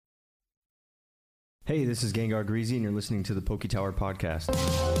Hey, this is Gengar Greasy, and you're listening to the PokeTower Podcast.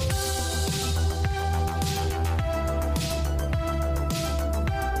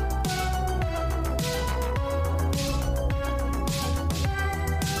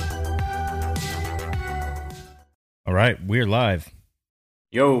 All right, we're live.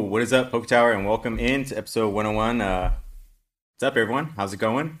 Yo, what is up, PokeTower, and welcome in to episode 101. What's up, everyone? How's it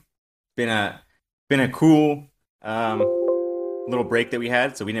going? Been a cool little break that we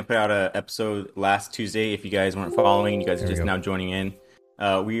had, so we didn't put out an episode last Tuesday. If you guys weren't following, you guys are just now joining in.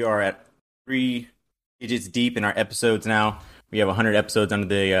 We are at 3 digits deep in our episodes now. We have 100 episodes under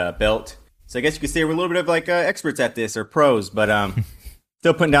the belt, so I guess you could say we're a little bit of like experts at this, or pros, but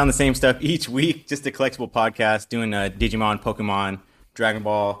still putting down the same stuff each week. Just a collectible podcast, doing Digimon, Pokemon, Dragon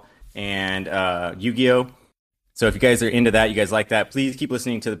Ball, and Yu-Gi-Oh! So if you guys are into that, you guys like that, please keep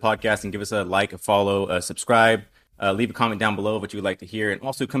listening to the podcast and give us a like, a follow, a subscribe. Leave a comment down below of what you would like to hear. And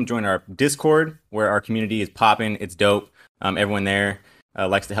also come join our Discord, where our community is popping. It's dope. Everyone there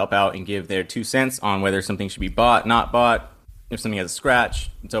likes to help out and give their 2 cents on whether something should be bought, not bought. If something has a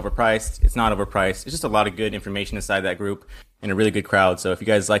scratch, it's overpriced, it's not overpriced. It's just a lot of good information inside that group and a really good crowd. So if you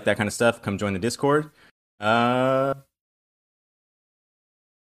guys like that kind of stuff, come join the Discord.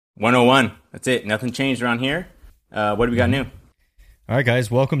 101. That's it. Nothing changed around here. What do we got new? All right, guys,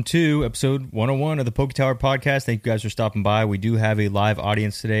 welcome to episode 101 of the PokeTower Podcast. Thank you guys for stopping by. We do have a live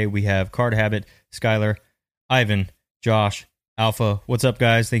audience today. We have Card Habit, Skylar, Ivan, Josh, Alpha. What's up,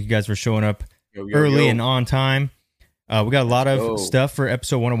 guys? Thank you guys for showing up early and on time. We got a lot of stuff for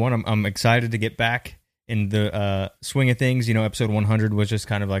episode 101. I'm excited to get back in the swing of things. You know, episode 100 was just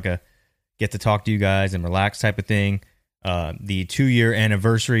kind of like a get to talk to you guys and relax type of thing. The 2-year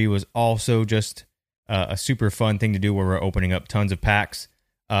anniversary was also just a super fun thing to do, where we're opening up tons of packs.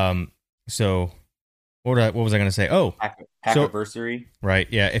 So what was I going to say? Oh, anniversary. Right.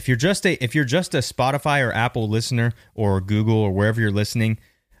 Yeah. If you're just a Spotify or Apple listener, or Google, or wherever you're listening,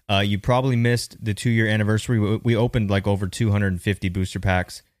 you probably missed the 2-year anniversary. We opened like over 250 booster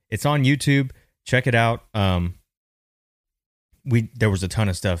packs. It's on YouTube. Check it out. There was a ton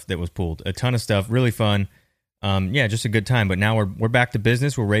of stuff that was pulled. A ton of stuff. Really fun. Yeah, just a good time. But now we're back to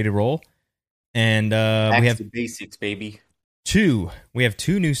business. We're ready to roll. And we have the basics, baby. We have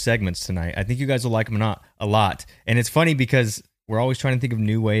 2 new segments tonight. I think you guys will like them a lot. And it's funny because we're always trying to think of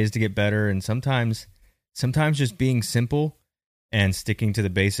new ways to get better. And sometimes just being simple and sticking to the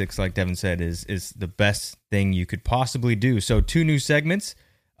basics, like Devin said, is the best thing you could possibly do. So 2 new segments,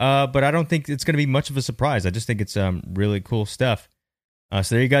 but I don't think it's going to be much of a surprise. I just think it's really cool stuff.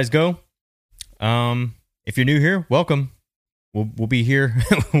 So there you guys go. If you're new here, welcome. We'll be here.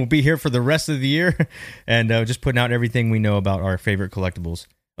 We'll be here for the rest of the year, and just putting out everything we know about our favorite collectibles.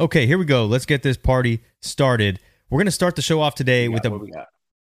 Okay, here we go. Let's get this party started. We're going to start the show off today with a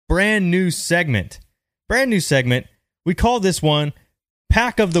brand new segment. We call this one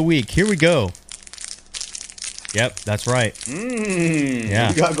Pack of the Week. Here we go. Yep, that's right. Yeah.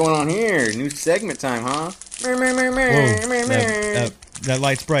 What we got going on here? New segment time, huh? Whoa, that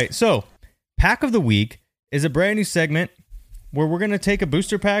light's bright. So, Pack of the Week is a brand new segment where we're going to take a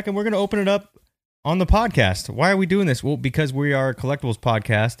booster pack and we're going to open it up on the podcast. Why are we doing this? Well, because we are a collectibles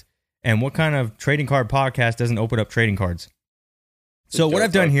podcast, and what kind of trading card podcast doesn't open up trading cards? So what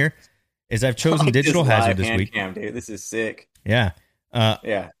I've done here is I've chosen Digital Hazard this week. Dude, this is sick. Yeah.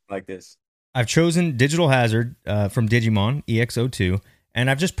 Yeah, like this. I've chosen Digital Hazard from Digimon EX02, and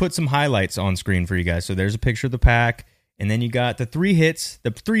I've just put some highlights on screen for you guys. So there's a picture of the pack, and then you got the 3 hits,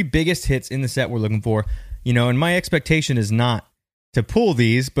 the 3 biggest hits in the set we're looking for. You know, and my expectation is not to pull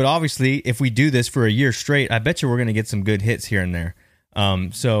these, but obviously, if we do this for a year straight, I bet you we're going to get some good hits here and there.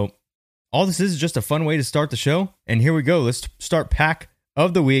 So all this is just a fun way to start the show. And here we go. Let's start Pack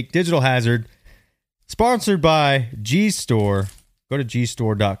of the Week, Digital Hazard, sponsored by G-Store. Go to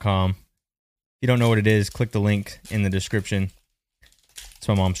gstore.com. If you don't know what it is, click the link in the description. It's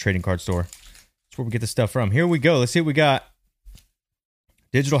my mom's trading card store. That's where we get the stuff from. Here we go. Let's see what we got.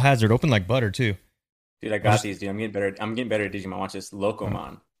 Digital Hazard, open like butter, too. Dude, I got these, dude. I'm getting better at Digimon. Watch this.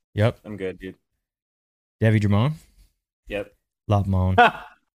 Locomon. Yep. I'm good, dude. Davydramon. Yep. Lopmon.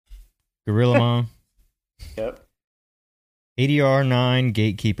 Gorillamon. Yep. ADR9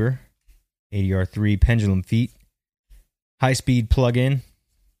 Gatekeeper. ADR3 Pendulum Feet. High Speed Plugin.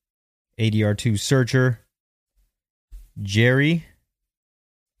 ADR2 Searcher. Jerry.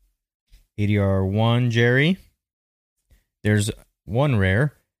 ADR1 Jerry. There's one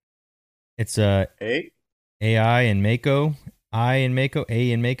rare. It's AI and Mako. A and Mako.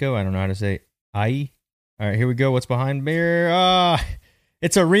 I don't know how to say I. All right, here we go. What's behind me?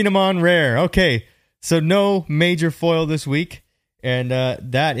 It's a Renamon rare. Okay, so no major foil this week, and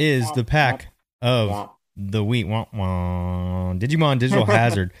that is the pack of Womp. the week. Womp, womp. Digimon Digital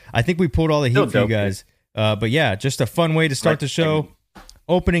Hazard. I think we pulled all the Still heat for you dope, guys. But yeah, just a fun way to start Like the show. segment.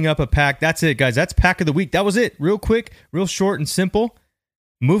 Opening up a pack. That's it, guys. That's pack of the week. That was it. Real quick, real short and simple.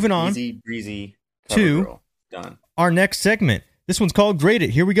 Moving on Easy breezy. to Girl. Done. our next segment. This one's called Grade It.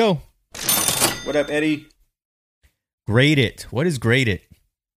 Here we go. What up, Eddie? Grade It. What is Grade It?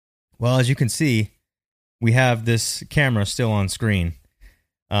 Well, as you can see, we have this camera still on screen.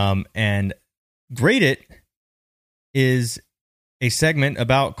 And Grade It is a segment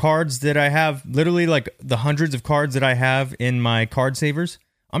about cards that I have, literally like the hundreds of cards that I have in my card savers.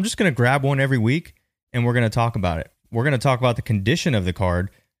 I'm just going to grab one every week and we're going to talk about it. We're going to talk about the condition of the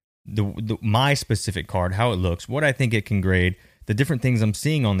card, my specific card, how it looks, what I think it can grade, the different things I'm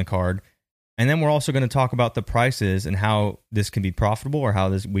seeing on the card. And then we're also going to talk about the prices and how this can be profitable or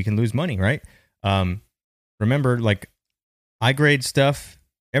how we can lose money, right? Remember, like, I grade stuff.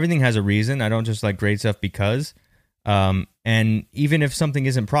 Everything has a reason. I don't just like grade stuff because. And even if something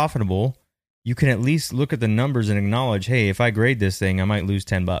isn't profitable, you can at least look at the numbers and acknowledge, hey, if I grade this thing, I might lose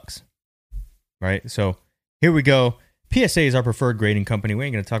 $10, right? So here we go. PSA is our preferred grading company. We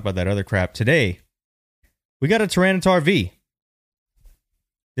ain't going to talk about that other crap today. We got a Tyranitar V.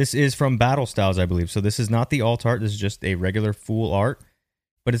 This is from Battle Styles, I believe. So this is not the alt art. This is just a regular full art,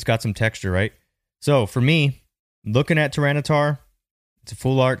 but it's got some texture, right? So for me, looking at Tyranitar, it's a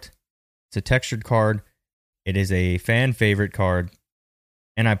full art. It's a textured card. It is a fan favorite card,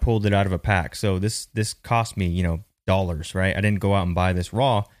 and I pulled it out of a pack. So this cost me, dollars, right? I didn't go out and buy this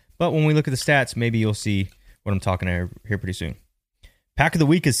raw, but when we look at the stats, maybe you'll see what I'm talking here pretty soon. Pack of the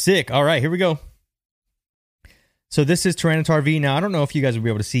week is sick. All right, here we go. So this is Tyranitar V. Now, I don't know if you guys will be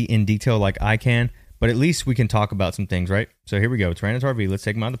able to see in detail like I can, but at least we can talk about some things, right? So here we go. Tyranitar V. Let's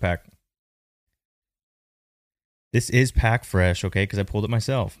take him out of the pack. This is pack fresh, okay, because I pulled it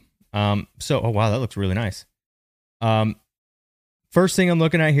myself. Oh wow, that looks really nice. First thing I'm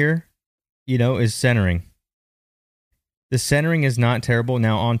looking at here, is centering. The centering is not terrible.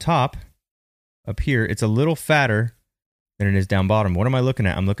 Now on top, up here, it's a little fatter than it is down bottom. What am I looking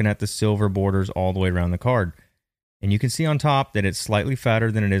at? I'm looking at the silver borders all the way around the card. And you can see on top that it's slightly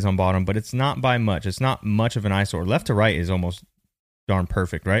fatter than it is on bottom, but it's not by much. It's not much of an eyesore. Left to right is almost darn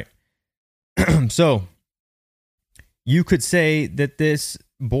perfect, right? So you could say that this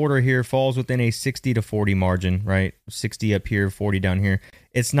border here falls within a 60 to 40 margin, right? 60 up here, 40 down here.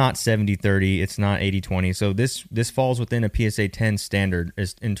 It's not 70-30. It's not 80-20. So this falls within a PSA 10 standard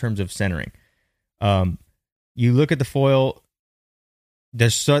in terms of centering. You look at the foil.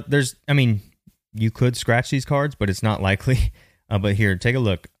 You could scratch these cards, but it's not likely. But here, take a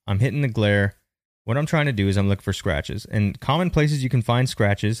look. I'm hitting the glare. What I'm trying to do is I'm looking for scratches. And common places you can find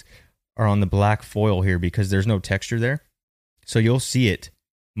scratches are on the black foil here because there's no texture there. So you'll see it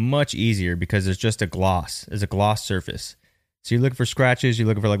much easier because there's just a gloss. There's a gloss surface. So you're looking for scratches. You're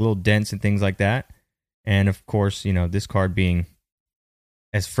looking for like little dents and things like that. And of course, this card being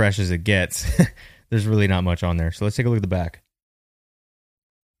as fresh as it gets, there's really not much on there. So let's take a look at the back.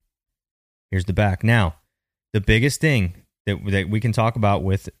 Here's the back. Now, the biggest thing that we can talk about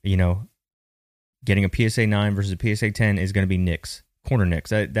with, getting a PSA 9 versus a PSA 10 is going to be nicks, corner nicks.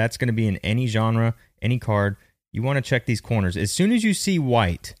 That's going to be in any genre, any card. You want to check these corners. As soon as you see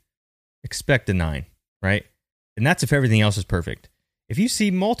white, expect a 9, right? And that's if everything else is perfect. If you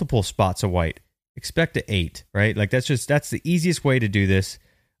see multiple spots of white, expect an 8, right? Like that's the easiest way to do this.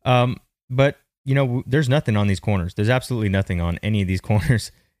 But, there's nothing on these corners. There's absolutely nothing on any of these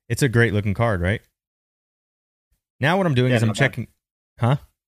corners. It's a great looking card, right? Now what I'm doing is I'm checking... Huh?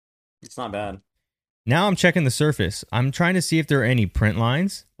 It's not bad. Now I'm checking the surface. I'm trying to see if there are any print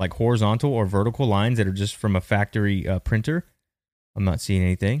lines, like horizontal or vertical lines that are just from a factory printer. I'm not seeing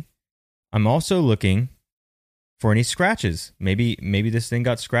anything. I'm also looking for any scratches. Maybe this thing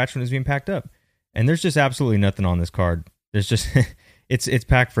got scratched when it was being packed up. And there's just absolutely nothing on this card. There's just... it's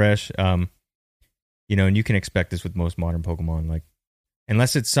packed fresh. And you can expect this with most modern Pokemon. Like,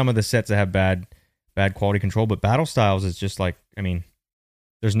 unless it's some of the sets that have bad quality control. But Battle Styles is just like,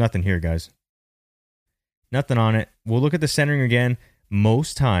 there's nothing here, guys. Nothing on it. We'll look at the centering again.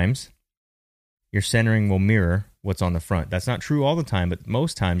 Most times, your centering will mirror what's on the front. That's not true all the time, but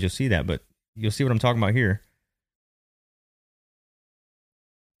most times you'll see that. But you'll see what I'm talking about here.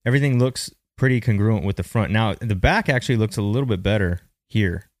 Everything looks pretty congruent with the front. Now, the back actually looks a little bit better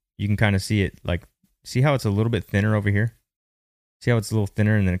here. You can kind of see it. Like, see how it's a little bit thinner over here? See how it's a little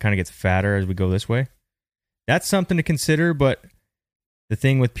thinner and then it kind of gets fatter as we go this way? That's something to consider, but the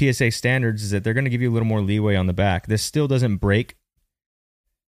thing with PSA standards is that they're going to give you a little more leeway on the back. This still doesn't break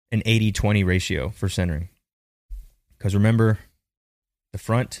an 80-20 ratio for centering. Because remember, the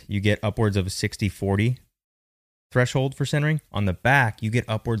front, you get upwards of a 60-40 threshold for centering. On the back, you get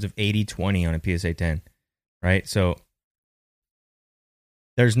upwards of 80-20 on a PSA 10, right? So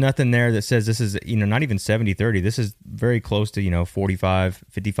there's nothing there that says this is, not even 70-30. This is very close to, 45,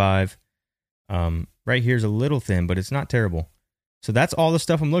 55. Right here's a little thin, but it's not terrible. So that's all the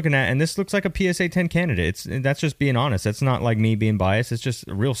stuff I'm looking at, and this looks like a PSA 10 candidate. That's just being honest. That's not like me being biased. It's just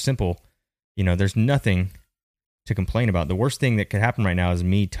real simple. There's nothing to complain about. The worst thing that could happen right now is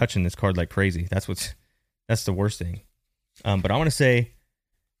me touching this card like crazy. That's the worst thing. But I want to say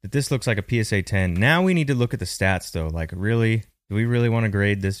that this looks like a PSA 10. Now we need to look at the stats, though. Like, really, do we really want to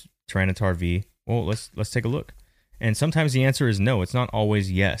grade this Tyranitar V? Well, let's take a look. And sometimes the answer is no. It's not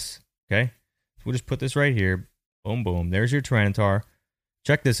always yes. Okay, so we'll just put this right here. Boom, boom. There's your Tyranitar.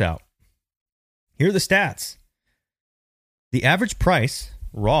 Check this out. Here are the stats. The average price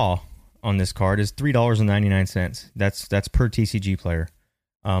raw on this card is $3.99. That's per TCG player.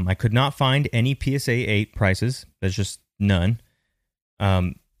 I could not find any PSA 8 prices. There's just none.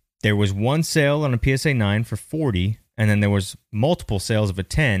 There was one sale on a PSA 9 for $40, and then there was multiple sales of a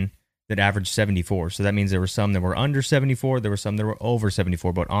 10 that averaged $74. So that means there were some that were under $74, there were some that were over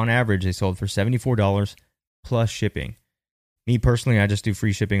 $74, but on average they sold for $74 plus shipping. Me personally, I just do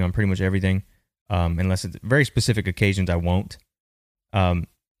free shipping on pretty much everything, unless it's very specific occasions I won't.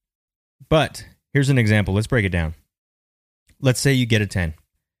 But here's an example. Let's break it down. Let's say you get a 10.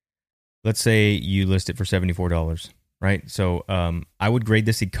 Let's say you list it for $74, right? So I would grade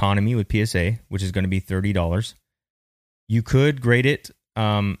this economy with PSA, which is going to be $30. You could grade it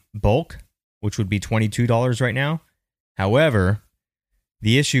bulk, which would be $22 right now. However,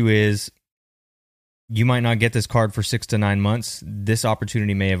 the issue is you might not get this card for 6 to 9 months. This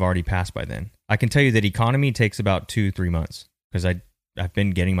opportunity may have already passed by then. I can tell you that economy takes about 2-3 months because I've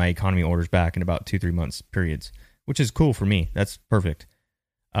been getting my economy orders back in about 2-3 months periods, which is cool for me. That's perfect.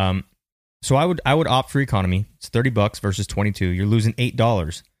 So I would opt for economy. It's $30 versus $22. You're losing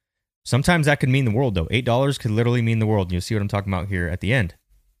 $8. Sometimes that could mean the world, though. $8 could literally mean the world. You'll see what I'm talking about here at the end.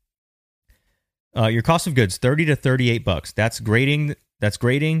 Your cost of goods, $30 to $38. That's grading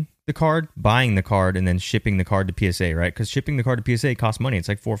the card, buying the card, and then shipping the card to PSA, right? Because shipping the card to PSA costs money. It's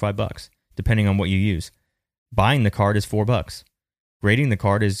like $4 or $5, depending on what you use. Buying the card is $4. Grading the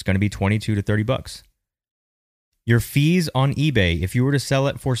card is going to be $22 to $30. Your fees on eBay, if you were to sell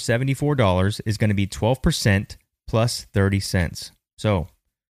it for $74, is going to be 12% plus 30 cents. So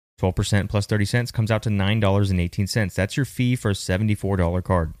 12% plus 30 cents comes out to $9.18. That's your fee for a $74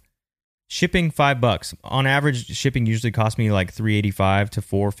 card. Shipping, $5. On average, shipping usually costs me like $3.85 to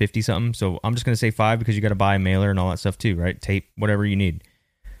 $4.50 something. So I'm just going to say $5 because you got to buy a mailer and all that stuff too, right? Tape, whatever you need.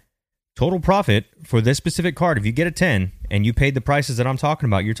 Total profit for this specific card, if you get a 10 and you paid the prices that I'm talking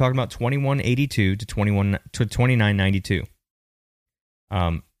about, you're talking about $21.82 to $29.92.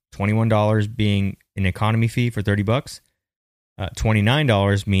 $21 being an economy fee for $30.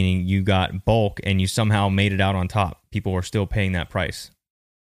 $29 meaning you got bulk and you somehow made it out on top. People are still paying that price.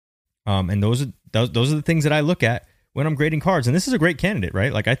 And those are the things that I look at when I'm grading cards. And this is a great candidate,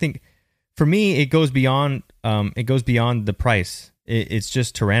 right? Like, I think for me, it goes beyond the price. It's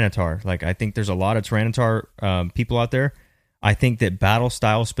just Tyranitar. Like, I think there's a lot of Tyranitar people out there. I think that Battle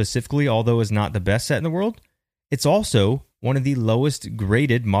Style specifically, although is not the best set in the world, it's also one of the lowest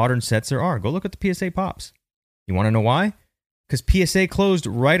graded modern sets there are. Go look at the PSA Pops. You want to know why? Because PSA closed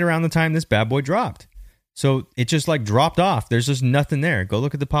right around the time this bad boy dropped. So it just like dropped off. There's just nothing there. Go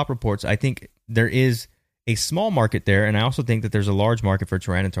look at the pop reports. I think there is a small market there, and I also think that there's a large market for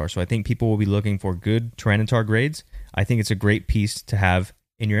Tyranitar. So I think people will be looking for good Tyranitar grades. I think it's a great piece to have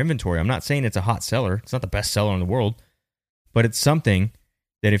in your inventory. I'm not saying it's a hot seller. It's not the best seller in the world, but it's something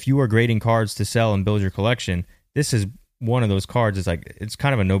that if you are grading cards to sell and build your collection, this is one of those cards. It's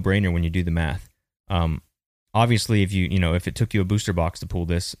kind of a no-brainer when you do the math. Obviously, if it took you a booster box to pull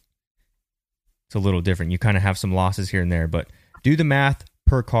this, it's a little different. You kind of have some losses here and there, but do the math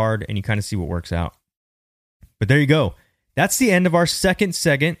per card and you kind of see what works out. But there you go. That's the end of our second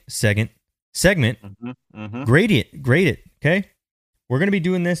segment. Grade it. Okay. We're going to be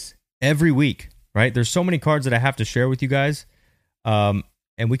doing this every week, right? There's so many cards that I have to share with you guys. And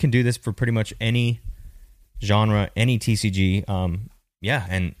we can do this for pretty much any genre, any TCG.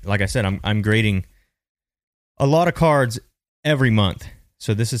 And like I said, I'm grading a lot of cards every month.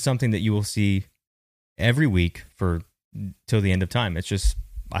 So this is something that you will see every week till the end of time. It's just,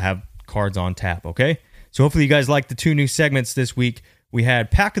 I have cards on tap. Okay. So hopefully you guys like the two new segments this week. We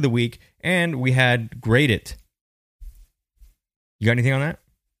had Pack of the Week and we had Grade It. You got anything on that?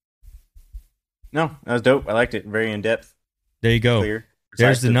 No, that was dope. I liked it. Very in depth. There you go. Clear.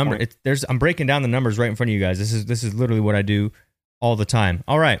 There's the number. I'm breaking down the numbers right in front of you guys. This is literally what I do all the time.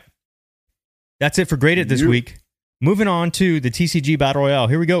 All right. That's it for Grade It this week. Moving on to the TCG Battle Royale.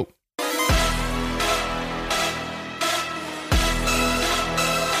 Here we go.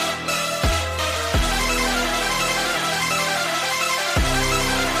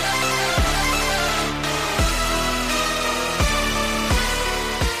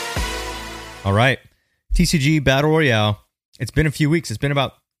 All right. TCG Battle Royale. It's been a few weeks. It's been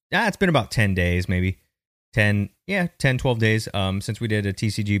about 10 days, maybe. 10, 12 days since we did a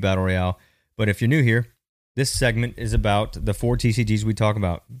TCG Battle Royale. But if you're new here, this segment is about the 4 TCGs we talk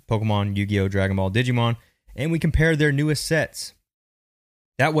about: Pokemon, Yu-Gi-Oh!, Dragon Ball, Digimon, and we compare their newest sets.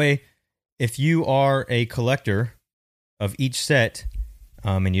 That way, if you are a collector of each set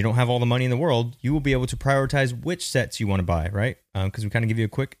and you don't have all the money in the world, you will be able to prioritize which sets you want to buy, right? Because we kind of give you a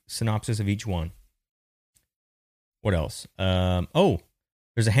quick synopsis of each one. What else?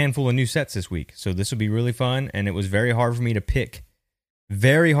 There's a handful of new sets this week, so this will be really fun. And it was very hard for me to pick.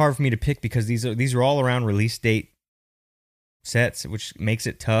 Because these are all around release date sets, which makes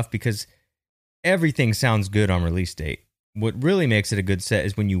it tough because everything sounds good on release date. What really makes it a good set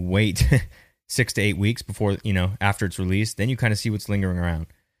is when you wait 6 to 8 weeks before, after it's released. Then you kind of see what's lingering around.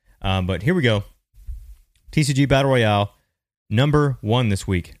 But here we go. TCG Battle Royale, number 1 this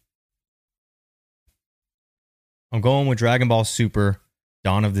week. I'm going with Dragon Ball Super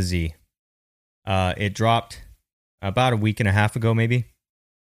Dawn of the Z. It dropped about a week and a half ago, maybe.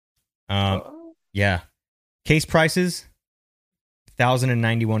 Yeah. Case prices,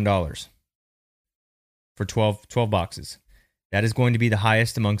 $1,091 for 12 boxes. That is going to be the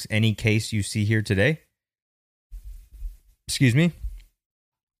highest amongst any case you see here today. Excuse me.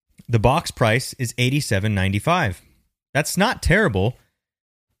 The box price is $87.95. That's not terrible,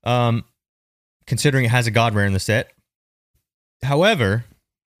 considering it has a God Rare in the set. However,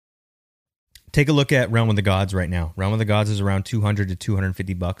 take a look at Realm of the Gods right now. Realm of the Gods is around $200 to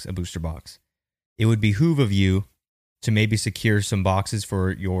 $250 a booster box. It would behoove of you to maybe secure some boxes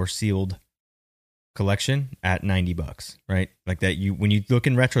for your sealed collection at $90, right? Like that. When you look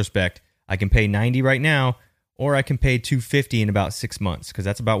in retrospect, I can pay $90 right now, or I can pay $250 in about 6 months, because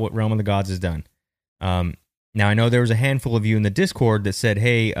that's about what Realm of the Gods has done. Now I know there was a handful of you in the Discord that said,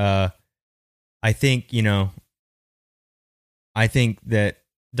 "Hey, I think that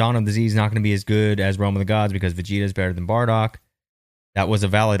Dawn of the Z is not going to be as good as Realm of the Gods because Vegeta is better than Bardock." That was a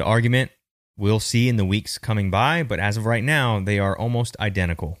valid argument. We'll see in the weeks coming by, but as of right now, they are almost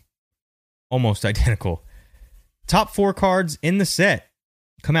identical. Almost identical. Top 4 cards in the set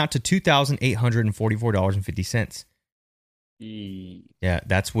come out to $2,844.50. Yeah,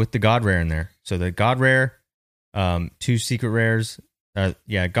 that's with the God Rare in there. So the God Rare, 2 secret rares.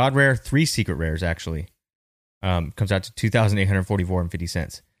 God Rare, 3 secret rares actually. Comes out to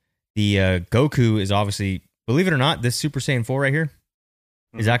 $2,844.50. The Goku is obviously, believe it or not, this Super Saiyan 4 right here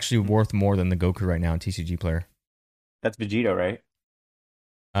is actually worth more than the Goku right now in TCG Player. That's Vegito, right?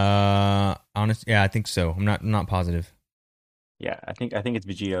 I think so. I'm not positive. Yeah, I think it's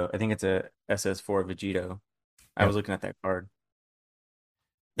Vegito. I think it's a SS4 Vegito. I was looking at that card.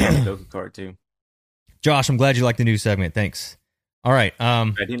 Yeah, the Goku card too. Josh, I'm glad you like the new segment. Thanks. All right.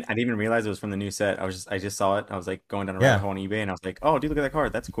 I didn't even realize it was from the new set. I just saw it. I was like going down a rabbit hole on eBay, and I was like, "Oh, dude, look at that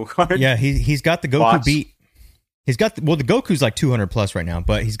card. That's a cool card." Yeah, he's got the Goku beat. He's got the Goku's like 200 plus right now,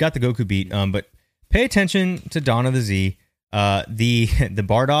 but he's got the Goku beat. But pay attention to Dawn of the Z. The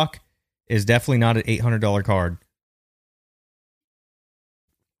Bardock is definitely not an $800 card.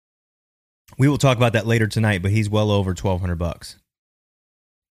 We will talk about that later tonight, but he's well over $1,200.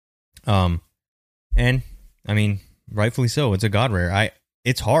 And I mean, rightfully so. It's a God Rare.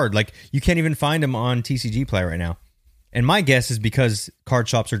 It's hard. Like, you can't even find them on TCG Play right now. And my guess is because card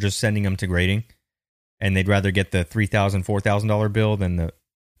shops are just sending them to grading, and they'd rather get the $3,000, $4,000 bill than the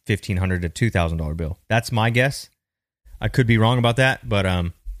 $1,500 to $2,000 bill. That's my guess. I could be wrong about that,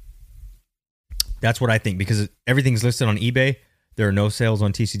 but that's what I think, because everything's listed on eBay. There are no sales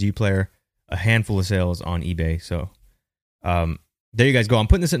on TCG Player, a handful of sales on eBay. So there you guys go. I'm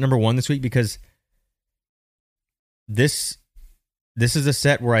putting this at number 1 this week because this is a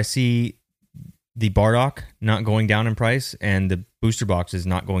set where I see the Bardock not going down in price and the booster box is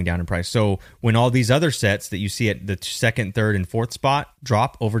not going down in price. So when all these other sets that you see at the 2nd, 3rd, and 4th spot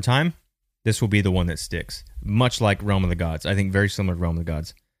drop over time, this will be the one that sticks. Much like Realm of the Gods. I think very similar to Realm of the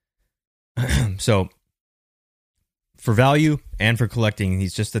Gods. So for value and for collecting,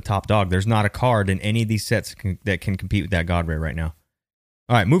 he's just the top dog. There's not a card in any of these sets that can compete with that God Rare right now.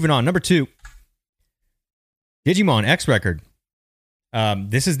 All right, moving on. Number 2. Digimon X Record.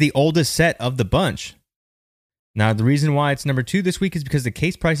 This is the oldest set of the bunch. Now, the reason why it's number 2 this week is because the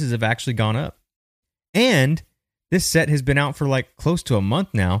case prices have actually gone up. And This set has been out for like close to a month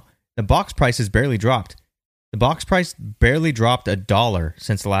now. The box price has barely dropped. The box price barely dropped $1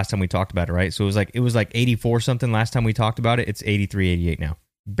 since the last time we talked about it, right? So it was like 84 something last time we talked about it. It's 83.88 now.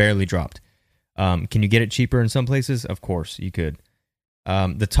 Barely dropped. Can you get it cheaper in some places? Of course, you could.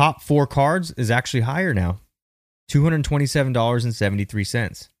 The top 4 cards is actually higher now.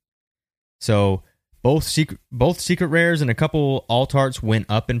 $227.73. So both secret rares and a couple alt arts went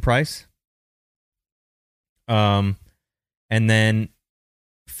up in price. And then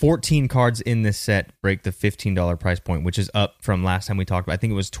 14 cards in this set break the $15 price point, which is up from last time we talked about. I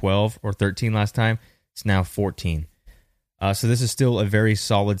think it was 12 or 13 last time. It's now 14. So this is still a very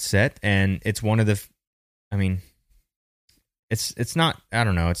solid set, and it's one of the, I mean, it's not, I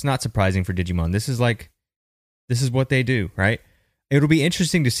don't know, it's not surprising for Digimon. This is what they do, right? It'll be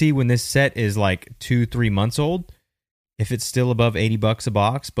interesting to see when this set is like 2-3 months old, if it's still above $80 a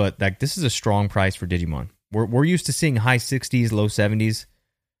box, but like this is a strong price for Digimon. We're used to seeing high 60s, low 70s,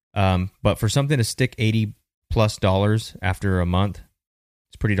 but for something to stick $80+ after a month,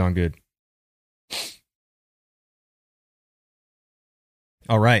 it's pretty darn good.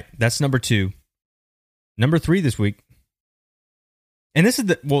 All right, that's number 2. Number 3 this week. And this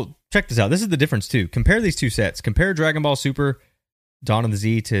is check this out. This is the difference too. Compare these two sets. Compare Dragon Ball Super Dawn of the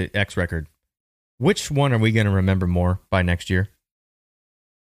Z to X Record. Which one are we going to remember more by next year?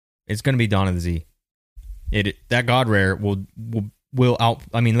 It's going to be Dawn of the Z. That God Rare will out.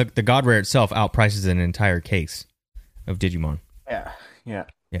 I mean, look, the God Rare itself outprices an entire case of Digimon. Yeah.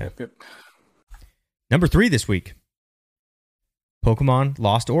 Yep. Number 3 this week. Pokemon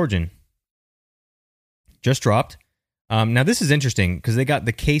Lost Origin. Just dropped. Now this is interesting because they got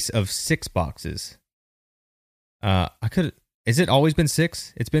the case of 6 boxes. Is it always been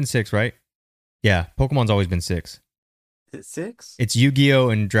 6? It's been 6, right? Yeah, Pokemon's always been 6. Is it 6? It's Yu-Gi-Oh!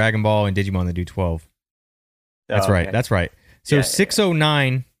 And Dragon Ball and Digimon that do 12. That's right. Okay. That's right. So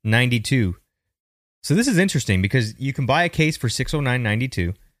 609.92. So this is interesting because you can buy a case for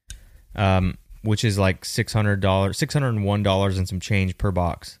 $609.92, which is like $601 and some change per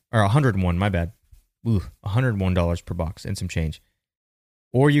box. Or $101, my bad. $101 per box and some change.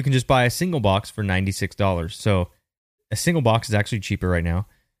 Or you can just buy a single box for $96. So a single box is actually cheaper right now.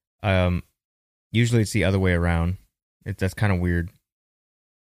 Usually it's the other way around. That's kind of weird.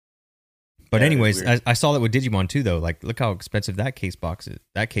 But yeah, anyways, I saw that with Digimon too, though. Like, look how expensive that case price is.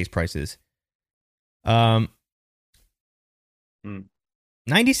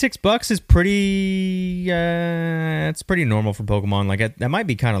 $96 is pretty. It's pretty normal for Pokemon. Like that might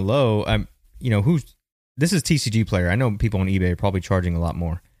be kind of low. This is TCG Player. I know people on eBay are probably charging a lot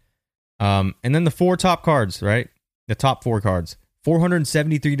more. And then the 4 top cards, right? The top 4 cards,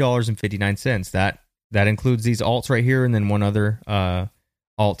 $473.59. That includes these alts right here, and then one other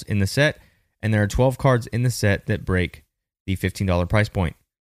alt in the set. And there are 12 cards in the set that break the $15 price point.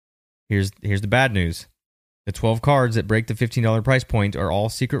 Here's the bad news. The 12 cards that break the $15 price point are all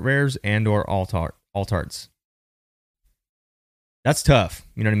secret rares and or alt arts. That's tough.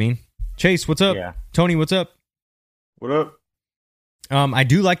 You know what I mean? Chase, what's up? Yeah. Tony, what's up? What up? I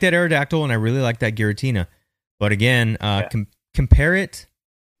do like that Aerodactyl, and I really like that Giratina. But again, compare it.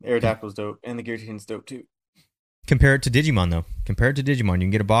 Aerodactyl's dope, and the Giratina's dope too. Compare it to Digimon, though. Compare it to Digimon. You can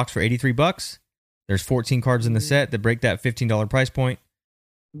get a box for $83. There's 14 cards in the set that break that $15 price point.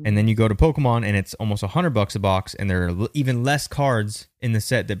 And then you go to Pokemon, and it's almost $100 a box, and there are even less cards in the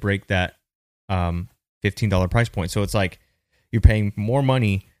set that break that $15 price point. So it's like you're paying more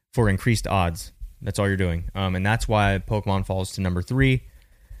money for increased odds. That's all you're doing. And that's why Pokemon falls to number 3.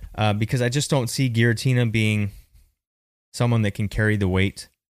 Because I just don't see Giratina being someone that can carry the weight,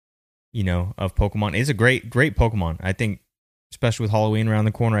 of Pokemon. It's a great Pokemon. I think, especially with Halloween around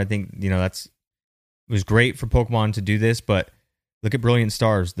the corner, I think, it was great for Pokemon to do this, but look at Brilliant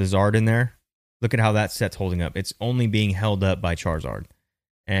Stars, the Zard in there. Look at how that set's holding up. It's only being held up by Charizard.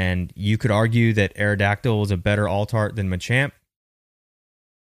 And you could argue that Aerodactyl is a better alt-art than Machamp.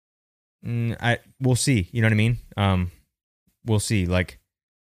 We'll see. You know what I mean? We'll see. Like,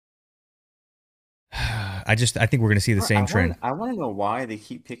 I think we're going to see the same trend. I want to know why they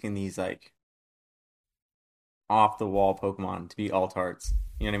keep picking these like off the wall Pokemon to be alt arts.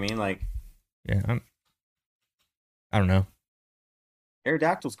 You know what I mean? Like, yeah, I don't know.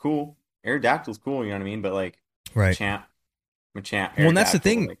 Aerodactyl's cool. You know what I mean? But like, right, Machamp. Well, and that's the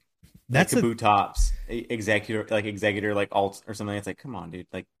thing. Like, that's like Kabutops, Executor, like alt or something. It's like, come on, dude.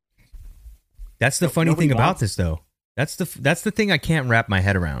 Like, that's the funny thing about this, though. That's the thing I can't wrap my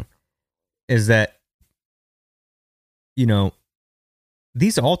head around. Is that,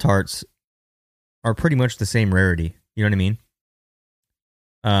 these alt arts are pretty much the same rarity. You know what I mean?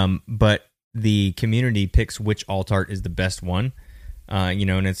 But the community picks which alt art is the best one.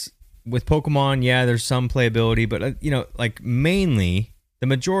 And it's with Pokemon, yeah, there's some playability, but like mainly the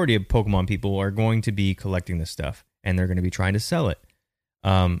majority of Pokemon people are going to be collecting this stuff and they're going to be trying to sell it.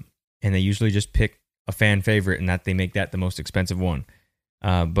 And they usually just pick a fan favorite and that they make that the most expensive one.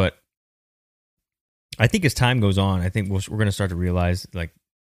 But I think as time goes on, I think we're going to start to realize, like,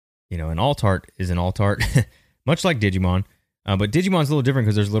 an alt art is an alt art, much like Digimon. But Digimon's a little different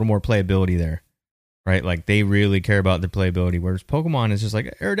because there's a little more playability there, right? Like, they really care about their playability, whereas Pokemon is just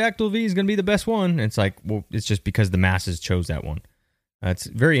like, Aerodactyl V is going to be the best one. And it's like, well, it's just because the masses chose that one. It's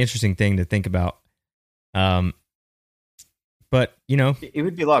a very interesting thing to think about. But, it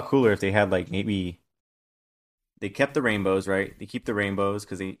would be a lot cooler if they had, like, maybe they kept the rainbows, right? They keep the rainbows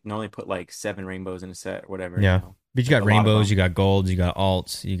because they normally put like 7 rainbows in a set or whatever. Yeah. But you got a lot of rainbows, them. you got golds, you got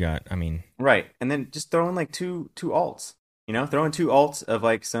alts, Right. And then just throw in like two alts, throw in 2 alts of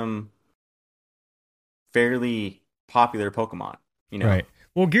like some fairly popular Pokemon, Right.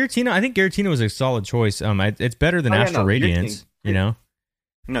 Well, Giratina, I think Giratina was a solid choice. It's better than Astral Radiance, No,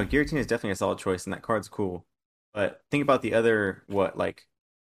 Giratina is definitely a solid choice and that card's cool. But think about the other,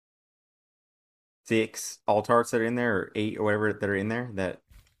 6 alt arts that are in there, or 8 or whatever that are in there that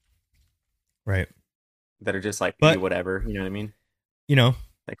are just like whatever, you know what I mean?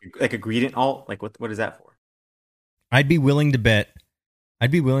 Like a Greedent alt, like what is that for? I'd be willing to bet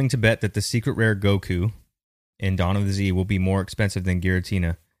that the secret rare Goku in Dawn of the Z will be more expensive than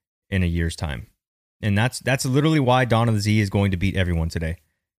Giratina in a year's time. And that's literally why Dawn of the Z is going to beat everyone today.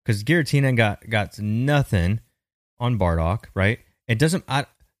 Because Giratina got nothing on Bardock, right? It doesn't.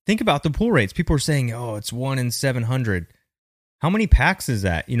 Think about the pull rates. People are saying, "Oh, it's 1 in 700." How many packs is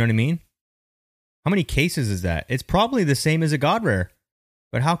that? You know what I mean? How many cases is that? It's probably the same as a God Rare,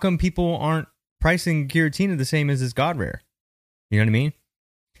 but how come people aren't pricing Giratina the same as his God Rare? You know what I mean?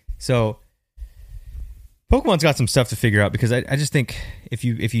 So Pokemon's got some stuff to figure out because I just think if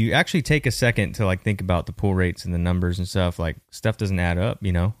you actually take a second to like think about the pull rates and the numbers and stuff, like stuff doesn't add up.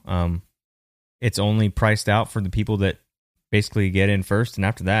 It's only priced out for the people that basically get in first, and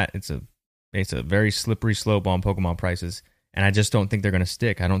after that, it's a very slippery slope on Pokemon prices, and I just don't think they're going to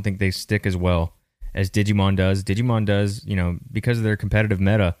stick. I don't think they stick as well as Digimon does. Digimon does, because of their competitive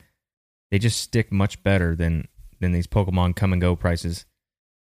meta, they just stick much better than these Pokemon come and go prices.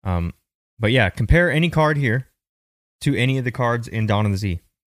 But yeah, compare any card here to any of the cards in Dawn of the Z.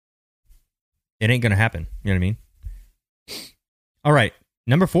 It ain't going to happen. You know what I mean? All right,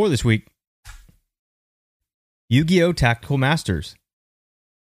 number 4 this week. Yu-Gi-Oh! Tactical Masters.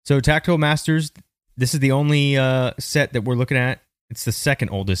 So Tactical Masters, this is the only set that we're looking at. It's the second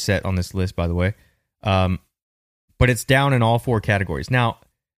oldest set on this list, by the way. But it's down in all 4 categories. Now,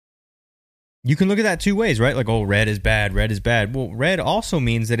 you can look at that 2 ways, right? Like, oh, red is bad, red is bad. Well, red also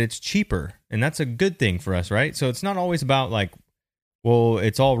means that it's cheaper, and that's a good thing for us, right? So it's not always about like, well,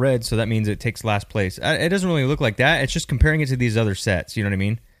 it's all red, so that means it takes last place. It doesn't really look like that. It's just comparing it to these other sets, you know what I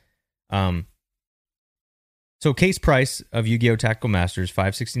mean? So case price of Yu-Gi-Oh! Tactical Masters,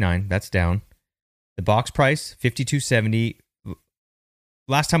 $569. That's down. The box price, $52.70.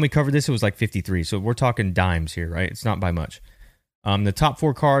 Last time we covered this, it was like $53. So we're talking dimes here, right? It's not by much. The top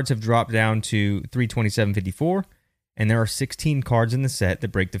 4 cards have dropped down to $327.54, and there are 16 cards in the set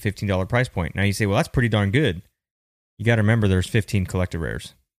that break the $15 price point. Now you say, well, that's pretty darn good. You got to remember there's 15 collector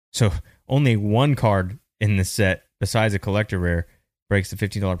rares. So only 1 card in the set, besides a collector rare, breaks the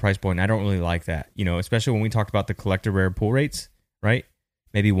 $15 price point. And I don't really like that, especially when we talked about the collector rare pull rates, right?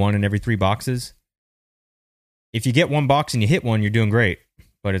 Maybe 1 in every 3 boxes. If you get 1 box and you hit 1, you're doing great.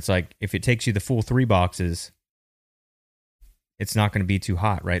 But it's like, if it takes you the full 3 boxes, it's not going to be too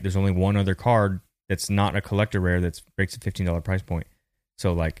hot, right? There's only 1 other card that's not a collector rare that breaks the $15 price point.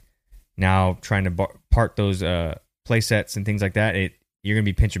 So like now trying to part those play sets and things like that, you're going to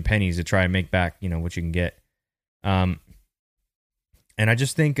be pinching pennies to try and make back, what you can get. And I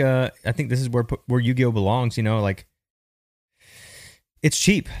just think this is where Yu-Gi-Oh! Belongs, like it's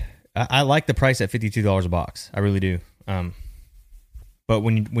cheap. I like the price at $52 a box. I really do. But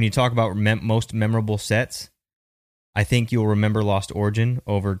when you talk about most memorable sets, I think you'll remember Lost Origin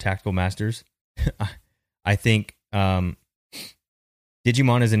over Tactical Masters. I think Digimon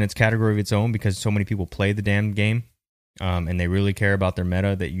is in its category of its own because so many people play the damn game, and they really care about their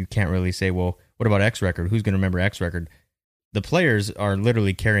meta that you can't really say, well, what about X Record? Who's going to remember X Record? The players are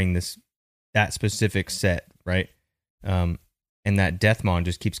literally carrying that specific set, right? And that Deathmon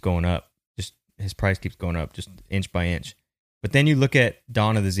just keeps going up. Just his price keeps going up, just inch by inch. But then you look at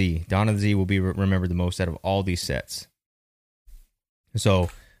Dawn of the Z. Dawn of the Z will be remembered the most out of all these sets. So,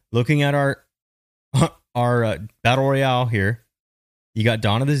 looking at our Battle Royale here, You got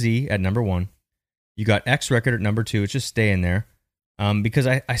Dawn of the Z at number 1. You got X Record at number 2. It's just staying there. Because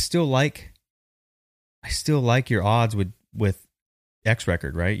I still like your odds with X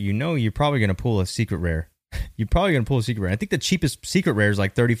Record, right? You know you're probably going to pull a secret rare. You're probably going to pull a secret rare. I think the cheapest secret rare is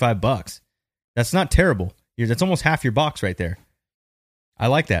like $35. That's not terrible. That's almost half your box right there. I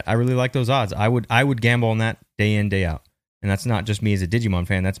like that. I really like those odds. I would gamble on that day in, day out. And that's not just me as a Digimon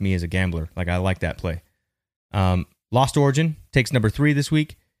fan. That's me as a gambler. Like, I like that play. Lost Origin takes number 3 this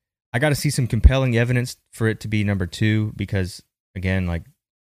week. I got to see some compelling evidence for it to be number 2 because, again, like,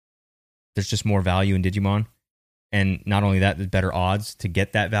 there's just more value in Digimon. And not only that, there's better odds to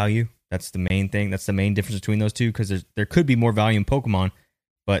get that value. That's the main thing. That's the main difference between those two because there could be more value in Pokemon,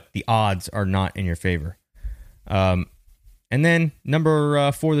 but the odds are not in your favor. And then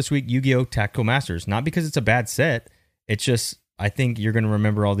number 4 this week, Yu-Gi-Oh! Tactical Masters. Not because it's a bad set. It's just, I think you're going to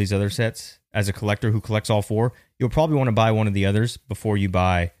remember all these other sets. As a collector who collects all 4, you'll probably want to buy one of the others before you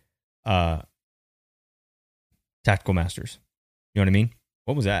buy Tactical Masters. You know what I mean?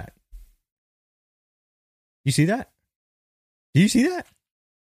 What was that? You see that? Do you see that?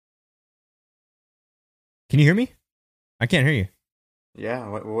 Can you hear me? I can't hear you. Yeah,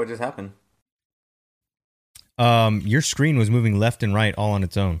 what just happened? Your screen was moving left and right all on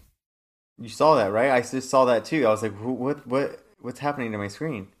its own. You saw that, right? I just saw that too. I was like, what's happening to my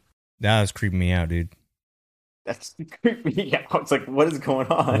screen? That was creeping me out, dude. That's creeping me out. I was like, what is going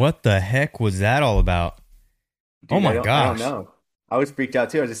on? What the heck was that all about? Dude, oh my gosh. I don't know. I was freaked out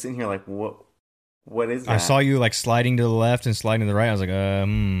too. I was just sitting here like, what is that? I saw you like sliding to the left and sliding to the right. I was like,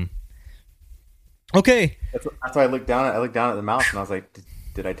 Okay. That's why I looked down at the mouse and I was like,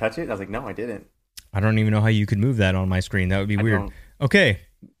 did I touch it? I was like, no, I didn't. I don't even know how you could move that on my screen. That would be weird. Okay.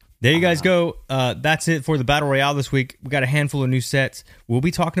 There you guys go. That's it for the Battle Royale this week. We got a handful of new sets. We'll be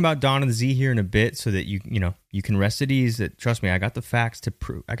talking about Dawn of the Z here in a bit so that you can rest at ease. That, trust me, I got the facts to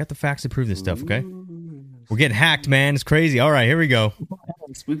prove. This stuff, okay? We're getting hacked, man. It's crazy. All right, here we go.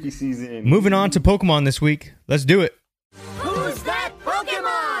 Spooky season. Moving on to Pokemon this week. Let's do it. Who's that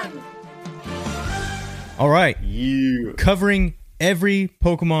Pokemon? All right. You. Covering every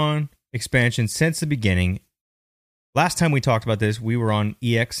Pokemon expansion since the beginning. Last time we talked about this, we were on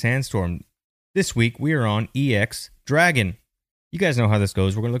EX Sandstorm. This week, we are on EX Dragon. You guys know how this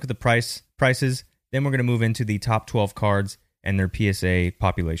goes. We're going to look at the prices, then we're going to move into the top 12 cards and their PSA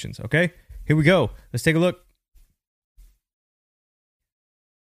populations, okay? Here we go. Let's take a look.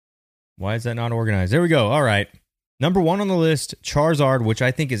 Why is that not organized? There we go. All right. Number 1 on the list, Charizard, which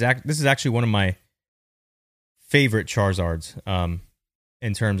I think this is actually one of my favorite Charizards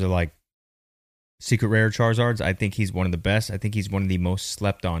in terms of like secret rare Charizards. I think he's one of the best. I think he's one of the most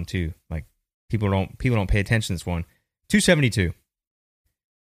slept on too. Like people don't pay attention to this one. 272.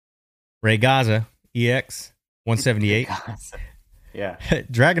 Raygaza EX 178. Yeah.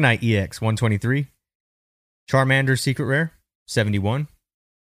 Dragonite EX 123. Charmander secret rare 71.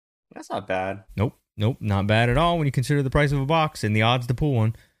 That's not bad. Nope, not bad at all when you consider the price of a box and the odds to pull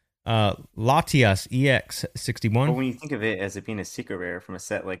one. Latias EX 61. But when you think of it as it being a secret rare from a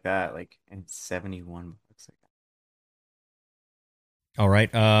set like that, like, and 71 looks like that. All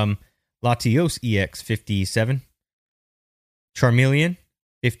right. Latios EX 57. Charmeleon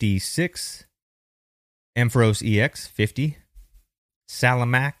 56. Ampharos EX 50.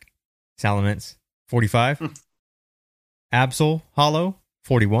 Salamence 45. Absol Hollow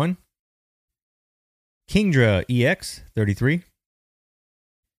 41. Kingdra EX 33.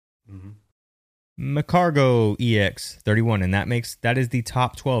 Macargo EX 31, and that is the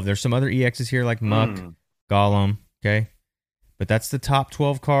top 12. There's some other EXs here like Muck, Golem, okay? But that's the top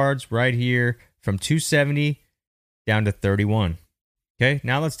 12 cards right here from 270 down to 31. Okay,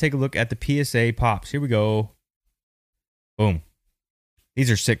 now let's take a look at the PSA pops. Here we go. Boom.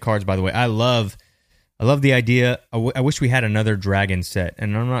 These are sick cards, by the way. I love the idea. I wish we had another dragon set,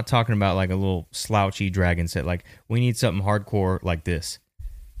 and I'm not talking about like a little slouchy dragon set. Like, we need something hardcore like this.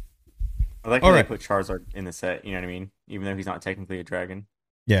 I like how they put Charizard in the set, you know what I mean? Even though he's not technically a dragon.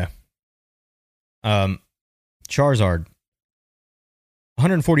 Yeah. Charizard.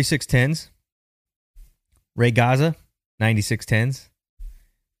 146 tens. Raygaza, 96 tens.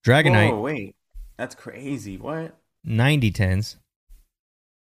 Dragonite. Oh, wait. That's crazy. What? 90 tens.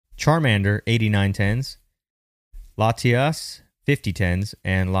 Charmander, 89 tens. Latias, 50 tens.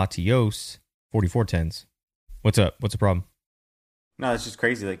 And Latios, 44 tens. What's up? What's the problem? No, it's just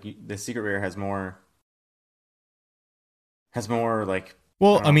crazy. Like the secret rare has more like.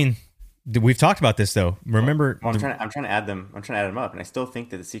 Well, I mean, we've talked about this though. Remember, I'm trying to add them. I'm trying to add them up, and I still think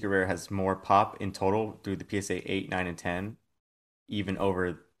that the secret rare has more pop in total through the PSA 8, 9, and 10, even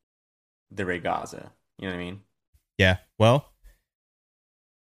over the Raygaza. You know what I mean? Yeah. Well,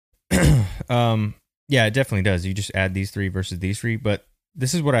 Yeah, it definitely does. You just add these three versus these three, but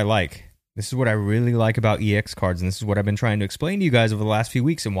this is what I like. This is what I really like about EX cards, and this is what I've been trying to explain to you guys over the last few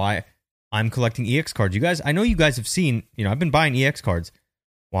weeks and why I'm collecting EX cards. You guys, I know you guys have seen, I've been buying EX cards.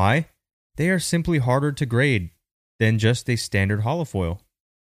 Why? They are simply harder to grade than just a standard holofoil,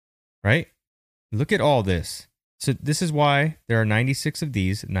 right? Look at all this. So this is why there are 96 of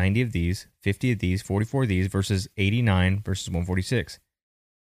these, 90 of these, 50 of these, 44 of these versus 89 versus 146,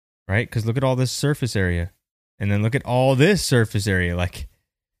 right? Because look at all this surface area. And then look at all this surface area. Like,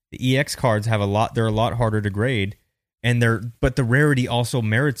 the EX cards have they're a lot harder to grade, but the rarity also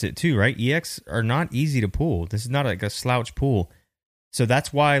merits it too, right? EX are not easy to pull. This is not like a slouch pull. So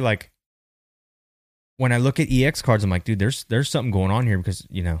that's why, like, when I look at EX cards, I'm like, dude, there's something going on here because,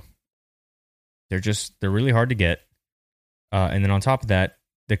 they're really hard to get. And then on top of that,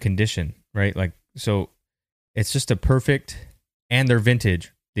 the condition, right? Like, so it's just a perfect, and they're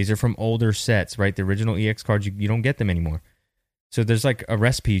vintage. These are from older sets, right? The original EX cards, you don't get them anymore. So there's like a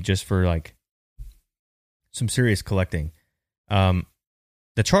recipe just for like some serious collecting. The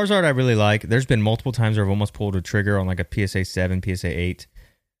Charizard I really like. There's been multiple times where I've almost pulled a trigger on like a PSA 7, PSA 8.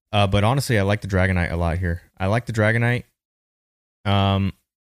 But honestly, I like the Dragonite a lot here. I like the Dragonite.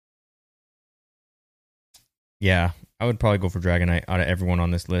 Yeah, I would probably go for Dragonite out of everyone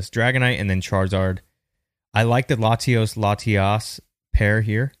on this list. Dragonite and then Charizard. I like the Latios pair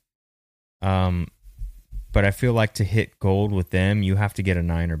here. But I feel like to hit gold with them, you have to get a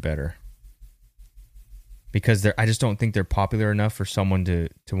 9 or better. Because I just don't think they're popular enough for someone to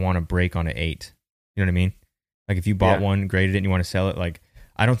want to break on an 8. You know what I mean? Like, if you bought one, graded it, and you want to sell it, like,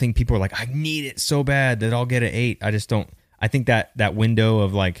 I don't think people are like, I need it so bad that I'll get an 8. I just don't. I think that window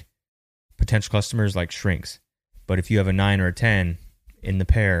of, like, potential customers, like, shrinks. But if you have a 9 or a 10 in the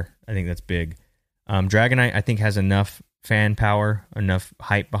pair, I think that's big. Dragonite, I think, has enough fan power, enough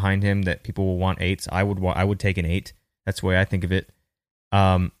hype behind him that people will want 8s. I would take an 8. That's the way I think of it.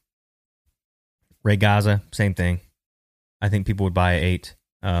 Raygaza, same thing. I think people would buy an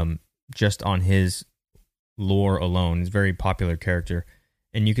 8 just on his lore alone. He's a very popular character.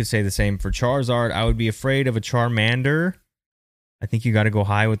 And you could say the same for Charizard. I would be afraid of a Charmander. I think you got to go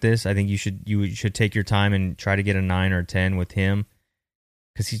high with this. I think you should take your time and try to get a 9 or a 10 with him.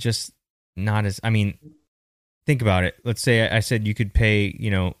 Because he's just not as... I mean... Think about it. Let's say I said you could pay,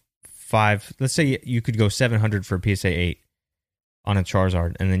 5. Let's say you could go 700 for a PSA 8 on a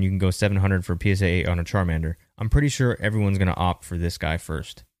Charizard, and then you can go 700 for a PSA 8 on a Charmander. I'm pretty sure everyone's going to opt for this guy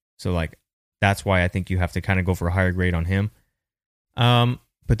first. So, like, that's why I think you have to kind of go for a higher grade on him.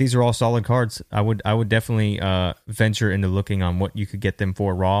 But these are all solid cards. I would definitely venture into looking on what you could get them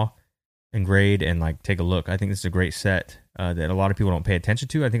for raw and grade and, like, take a look. I think this is a great set. That a lot of people don't pay attention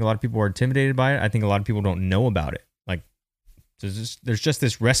to. I think a lot of people are intimidated by it. I think a lot of people don't know about it. Like, there's just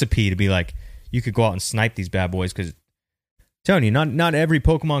this recipe to be like, you could go out and snipe these bad boys because, telling you, not every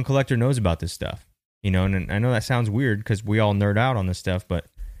Pokemon collector knows about this stuff. And I know that sounds weird because we all nerd out on this stuff, but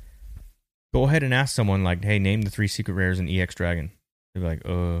go ahead and ask someone like, hey, name the 3 secret rares in EX Dragon. They'll be like,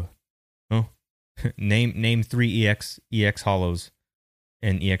 oh, name 3 EX holos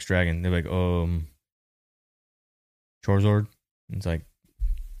in EX Dragon. They're like, Charizard. It's like,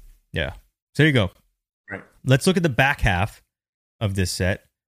 yeah. So there you go. Right. Let's look at the back half of this set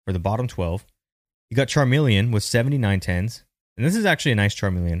for the bottom 12. You got Charmeleon with 79 10s. And this is actually a nice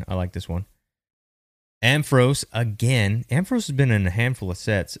Charmeleon. I like this one. Ampharos again. Ampharos has been in a handful of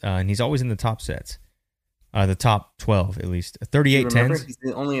sets, and he's always in the top sets. The top 12, at least. 38 10s. He's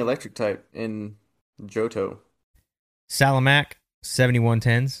the only electric type in Johto. Salamac, 71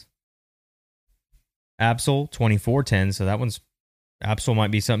 10s. Absol, 24 10s. So Absol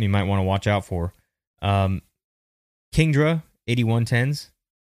might be something you might want to watch out for. Kingdra, 81 10s.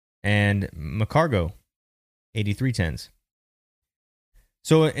 And Macargo, 83 10s.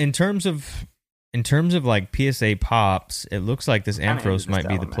 So in terms of like PSA pops, it looks like this Ampharos might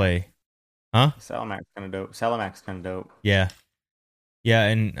be the play. Huh? Salamac's kind of dope. Yeah. Yeah,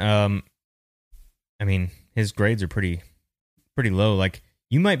 and I mean, his grades are pretty low. Like,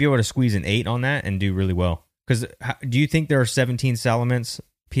 you might be able to squeeze an 8 on that and do really well. Because do you think there are 17 Salamence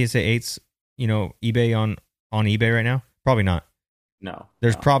PSA 8s, eBay on eBay right now? Probably not. No.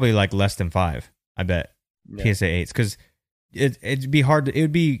 There's probably like less than 5, I bet. Yeah. PSA 8s, because it'd be hard. It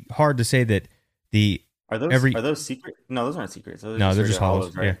would be hard to say that the are those secret? No, those aren't secrets. They're just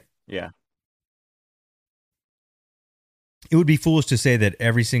holos, right? Yeah. It would be foolish to say that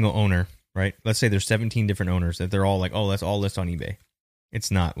every single owner, right? Let's say there's 17 different owners, that they're all like, oh, let's all list on eBay.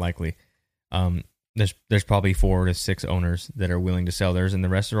 It's not likely. There's probably 4 to 6 owners that are willing to sell theirs, and the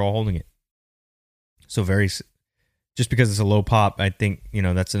rest are all holding it. So very, just because it's a low pop, I think,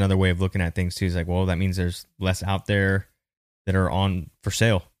 that's another way of looking at things too. Is like, well, that means there's less out there that are on for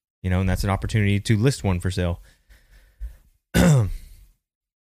sale, and that's an opportunity to list one for sale.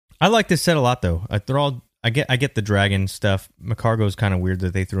 I like this set a lot though. I get the dragon stuff. Macargo's kind of weird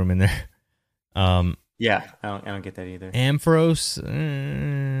that they threw him in there. Yeah, I don't get that either. Ampharos,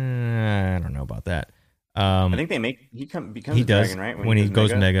 I don't know about that. I think he becomes he a does dragon, right? When he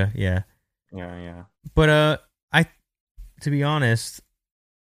goes mega, yeah. Yeah. But to be honest,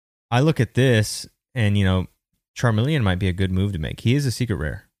 I look at this and Charmeleon might be a good move to make. He is a secret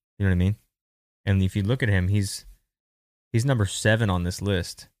rare. You know what I mean? And if you look at him, he's number 7 on this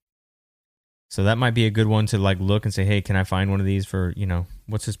list. So that might be a good one to like look and say, hey, can I find one of these for,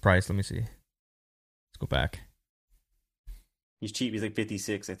 what's his price? Let me see. Let's go back. He's cheap. He's like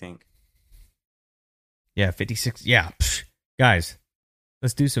 56, I think. Yeah, 56. Yeah. Psh. Guys,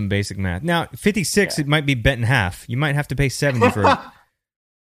 let's do some basic math. Now, 56, It might be bent in half. You might have to pay 70 for it.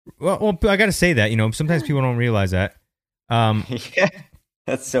 Well, I got to say that, sometimes people don't realize that. Yeah.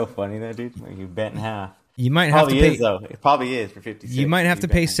 That's so funny, though, dude. Like you bent in half. You might have to pay. It probably is for 56. You might have to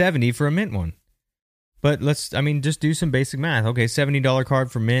pay 70 for a mint one. But just do some basic math. Okay, $70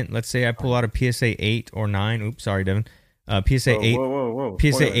 card for mint. Let's say I pull out a PSA 8 or 9. Oops, sorry, Devin. PSA 8. Whoa.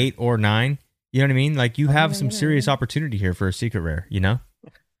 PSA Spoiler. 8 or 9. You know what I mean? Like, you have some serious opportunity here for a secret rare,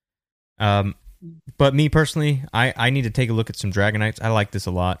 But me personally, I need to take a look at some Dragonites. I like this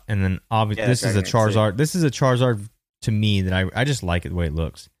a lot. And then, obviously, this is a Charizard. This is a Charizard, to me, that I just like it the way it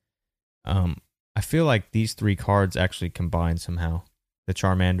looks. I feel like these 3 cards actually combine somehow. The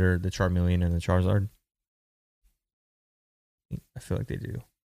Charmander, the Charmeleon, and the Charizard. I feel like they do.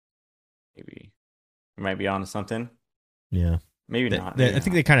 Maybe. You might be onto something. Yeah. Maybe not. I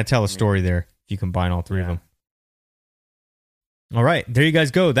think they kind of tell a story there if you combine all 3 of them. All right. There you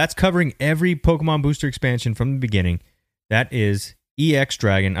guys go. That's covering every Pokemon booster expansion from the beginning. That is EX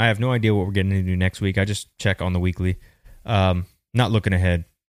Dragon. I have no idea what we're getting into next week. I just check on the weekly. Not looking ahead.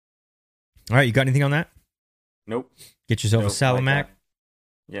 All right. You got anything on that? Nope. Get yourself a Salamac. Like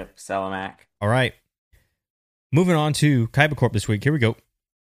yep. Salamac. All right. Moving on to Kaiba Corp this week. Here we go.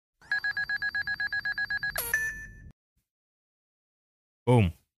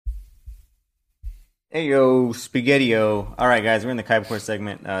 Boom. Hey, yo, Spaghetti-O. All right, guys, we're in the Kaiba Corp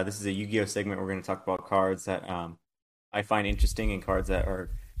segment. This is a Yu-Gi-Oh segment. We're going to talk about cards that I find interesting and cards that are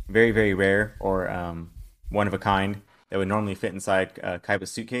very, very rare or one of a kind that would normally fit inside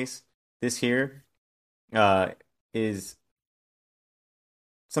Kaiba's suitcase. This here is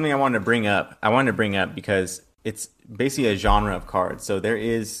something I wanted to bring up. Because it's basically a genre of cards. So there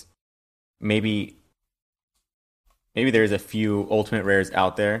is maybe there's a few ultimate rares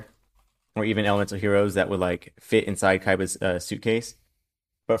out there, or even elemental heroes that would like fit inside Kaiba's suitcase.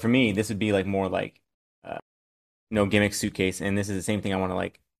 But for me, this would be like more like no gimmick suitcase, and this is the same thing I want to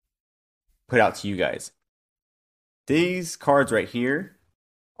like put out to you guys. These cards right here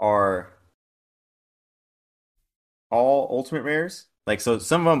are all ultimate rares. Like, so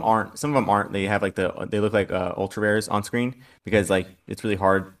some of them aren't. They have like they look like ultra rares on screen because like it's really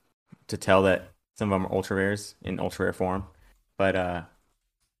hard to tell that some of them are ultra rares in ultra rare form. But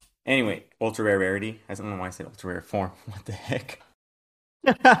anyway, ultra rare rarity. I don't know why I said ultra rare form. What the heck?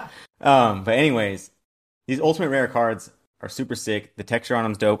 But anyways, these ultimate rare cards are super sick. The texture on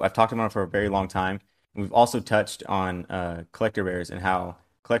them's dope. I've talked about them for a very long time. We've also touched on collector rares and how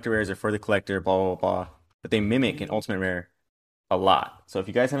collector rares are for the collector, blah blah blah. But they mimic an ultimate rare a lot. So if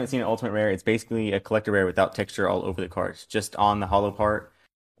you guys haven't seen an ultimate rare, it's basically a collector rare without texture all over the cards, just on the hollow part,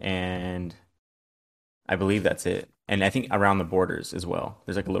 and I believe that's it. And I think around the borders as well,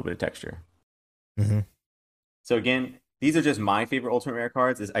 there's like a little bit of texture. Mm-hmm. So again, these are just my favorite ultimate rare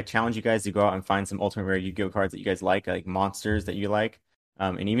cards. I challenge you guys to go out and find some ultimate rare Yu-Gi-Oh cards that you guys like monsters that you like.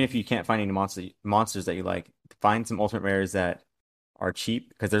 And even if you can't find any monsters that you like, find some ultimate rares that are cheap,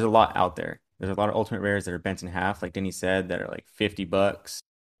 because there's a lot out there. There's a lot of ultimate rares that are bent in half, like Denny said, that are like $50.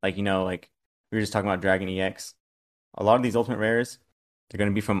 Like, like we were just talking about Dragon EX. A lot of these ultimate rares, they're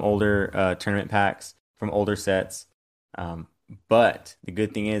going to be from older tournament packs, from older sets. But the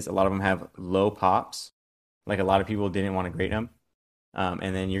good thing is a lot of them have low pops. Like, a lot of people didn't want to grade them.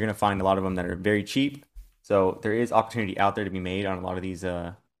 And then you're going to find a lot of them that are very cheap. So there is opportunity out there to be made on a lot of these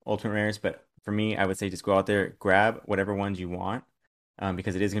ultimate rares. But for me, I would say just go out there, grab whatever ones you want.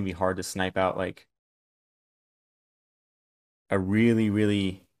 Because it is going to be hard to snipe out like a really,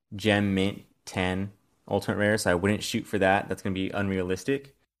 really gem mint 10 ultimate rare. So I wouldn't shoot for that. That's going to be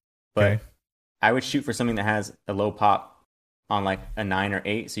unrealistic. But Okay. I would shoot for something that has a low pop on like a 9 or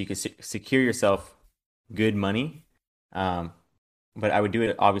 8, so you can secure yourself good money. But I would do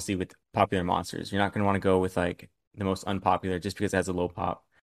it obviously with popular monsters. You're not going to want to go with like the most unpopular just because it has a low pop.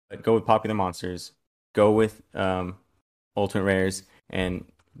 But go with popular monsters. Go with ultimate rares, and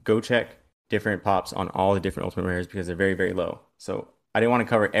go check different pops on all the different ultimate rares because they're very, very low. So I didn't want to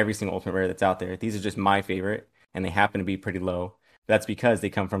cover every single ultimate rare that's out there. These are just my favorite, and they happen to be pretty low. That's because they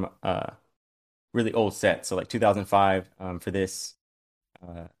come from really old sets. So like 2005 for this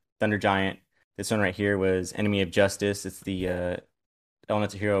Thunder Giant. This one right here was Enemy of Justice. It's the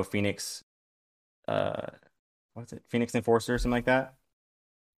Elemental Hero Phoenix. What's it? Phoenix Enforcer or something like that.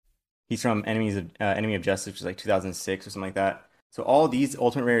 He's from Enemy of Justice, which is like 2006 or something like that. So all these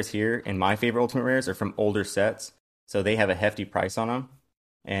ultimate rares here, and my favorite ultimate rares, are from older sets. So they have a hefty price on them,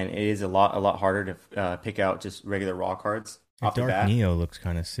 and it is a lot harder to pick out just regular raw cards off the bat. Dark Neo looks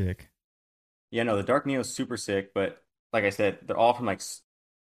kind of sick. Yeah, no, the Dark Neo is super sick, but like I said, they're all from like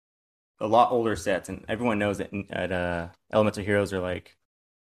a lot older sets, and everyone knows that Elemental Heroes are like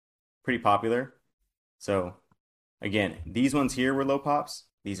pretty popular. So again, these ones here were low pops.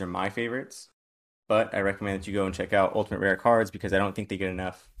 These are my favorites, but I recommend that you go and check out Ultimate Rare cards because I don't think they get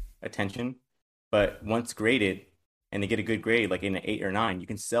enough attention. But once graded, and they get a good grade, like in an 8 or 9, you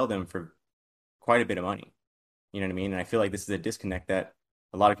can sell them for quite a bit of money. You know what I mean? And I feel like this is a disconnect that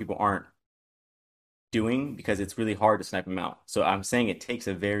a lot of people aren't doing because it's really hard to snipe them out. So I'm saying it takes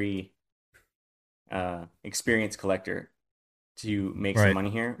a very experienced collector to make some money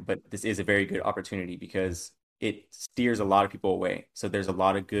here, but this is a very good opportunity because it steers a lot of people away. So there's a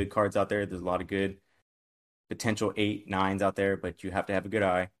lot of good cards out there. There's a lot of good potential 8, 9s out there, but you have to have a good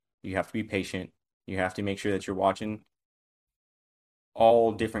eye. You have to be patient. You have to make sure that you're watching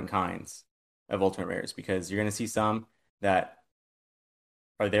all different kinds of ultimate rares because you're going to see some that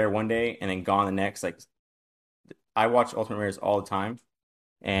are there one day and then gone the next. Like I watch ultimate rares all the time,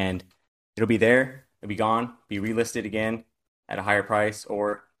 and it'll be there, it'll be gone, be relisted again at a higher price,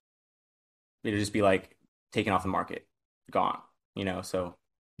 or it'll just be like taken off the market, gone, so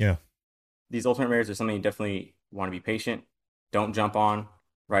yeah, these ultimate rares are something you definitely want to be patient. Don't jump on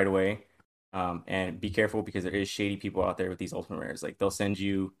right away, and be careful because there is shady people out there with these ultimate rares. Like they'll send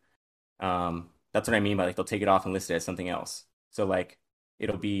you that's what I mean by like they'll take it off and list it as something else. So like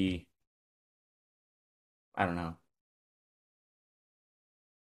it'll be, I don't know,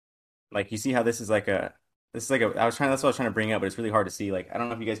 like you see how this is like a that's what I was trying to bring up, but it's really hard to see. Like I don't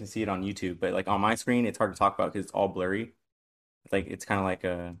know if you guys can see it on YouTube, but like on my screen it's hard to talk about because it's all blurry. Like it's kind of like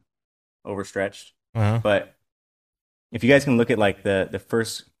a overstretched. But if you guys can look at like the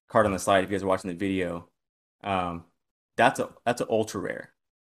first card on the slide, if you guys are watching the video, that's an ultra rare.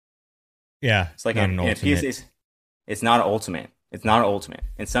 Yeah, it's like an ultimate. It's not an ultimate. It's not an ultimate.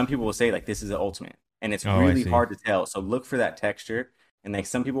 And some people will say like this is an ultimate, and it's really hard to tell. So look for that texture, and like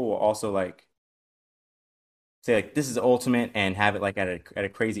some people will also like say like this is ultimate and have it like at a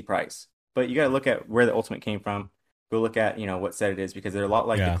crazy price. But you got to look at where the ultimate came from. Go look at what set it is because they're a lot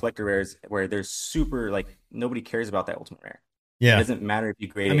like the collector rares where they're super like nobody cares about that ultimate rare. Yeah, it doesn't matter if you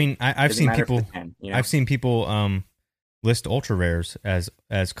grade it. I mean, I've seen people. I've seen people list ultra rares as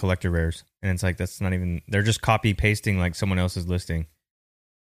collector rares, and it's like that's not even. They're just copy pasting like someone else's listing.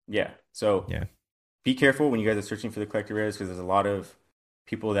 Yeah. So be careful when you guys are searching for the collector rares because there's a lot of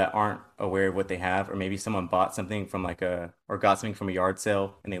people that aren't aware of what they have, or maybe someone bought something from or got something from a yard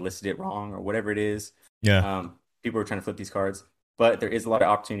sale and they listed it wrong or whatever it is. Yeah. People are trying to flip these cards, but there is a lot of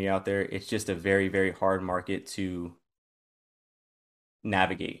opportunity out there. It's just a very, very hard market to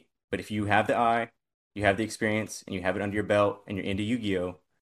navigate. But if you have the eye, you have the experience, and you have it under your belt, and you're into Yu-Gi-Oh,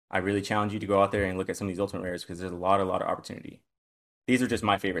 I really challenge you to go out there and look at some of these ultimate rares because there's a lot of opportunity. These are just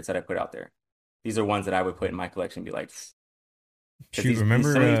my favorites that I put out there. These are ones that I would put in my collection and be like, shoot,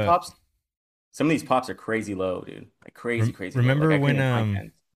 remember some of these pops are crazy low, dude. Like crazy remember low.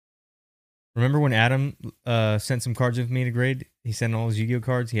 Like remember when Adam sent some cards with me to grade? He sent all his Yu-Gi-Oh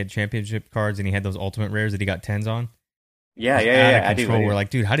cards. He had championship cards, and he had those ultimate rares that he got 10s on. Yeah. Out of control. We're like,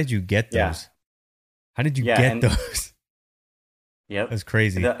 dude, how did you get those? Yeah. How did you get those? Yep, that's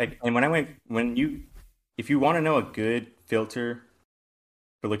crazy. And if you want to know a good filter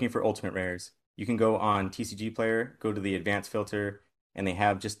for looking for ultimate rares, you can go on TCG Player, go to the advanced filter, and they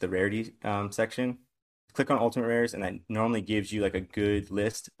have just the rarity section. Click on ultimate rares, and that normally gives you like a good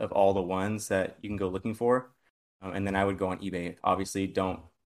list of all the ones that you can go looking for. And then I would go on eBay. Obviously, don't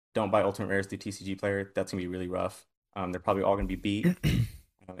buy ultimate rares through TCG Player. That's gonna be really rough. They're probably all gonna be beat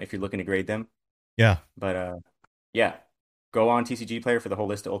if you're looking to grade them. Yeah. But go on TCG Player for the whole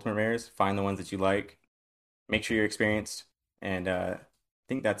list of ultimate rares. Find the ones that you like. Make sure you're experienced, and I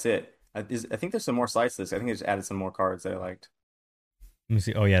think that's it. I think there's some more sites to this. I think I just added some more cards that I liked. Let me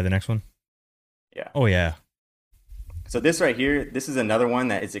see. Oh yeah, the next one. Yeah. Oh yeah. So this right here, this is another one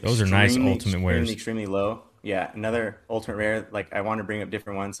that is those are nice ultimate wares. Extremely low. yeah, another ultimate rare. Like I want to bring up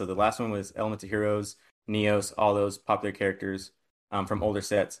different ones. So the last one was Elemental Heroes, Neos, all those popular characters from older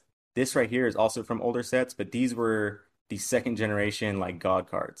sets. This right here is also from older sets, but these were the second generation like god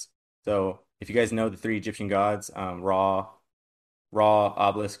cards. So if you guys know the three Egyptian gods, Ra,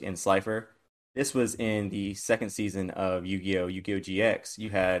 Obelisk, and Slifer, this was in the second season of Yu-Gi-Oh! GX. You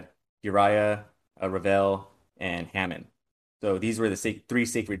had Uriah, Ravel, and Hammond. So these were the three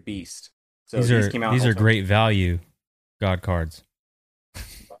sacred beasts. So these came out. These are great value god cards.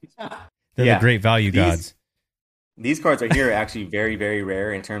 They're Yeah, the great value gods. These cards right here are actually very, very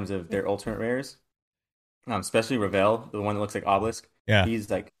rare in terms of their ultimate rares. Especially Ravel, the one that looks like Obelisk. Yeah. He's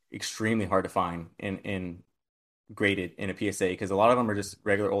like extremely hard to find in graded in a PSA because a lot of them are just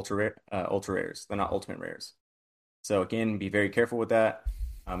regular ultra rares. They're not ultimate rares. So again, be very careful with that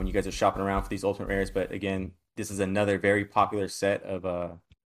when you guys are shopping around for these ultimate rares. But again, this is another very popular set of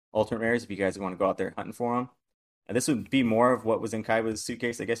ultimate rares if you guys want to go out there hunting for them. And this would be more of what was in Kaiba's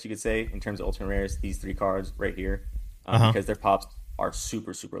suitcase, I guess you could say, in terms of ultimate rares. These three cards right here, because their pops are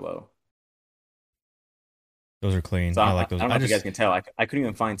super, super low. Those are clean. So I like those. I don't know if you guys can tell. I couldn't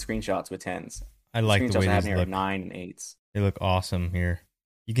even find screenshots with 10s. I like the way I have these here look. are 9 and 8s. They look awesome here.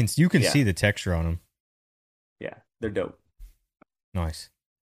 You can see the texture on them. Yeah, they're dope. Nice.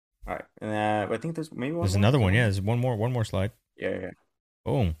 All right, and I think there's maybe one. There's more? another one. Yeah, there's one more slide. Yeah.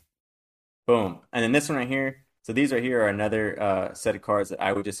 Boom. Boom. And then this one right here. So these right here are another set of cards that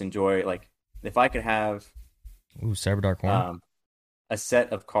I would just enjoy. Like if I could have Cyberdark Horn. A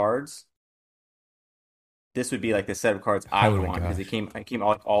set of cards, this would be like the set of cards I would want because it came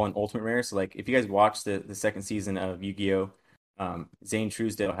all in ultimate rare. So like if you guys watched the second season of Yu-Gi-Oh, Zane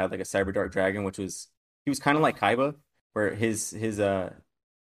Truesdale had like a Cyberdark Dragon, he was kind of like Kaiba, where his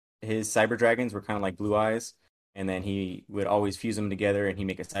Cyber Dragons were kind of like Blue Eyes. And then he would always fuse them together and he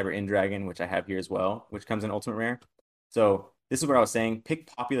make a Cyber End Dragon, which I have here as well, which comes in Ultimate Rare. So this is what I was saying.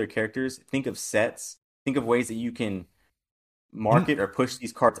 Pick popular characters. Think of sets. Think of ways that you can market or push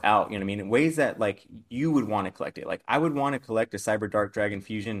these cards out. You know what I mean? In ways that like you would want to collect it. Like I would want to collect a Cyber Dark Dragon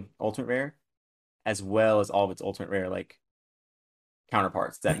Fusion Ultimate Rare, as well as all of its Ultimate Rare like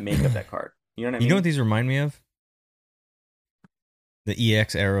counterparts that make up that card. You know what I mean? You know what these remind me of? The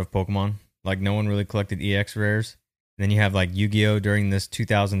EX era of Pokemon. Like, no one really collected EX rares. And then you have, like, Yu-Gi-Oh! During this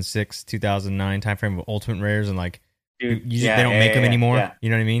 2006, 2009 timeframe of Ultimate Rares, and, like, they don't make them anymore. Yeah. You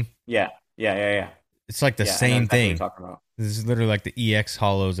know what I mean? Yeah. It's like the same thing. This is literally like the EX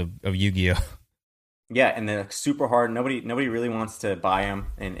hollows of Yu-Gi-Oh! Yeah, and they're like, super hard. Nobody really wants to buy them.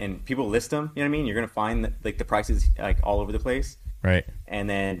 And people list them, you know what I mean? You're going to find, that, like, the prices, like, all over the place. Right. And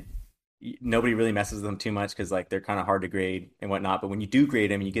then nobody really messes with them too much because like they're kind of hard to grade and whatnot. But when you do grade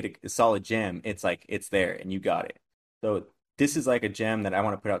them and you get a solid gem, it's like it's there and you got it. So this is like a gem that I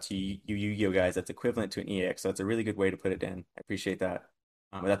want to put out to you Yu-Gi-Oh guys that's equivalent to an EX. So it's a really good way to put it in. I appreciate that.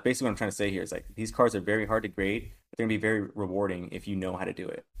 But that's basically what I'm trying to say here is like these cards are very hard to grade, but they're gonna be very rewarding if you know how to do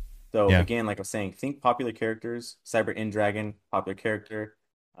it. So again, like I was saying, think popular characters. Cyber End Dragon, popular character.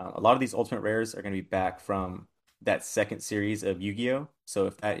 A lot of these ultimate rares are gonna be back from that second series of Yu-Gi-Oh. So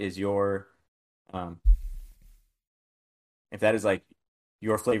if that is your, if that is like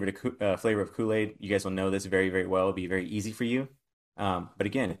your flavor of Kool-Aid, you guys will know this very, very well. It'll be very easy for you. But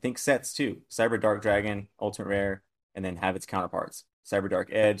again, think sets too. Cyber Dark Dragon, Ultimate Rare, and then have its counterparts. Cyber Dark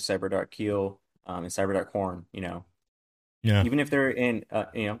Edge, Cyber Dark Keel, and Cyber Dark Horn, you know. Yeah. Even if they're in,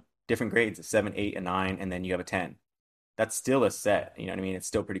 different grades, a 7, 8, a 9, and then you have a 10. That's still a set, you know what I mean? It's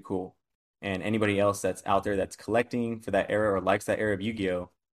still pretty cool. And anybody else that's out there that's collecting for that era or likes that era of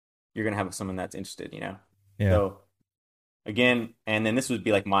Yu-Gi-Oh, you're going to have someone that's interested, you know? Yeah. So, again, and then this would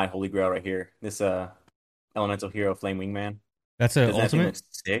be like my holy grail right here. This Elemental Hero Flame Wingman. That's an ultimate? That thing looks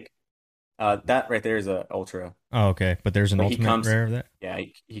sick. That right there is a ultra. Oh, okay. But there's an ultimate rare of that? Yeah,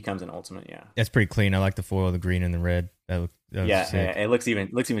 he comes in ultimate, yeah. That's pretty clean. I like the foil, the green and the red. That sick. It looks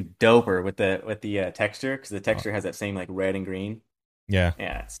even doper with the texture, because the texture has that same like red and green. Yeah.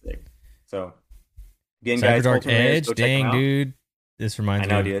 Yeah, it's sick. So, again, Cyber guys, Dark Edge, dang, dude. This reminds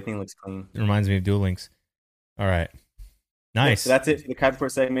me. I know, dude. That thing looks clean. It reminds me of Duel Links. All right. Nice. Yeah, so that's it for the Kaiba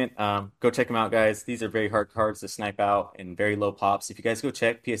segment. Go check them out, guys. These are very hard cards to snipe out and very low pops. If you guys go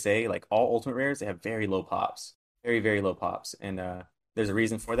check PSA, like all Ultimate Rares, they have very low pops. Very, very low pops. And there's a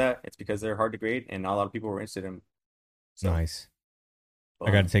reason for that. It's because they're hard to grade, and not a lot of people were interested in them. So, nice.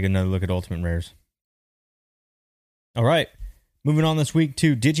 I got to take another look at Ultimate Rares. All right. Moving on this week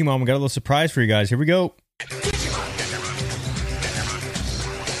to Digimon. We got a little surprise for you guys. Here we go.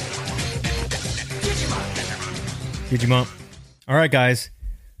 Digimon. All right, guys.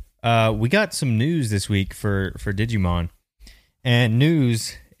 We got some news this week for Digimon. And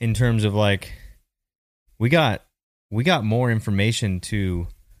news in terms of like we got more information to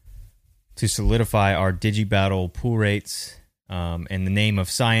solidify our Digibattle pool rates in the name of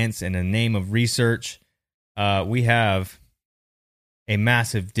science and in the name of research. We have a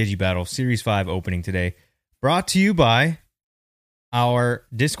massive Digibattle Series 5 opening today, brought to you by our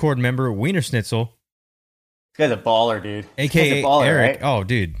Discord member, Wiener Schnitzel. This guy's a baller, dude. AKA a baller, Eric. right? Oh,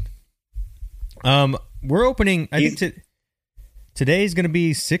 dude. We're opening, I think today is going to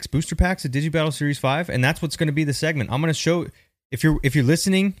be 6 booster packs of Digibattle Series 5, and that's what's going to be the segment. I'm going to show, if you're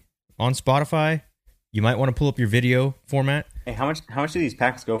listening on Spotify, you might want to pull up your video format. Hey, how much do these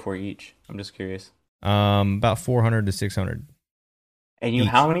packs go for each? I'm just curious. About 400 to 600. And you, each.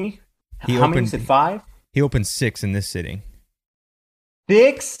 how many? He how many? opened- You said 5? He opened 6 in this sitting.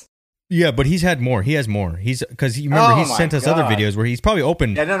 6? Yeah, but he's had more. He has more. Because you remember he's my sent us other God. videos where he's probably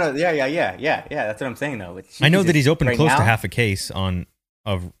opened. Yeah, no, yeah. That's what I'm saying though. But I know that Jesus, he's opened right close to now- half a case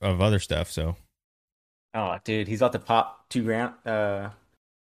of other stuff. So Oh, dude, he's about to pop $2,000.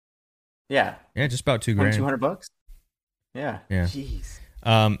 Yeah, just about $2,000. $200. Yeah. Yeah. Jeez.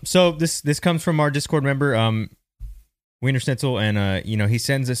 So this comes from our Discord member, Wiener Schnitzel, and he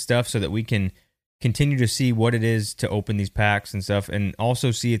sends us stuff so that we can continue to see what it is to open these packs and stuff, and also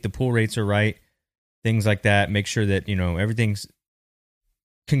see if the pull rates are right, things like that. Make sure that everything's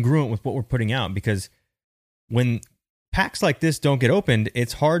congruent with what we're putting out, because when packs like this don't get opened,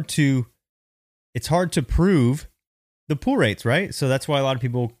 it's hard to prove the pull rates, right? So that's why a lot of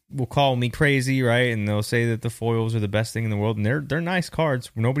people will call me crazy, right? And they'll say that the foils are the best thing in the world, and they're nice cards.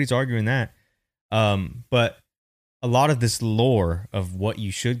 Nobody's arguing that. But a lot of this lore of what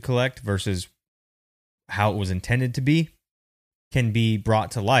you should collect versus how it was intended to be can be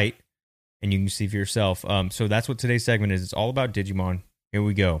brought to light, and you can see for yourself. So that's what today's segment is. It's all about Digimon. Here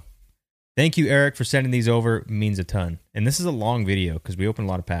we go. Thank you, Eric, for sending these over. It means a ton. And this is a long video because we opened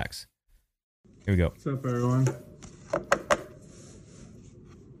a lot of packs. Here we go. What's up, everyone?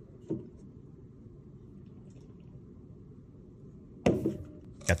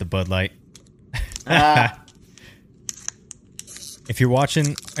 Got the Bud Light. Ah. If you're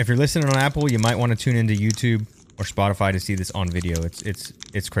listening on Apple, you might want to tune into YouTube or Spotify to see this on video.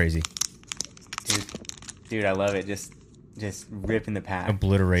 It's crazy. Dude, I love it. Just ripping the pack.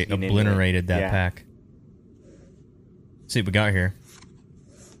 Obliterated that Yeah. pack. Let's see what we got here.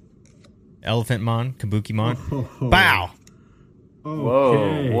 Elephant Mon, Kabuki Mon. Oh. Bow! Okay.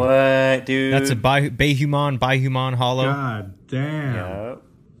 Whoa, what, dude? That's a Baihumon Hollow. God damn. Yep.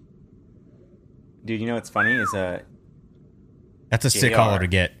 Dude, you know what's funny is That's a sick JR. hollow to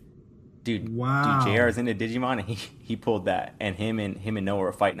get. dude, Wow. JR is into Digimon, and he pulled that, and him and Noah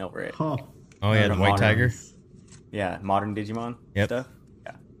were fighting over it. Oh, Oh yeah, the White Tiger. Yeah, modern Digimon Yep. stuff.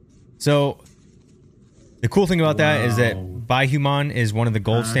 Yeah. So the cool thing about that is that Wow. Baihumon is one of the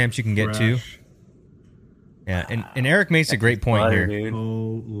gold stamps you can get too. fresh. Yeah, and Eric makes a great point Butter, here. dude.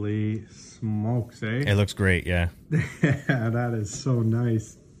 Holy smokes, eh? It looks great, yeah. Yeah, that is so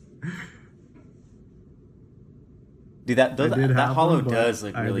nice. Dude, that I did that have hollow one, but does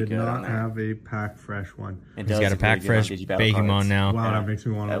look really I did good on not there. have a pack fresh one. It He's does got a look pack really fresh good on Digibattle Baihumon cards. now. Wow, Yeah. that makes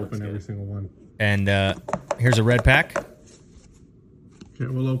me want to That looks open every good. single one. And here's a red pack. Okay,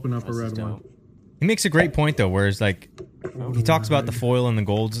 we'll open up This a is red one. dope. He makes a great point though, whereas like he talks about the foil and the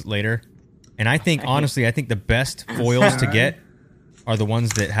golds later. And I think honestly, I think the best foils to get are the ones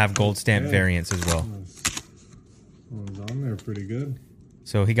that have gold stamp Yeah. variants as well. One's on there pretty good.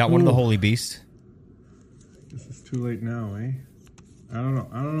 So he got one of the Ooh. Holy Beast. This is too late now, eh? I don't know.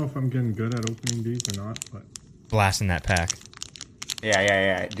 I don't know if I'm getting good at opening these or not, but Blasting that pack.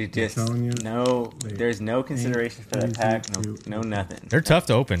 Yeah. Dude, just telling you, there's no consideration for that easy pack. to No nothing. They're tough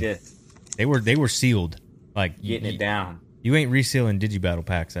to open. Just They were sealed. Like getting it down. You ain't resealing Digibattle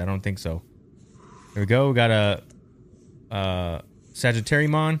packs. I don't think so. Here we go. We got a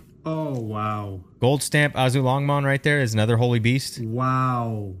Sagittariumon. oh wow, Gold stamp Azulongmon right there is another Holy Beast.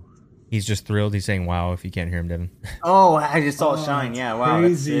 wow, He's just thrilled. He's saying wow if you can't hear him, Devin. Oh, I just saw it Oh, shine. that's Yeah, wow,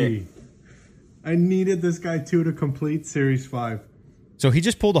 that's crazy. sick. I needed this guy too to complete Series 5. So he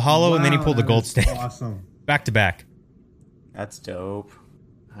just pulled a hollow and then he Wow, pulled the that gold is stamp. Awesome. Back to back. That's dope.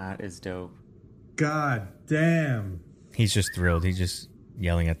 That is dope. God damn. He's just thrilled. He's just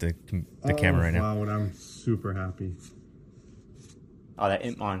yelling at the camera right now. Wow, and I'm super happy. Oh, that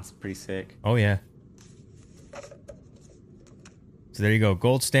Impmon's pretty sick. Oh, yeah. So there you go.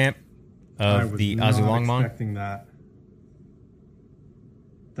 Gold stamp I of was the not Azulongmon. expecting that.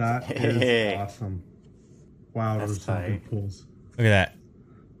 That Hey. is awesome. Wow, That's those are some tight. good pulls. Look at that.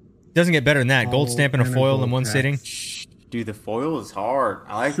 Doesn't get better than that. Gold Oh, stamp and a and a foil in gold one pack. sitting. Dude, the foil is hard.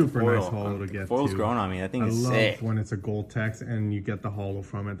 I like Super the foil. nice holo to The get foil's too. growing on me. That thing I is love sick. when it's a gold text and you get the holo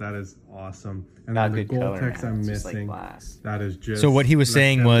from it. That is awesome. And Got then the good gold color, text man. I'm It's just missing. like glass. That is just. So what he was that's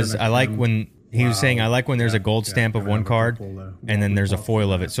saying never was, gonna I like come. when he was saying, I like when there's a gold Yeah, stamp of gonna one have a card, couple, and then there's a pops foil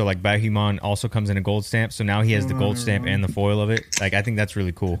on of it. that. So like Bahumon also comes in a gold stamp. So now he has the gold stamp and the foil of it. Like I think that's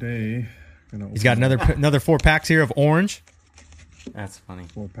really cool. Today, He's got another 4 packs here of orange. That's funny.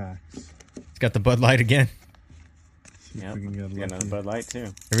 4 packs. He's got the Bud Light again. See if Yep. we can get Got another lucky. Bud Light, too.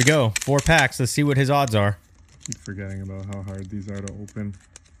 Here we go. 4 packs. Let's see what his odds are. Keep forgetting about how hard these are to open.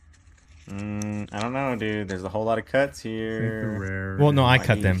 I don't know, dude. There's a whole lot of cuts Take the here. rare. Well, no, I Might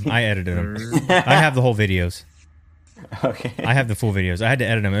cut be. them. I edited them. Third. I have the whole videos. Okay. I have the full videos. I had to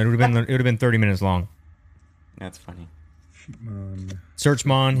edit them. It would have been 30 minutes long. That's funny. Sheepmon.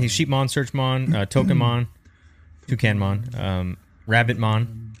 Searchmon. He's Sheepmon, Searchmon, Tokenmon, Toucanemon,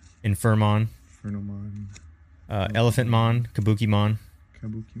 Rabbitmon, Infirmon, Fernomon. Elephantmon, Kabukimon.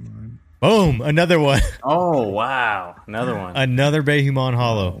 Kabukimon. Boom! Another one. Oh, wow. Another one. Another Bahumon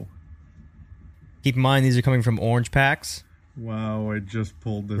Hollow. Wow. Keep in mind, these are coming from orange packs. Wow, I just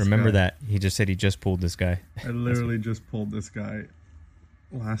pulled this Remember guy. that. He just said he just pulled this guy. I literally just pulled this guy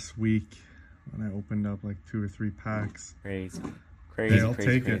last week when I opened up like 2 or 3 packs. Crazy. Hey, Crazy, I'll crazy,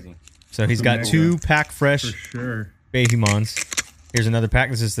 take it. crazy. So he's Some got mega. 2 pack For fresh sure. Bahumons. Here's another pack.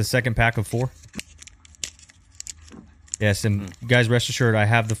 This is the second pack of 4. Yes, and guys, rest assured, I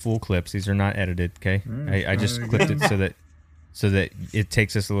have the full clips. These are not edited. Okay, Alright, I just try clipped it again. so that it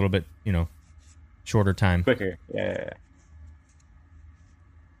takes us a little bit, shorter time. Here Quicker. Yeah.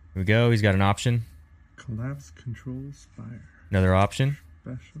 we go. He's got an option. Collapse Control Spire. Another option.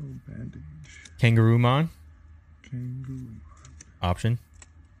 Special Bandage. Kangaroomon. Kangaroo. Option.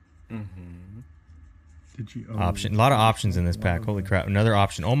 Did you Option. A lot of options in this pack. Holy crap! Another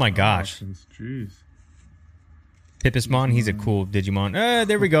option. Oh my gosh. Options. Jeez. Pippismon. He's a cool Digimon.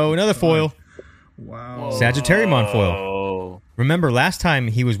 There we go. Another foil. Wow. Sagittariumon foil. Oh. Remember, last time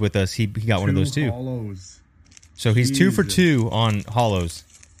he was with us, he got one of those too. Hollows. So he's 2 for Jesus. 2 on hollows.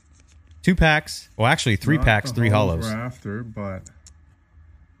 2 packs. Well, actually, 3 Not packs, the 3 hollows. we're after, but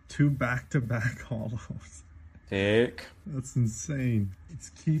 2 back-to-back hollows. Sick. That's insane. Let's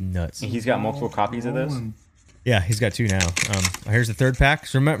keep. Nuts. He's got multiple copies of this? rolling. Yeah, he's got 2 now. Here's the third pack.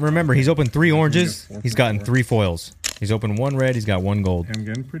 So remember, he's opened 3 oranges. He's gotten 3 foils. He's opened 1 red. He's got 1 gold. I'm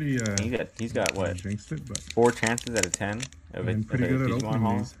getting pretty. He's got what? Jinxed it, but 4 chances out of 10 of it. I'm pretty good at Digimon opening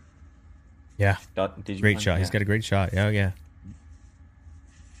Hall? these. Yeah, Digimon? great shot. He's Yeah. got a great shot. Yeah, yeah.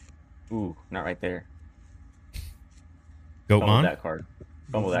 Ooh, not right there. Fumble Goatmon, that card.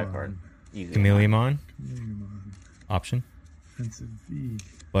 Fumble that card. Easy. Chameleonmon, Chameleonmon. option. Offensive V.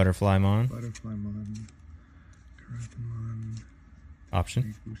 Butterflymon, Butterflymon. Karathemon. option.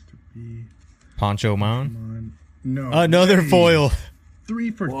 Big Booster B. Ponchomon, Mon. No. another way. foil.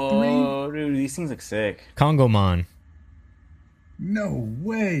 3 for 3. Whoa, dude, these things look sick. Kongomon. No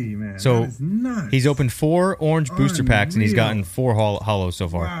way, man. So, that is nuts. He's opened 4 orange booster packs and he's Unreal. gotten 4 hollows so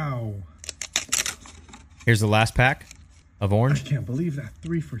far. Wow. Here's the last pack of I orange. can't believe that.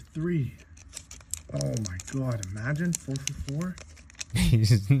 3 for 3. Oh my god. Imagine 4 for 4.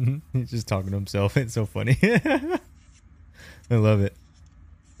 he's just talking to himself. It's so funny. I love it.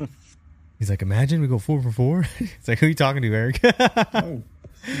 He's like, imagine we go 4 for 4. It's like, who are you talking to, Eric? Oh,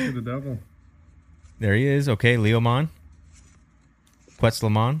 speak of the devil. There he is. Okay, Leomon,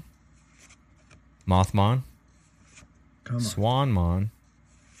 Quetzalmon, Mothmon, Come on. Swanmon,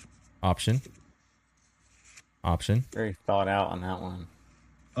 option. Very thought out on that one.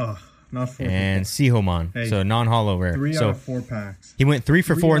 Ugh, not 4 And for Sihomon. Hey, So non-hollow 4. rare. 3 out So of 4 packs. he went 3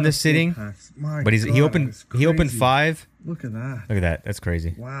 for 4 in this sitting, but he opened 5. Look at that. Look at that. That's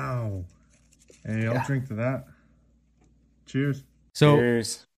crazy. Wow. Hey, I'll drink to that. Cheers. So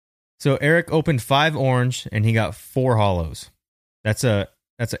Cheers. so Eric opened 5 orange and he got 4 hollows. That's a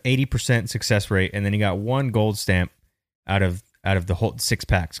 80% success rate, and then he got 1 gold stamp out of the whole 6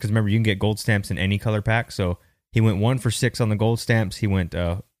 packs. Because remember, you can get gold stamps in any color pack. So he went 1 for 6 on the gold stamps. He went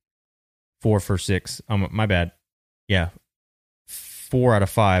 4 for 6. My bad. Yeah, 4 out of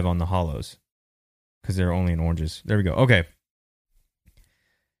 5 on the hollows because they're only in oranges. There we go. Okay,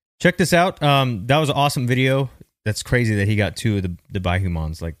 check this out. That was an awesome video. That's crazy that he got 2 of the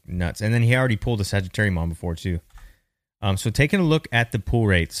Bahumons, like nuts. And then he already pulled a Sagittariumon before too. So taking a look at the pull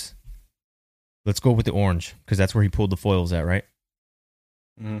rates, let's go with the orange because that's where he pulled the foils at, right?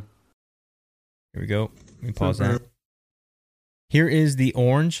 Mm-hmm. Here we go. Let me pause that. Here is the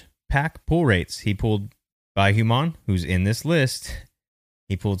orange pack pull rates. He pulled Bahumon, who's in this list.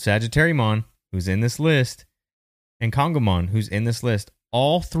 He pulled Sagittariumon, who's in this list, and Kongomon, who's in this list.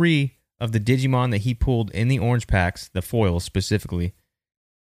 All 3 of the Digimon that he pulled in the orange packs, the foils specifically,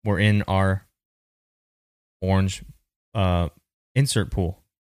 were in our orange insert pool.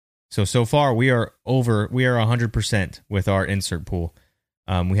 So far we are 100% with our insert pool.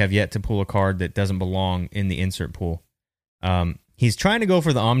 We have yet to pull a card that doesn't belong in the insert pool. He's trying to go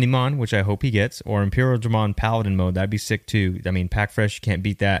for the Omnimon, which I hope he gets, or Imperial Dramon Paladin mode. That'd be sick too. I mean, Pack Fresh, you can't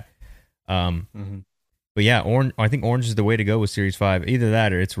beat that. But yeah, orange. I think orange is the way to go with Series 5. Either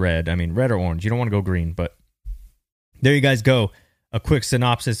that or it's red. I mean, red or orange. You don't want to go green, but there you guys go. A quick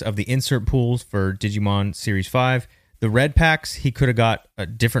synopsis of the insert pools for Digimon Series 5. The red packs, he could have got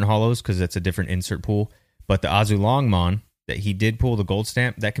different holos because that's a different insert pool. But the Azulongmon that he did pull the gold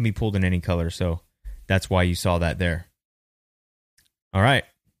stamp, that can be pulled in any color. So that's why you saw that there. All right.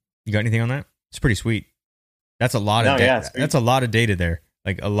 You got anything on that? It's pretty sweet. That's a lot of data. That's a lot of data there.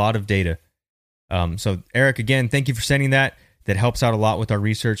 Like a lot of data. So Eric, again, thank you for sending that. That helps out a lot with our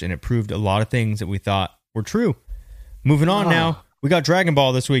research, and it proved a lot of things that we thought were true. Moving on now. We got Dragon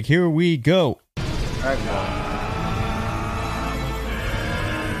Ball this week. Here we go. Dragon Ball.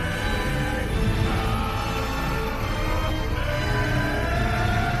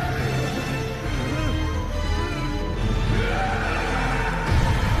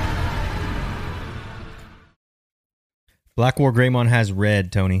 Black War Greymon has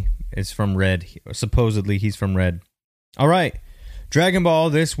red, Tony. It's from red. Supposedly, he's from red. All right. Dragon Ball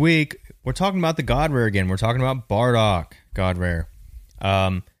this week. We're talking about the God Rare again. We're talking about Bardock God Rare.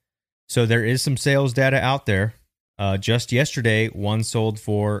 So there is some sales data out there. Just yesterday, one sold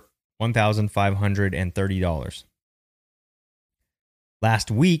for $1,530. Last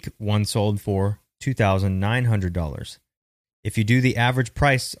week, one sold for $2,900. If you do the average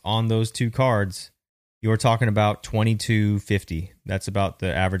price on those two cards, you're talking about $22.50. That's about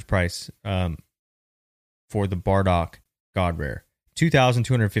the average price for the Bardock God Rare.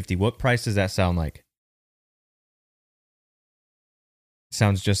 $2,250. What price does that sound like?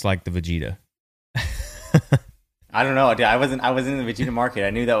 Sounds just like the Vegeta. I don't know, dude. I wasn't in the Vegeta market.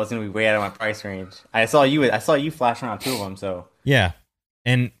 I knew that was going to be way out of my price range. I saw you flash around two of them. So yeah,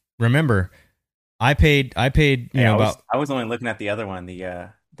 and remember, I paid. I was only looking at the other one.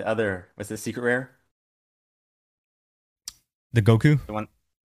 The other was the secret rare. The Goku? The one?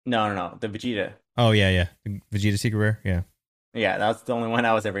 No. The Vegeta. Oh, yeah. The Vegeta Secret Rare? Yeah. Yeah, that's the only one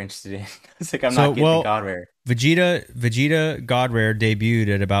I was ever interested in. It's like, I'm not getting the God Rare. Vegeta God Rare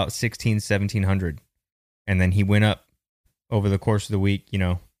debuted at about $1,700. And then he went up over the course of the week,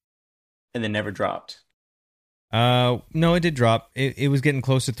 And then never dropped. No, it did drop. It was getting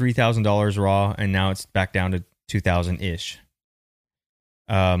close to $3,000 raw, and now it's back down to $2,000-ish.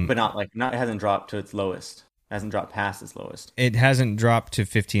 But it hasn't dropped to its lowest. It hasn't dropped past its lowest. It hasn't dropped to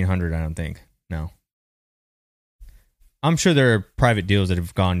 $1,500, I don't think. No. I'm sure there are private deals that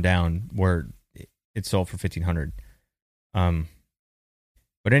have gone down where it sold for $1,500.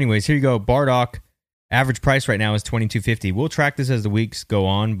 But anyways, here you go. Bardock, average price right now is $2,250. We'll track this as the weeks go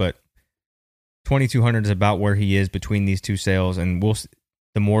on, but $2,200 is about where he is between these two sales, and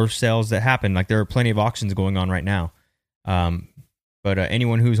the more sales that happen, like there are plenty of auctions going on right now. But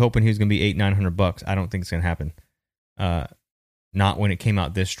anyone who's hoping he's going to be $800-900, I don't think it's going to happen. Not when it came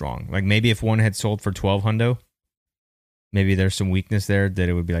out this strong. Like maybe if one had sold for $1,200, maybe there's some weakness there that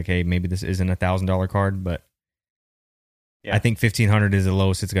it would be like, hey, maybe this isn't a $1,000 card, but yeah. I think $1,500 is the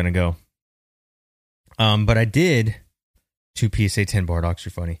lowest it's going to go. But I did 2 PSA 10 Bardocks.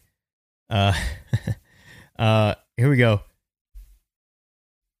 You're funny. Here we go.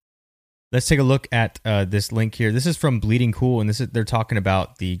 Let's take a look at this link here. This is from Bleeding Cool, and they're talking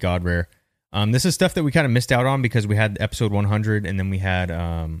about the God Rare. This is stuff that we kind of missed out on because we had episode 100, and then we had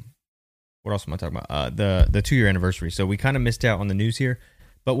what else am I talking about? The 2-year anniversary. So we kind of missed out on the news here,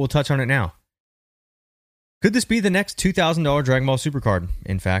 but we'll touch on it now. Could this be the next $2,000 Dragon Ball Super card?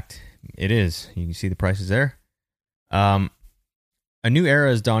 In fact, it is. You can see the prices there. A new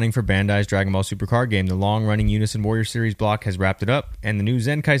era is dawning for Bandai's Dragon Ball Super card game. The long-running Unison Warrior Series block has wrapped it up, and the new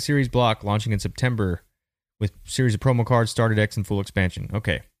Zenkai Series block launching in September with series of promo cards, starter decks, and full expansion.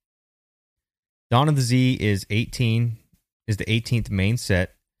 Okay. Dawn of the Z is the 18th main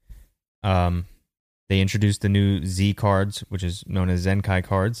set. They introduced the new Z cards, which is known as Zenkai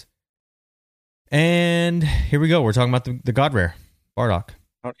cards. And here we go. We're talking about the God Rare, Bardock.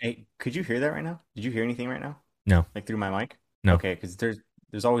 Oh, hey, could you hear that right now? Did you hear anything right now? No. Like through my mic? No. Okay, because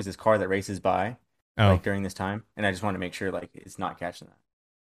there's always this car that races by like during this time, and I just want to make sure like it's not catching that.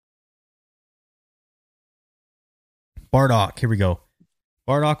 Bardock, here we go.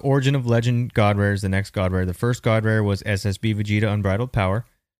 Bardock Origin of Legend God Rare is the next God Rare. The first God Rare was SSB Vegeta Unbridled Power,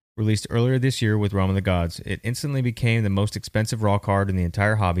 released earlier this year with Realm of the Gods. It instantly became the most expensive raw card in the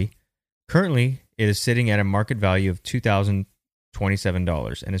entire hobby. Currently, it is sitting at a market value of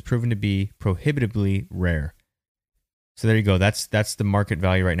 $2,027 and is proven to be prohibitively rare. So there you go. That's the market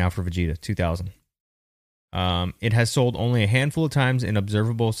value right now for Vegeta, 2,000. It has sold only a handful of times in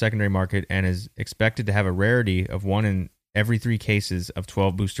observable secondary market and is expected to have a rarity of 1 in every 3 cases of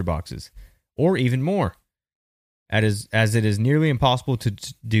 12 booster boxes, or even more. As it is nearly impossible to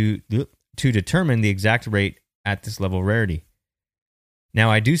determine the exact rate at this level of rarity. Now,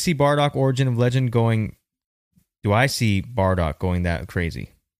 I do see Bardock Origin of Legend going... Do I see Bardock going that crazy?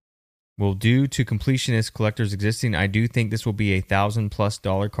 Well, due to completionist collectors existing, I do think this will be a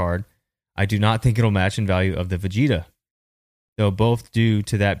 $1,000+ card. I do not think it'll match in value of the Vegeta, though both due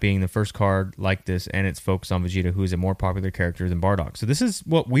to that being the first card like this and its focus on Vegeta, who is a more popular character than Bardock. So this is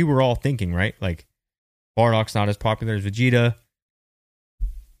what we were all thinking, right? Like, Bardock's not as popular as Vegeta.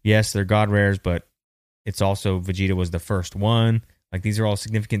 Yes, they're god rares, but it's also Vegeta was the first one. Like, these are all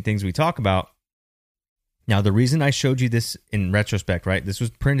significant things we talk about. Now, the reason I showed you this in retrospect, right? This was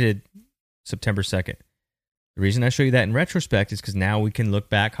printed September 2nd. The reason I show you that in retrospect is because now we can look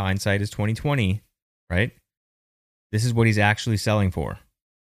back. Hindsight is 2020, right? This is what he's actually selling for.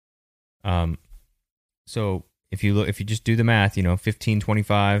 So if you just do the math,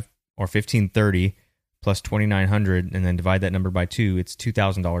 1525 or 1530 plus 2,900, and then divide that number by 2, it's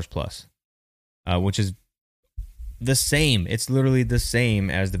 $2,000 plus, which is the same. It's literally the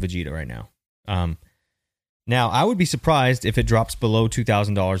same as the Vegeta right now. Now, I would be surprised if it drops below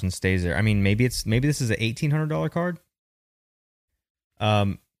 $2,000 and stays there. I mean, maybe this is an $1,800 card.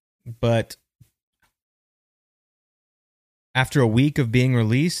 But after a week of being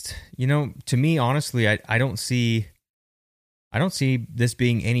released, to me, honestly, I don't see this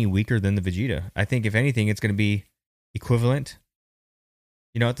being any weaker than the Vegeta. I think if anything, it's going to be equivalent,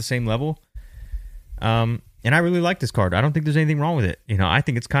 at the same level. And I really like this card. I don't think there's anything wrong with it. I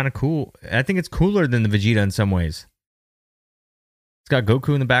think it's kind of cool. I think it's cooler than the Vegeta in some ways. It's got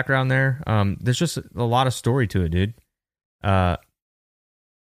Goku in the background there. There's just a lot of story to it, dude. I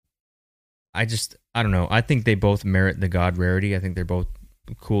don't know. I think they both merit the god rarity. I think they're both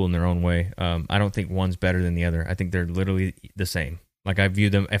cool in their own way. I don't think one's better than the other. I think they're literally the same. Like, I view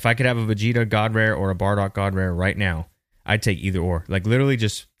them, if I could have a Vegeta god rare or a Bardock god rare right now, I'd take either or. Like, literally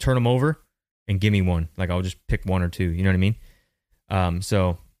just turn them over and give me one. Like, I'll just pick one or two. You know what I mean?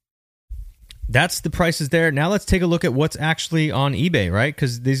 So that's the prices there. Now let's take a look at what's actually on eBay, right?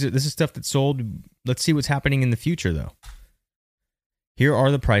 Because this is stuff that's sold. Let's see what's happening in the future, though. Here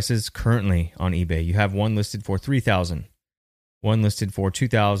are the prices currently on eBay. You have one listed for $3,000, one listed for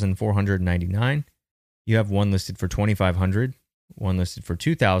 $2,499. You have one listed for $2,500, one listed for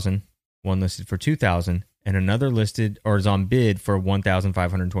 $2,000, one listed for $2,000, and another listed or is on bid for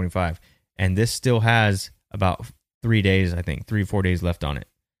 $1,525. And this still has about 3 days, I think, 3 or 4 days left on it.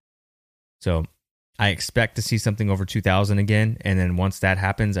 So I expect to see something over 2,000 again. And then once that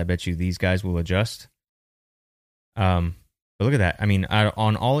happens, I bet you these guys will adjust. But look at that. I mean,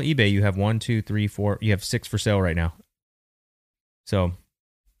 on all eBay, you have 1, 2, 3, 4. You have 6 for sale right now. So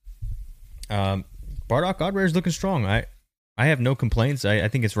Bardock God Rare is looking strong. I have no complaints. I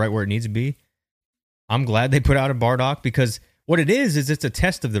think it's right where it needs to be. I'm glad they put out a Bardock because what it is it's a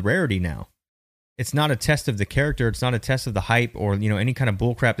test of the rarity now. It's not a test of the character. It's not a test of the hype or any kind of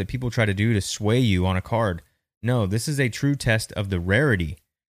bullcrap that people try to do to sway you on a card. No, this is a true test of the rarity.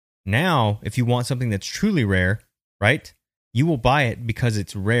 Now, if you want something that's truly rare, right, you will buy it because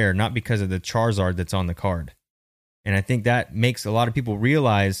it's rare, not because of the Charizard that's on the card. And I think that makes a lot of people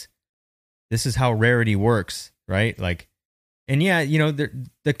realize this is how rarity works, right? Like, and yeah,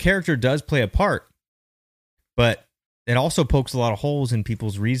 the character does play a part, but it also pokes a lot of holes in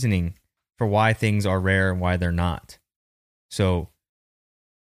people's reasoning for why things are rare and why they're not. So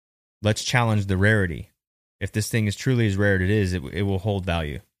let's challenge the rarity. If this thing is truly as rare as it is, it will hold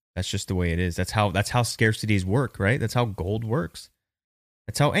value. That's just the way it is. That's how scarcities work, right? That's how gold works.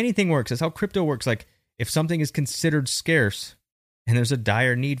 That's how anything works. That's how crypto works. Like, if something is considered scarce and there's a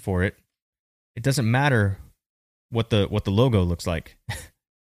dire need for it, it doesn't matter what the logo looks like. It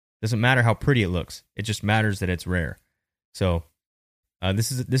doesn't matter how pretty it looks. It just matters that it's rare. So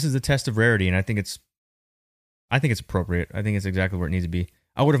this is a test of rarity, and I think it's appropriate. I think it's exactly where it needs to be.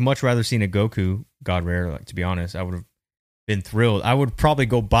 I would have much rather seen a Goku God Rare. Like, to be honest, I would have been thrilled. I would probably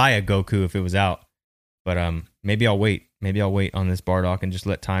go buy a Goku if it was out, but maybe I'll wait. Maybe I'll wait on this Bardock and just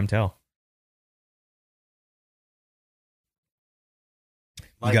let time tell.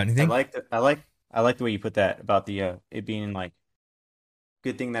 You got anything? I like the way you put that about the it being like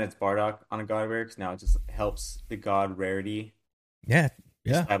good thing that it's Bardock on a God Rare because now it just helps the God rarity. Yeah.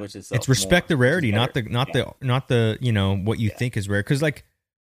 Establish itself. It's respect more, the rarity, not the what you think is rare. Because like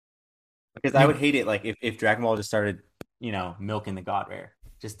Because I would hate it like if Dragon Ball just started, milking the God Rare,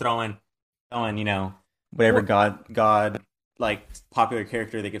 just throwing, whatever God like popular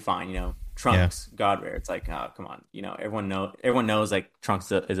character they could find, Trunks, God Rare. It's like, oh, come on, everyone knows like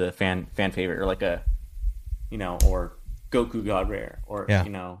Trunks is a fan favorite, or like a, or Goku God Rare, or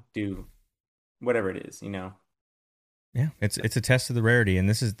do whatever it is, Yeah, it's a test of the rarity, and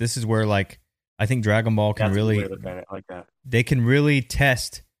this is where like I think Dragon Ball can really look at it like that. They can really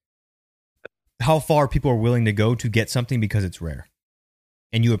test how far people are willing to go to get something because it's rare,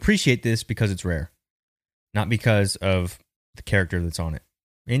 and you appreciate this because it's rare, not because of the character that's on it.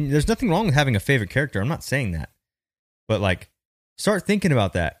 And there's nothing wrong with having a favorite character. I'm not saying that, but like, start thinking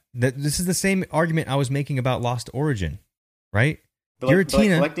about that. That this is the same argument I was making about Lost Origin, right?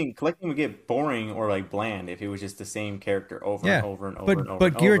 Giratina, collecting would get boring or like bland if it was just the same character over and over and over and over.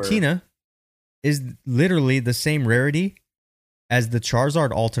 But Giratina is literally the same rarity as the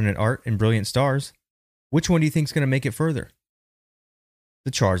Charizard alternate art in Brilliant Stars. Which one do you think is going to make it further?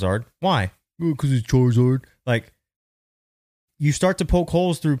 The Charizard. Why? Because it's Charizard. Like, you start to poke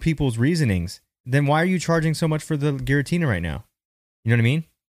holes through people's reasonings. Then why are you charging so much for the Giratina right now? You know what I mean?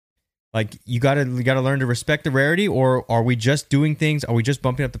 Like, you gotta learn to respect the rarity, or are we just doing things? Are we just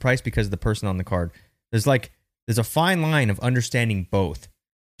bumping up the price because of the person on the card? There's a fine line of understanding both.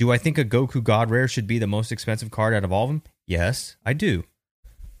 Do I think a Goku God Rare should be the most expensive card out of all of them? Yes, I do.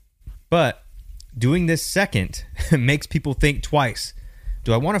 But doing this second makes people think twice.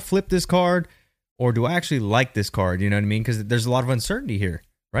 Do I want to flip this card, or do I actually like this card? You know what I mean? Because there's a lot of uncertainty here,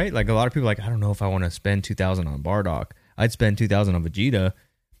 right? Like, a lot of people are like, I don't know if I want to spend $2,000 on Bardock. I'd spend $2,000 on Vegeta.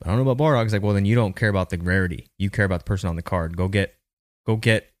 I don't know about Bardock. It's like, well, then you don't care about the rarity. You care about the person on the card. Go get a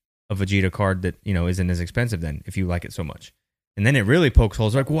Vegeta card that, isn't as expensive then, if you like it so much. And then it really pokes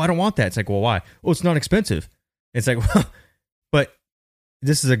holes. Like, well, I don't want that. It's like, well, why? Oh, it's not expensive. It's like, well, but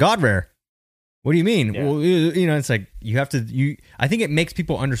this is a God Rare. What do you mean? Yeah. Well, it's like, you have to, I think it makes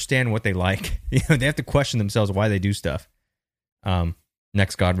people understand what they like. They have to question themselves why they do stuff.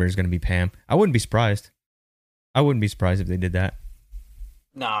 Next God Rare is going to be Pam. I wouldn't be surprised. If they did that.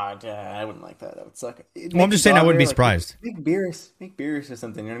 Nah, I wouldn't like that. That would suck. Well, I'm just saying I wouldn't be surprised. Make Beerus or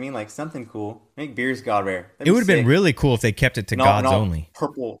something. You know what I mean? Like something cool. Make Beerus God Rare. It would have been really cool if they kept it to gods only.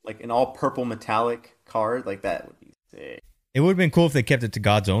 Purple, like an all purple metallic card, like that would be sick. It would have been cool if they kept it to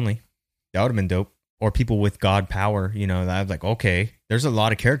gods only. That would have been dope. Or people with god power. That like, okay, there's a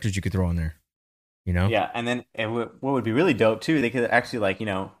lot of characters you could throw in there. Yeah, and then what would be really dope too? They could actually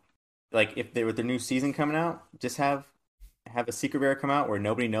like if they with their new season coming out, just have a secret rare come out where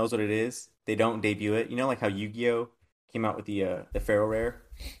nobody knows what it is. They don't debut it. Like how Yu-Gi-Oh came out with the Pharaoh rare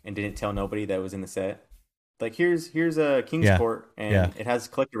and didn't tell nobody that was in the set. Like here's a King's Court and it has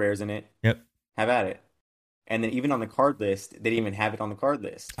collector rares in it. Yep. Have at it. And then even on the card list, they didn't even have it on the card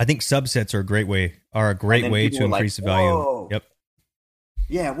list. I think subsets are a great way to increase the value. Whoa. Yep.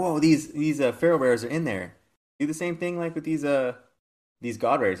 Yeah, whoa, these Pharaoh rares are in there. Do the same thing like with these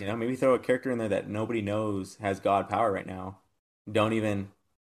God rares, Maybe throw a character in there that nobody knows has God power right now. Don't even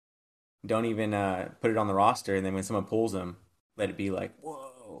put it on the roster, and then when someone pulls them, let it be like,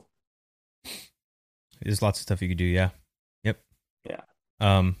 whoa. There's lots of stuff you could do, yeah. Yep. Yeah.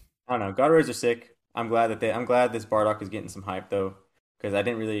 I don't know. God rares are sick. I'm glad this Bardock is getting some hype though, because I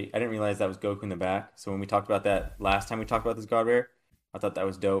didn't realize that was Goku in the back. So when we talked about that last time we talked about this God rare, I thought that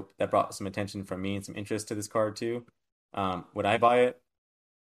was dope. That brought some attention from me and some interest to this card too. Would I buy it?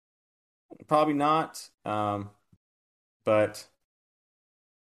 Probably not. But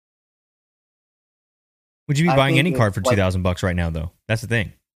would you be buying any card for $2,000 right now though? That's the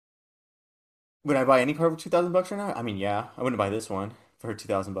thing. Would I buy any card for $2,000 right now? I mean, yeah, I wouldn't buy this one for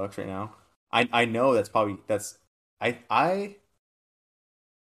 $2,000 right now. I know if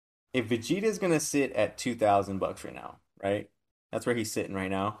Vegeta's gonna sit at $2,000 right now, right? That's where he's sitting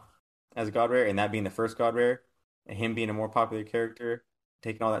right now as a God Rare, and that being the first God Rare, and him being a more popular character,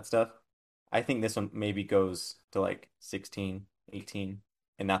 taking all that stuff. I think this one maybe goes to like 16, 18,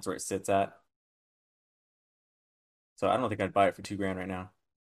 and that's where it sits at. So I don't think I'd buy it for $2,000 right now.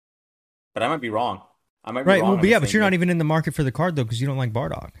 But I might be wrong. Right. Well, but yeah, but you're not even in the market for the card though, because you don't like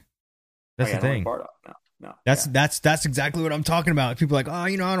Bardock. That's the thing. Bardock. No. That's exactly what I'm talking about. People are like, oh,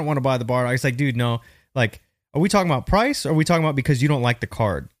 I don't want to buy the Bardock. It's like, dude, no. Like, are we talking about price, or are we talking about because you don't like the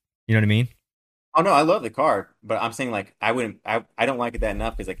card? You know what I mean? Oh no, I love the card, but I'm saying like I don't like it that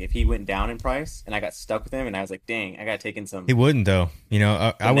enough, because like if he went down in price and I got stuck with him and I was like, dang, I got to take in some. He wouldn't though.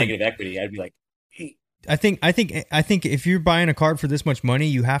 I would negative equity. I'd be like, hey. I think if you're buying a card for this much money,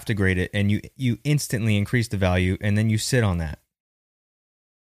 you have to grade it, and you instantly increase the value, and then you sit on that.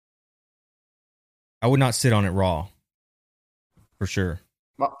 I would not sit on it raw, for sure.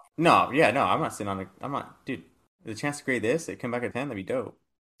 Well, No, yeah, no, I'm not sitting on it. I'm not, dude. The chance to grade this, it come back at 10, that'd be dope.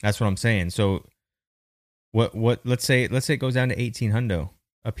 That's what I'm saying. So what let's say it goes down to 18 hundo.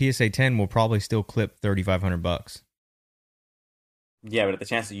 A PSA 10 will probably still clip $3,500. Yeah, but at the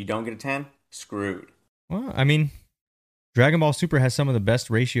chance that you don't get a 10, screwed. Well, I mean, Dragon Ball Super has some of the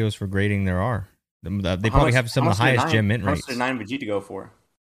best ratios for grading there are. They probably have some of the highest gem mint rates. How much did 9 Vegeta go for?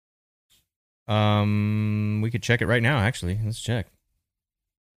 We could check it right now, actually. Let's check.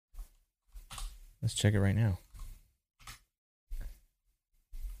 Let's check it right now.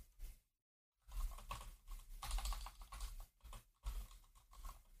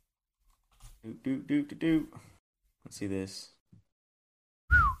 Do. Let's see this.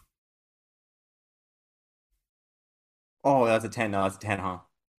 Oh, that's a 10. No, that's a 10, huh?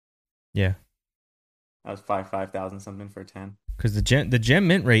 Yeah. That was 5,000 something for a 10. Because the gem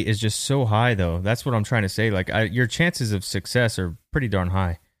mint rate is just so high, though. That's what I'm trying to say. Like, your chances of success are pretty darn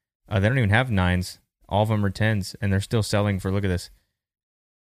high. They don't even have 9s. All of them are 10s, and they're still selling for, look at this,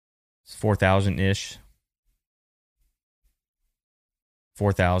 it's 4,000-ish.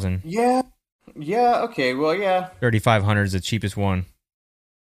 4,000. Yeah. Yeah, okay, well, yeah. 3,500 is the cheapest one.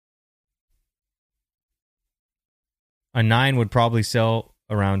 A 9 would probably sell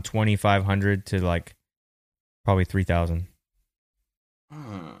around 2,500 to like probably 3,000.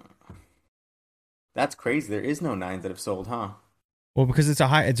 That's crazy. There is no 9s that have sold, huh? Well, because it's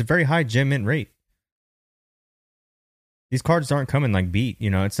a very high gem mint rate. These cards aren't coming like beat,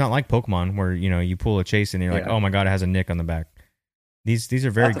 It's not like Pokemon where, you pull a chase and you're like, oh my god, it has a nick on the back. These are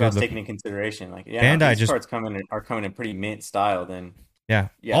very That's good. What I was taking into consideration. Like, yeah, Bandai these cards are coming in pretty mint style. Then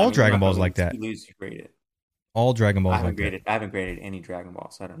all Dragon Balls like that. You lose, you grade it. All Dragon Balls like that. I haven't graded any Dragon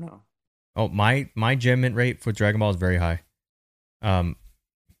Balls, so I don't know. Oh, my gem mint rate for Dragon Ball is very high.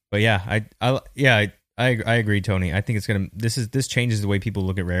 But yeah, I agree, Tony. I think it's gonna. This changes the way people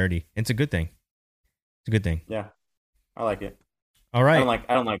look at rarity. It's a good thing. It's a good thing. Yeah, I like it. All right.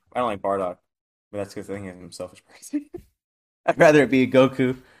 I don't like Bardock, but that's because I think I'm a selfish person. I'd rather it be a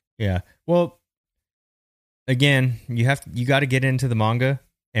Goku. Yeah. Well, again, you got to get into the manga,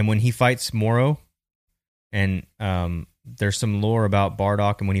 and when he fights Moro, and there's some lore about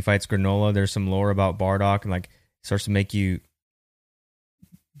Bardock, and when he fights Granola, there's some lore about Bardock, and like it starts to make you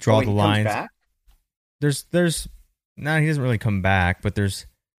draw the lines. Comes back? There's he doesn't really come back, but there's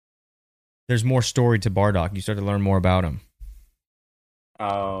more story to Bardock. You start to learn more about him.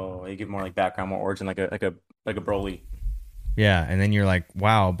 Oh, you give more like background, more origin, like a Broly. Yeah, and then you're like,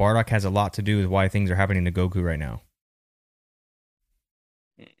 wow, Bardock has a lot to do with why things are happening to Goku right now.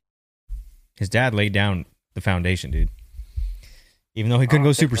 His dad laid down the foundation, dude. Even though he couldn't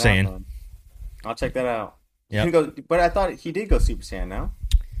go Super Saiyan. I'll check that out. Yeah, but I thought he did go Super Saiyan now.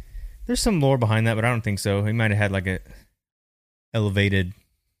 There's some lore behind that, but I don't think so. He might have had like a elevated,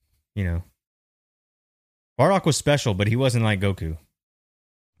 Bardock was special, but he wasn't like Goku.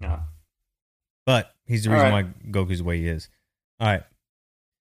 No. But he's the reason why Goku's the way he is. All right.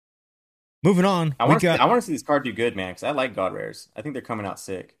 Moving on. I want to see this card do good, man, because I like God Rares. I think they're coming out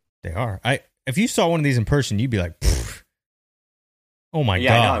sick. They are. If you saw one of these in person, you'd be like, oh my God.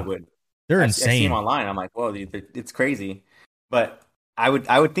 Yeah, I know I would. They're insane. I see them online. I'm like, whoa, dude, it's crazy. But I would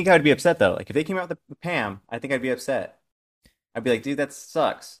think I would be upset, though. Like, if they came out with the Pam, I think I'd be upset. I'd be like, dude, that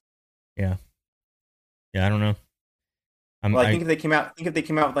sucks. Yeah. Yeah, I don't know. I think if they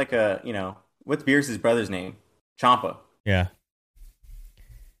came out with like a, what's Beerus' brother's name? Champa. Yeah.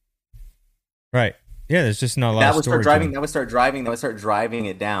 Right. Yeah, there's just not a lot of story. That would start driving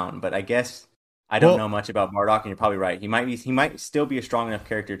it down. But I guess I don't know much about Bardock, and you're probably right. He might still be a strong enough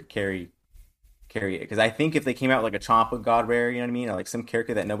character to carry it. Because I think if they came out like a Champa God Rare, you know what I mean, or like some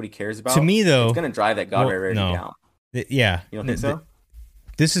character that nobody cares about, to me though, it's gonna drive that God Rare down. Yeah, you don't think so?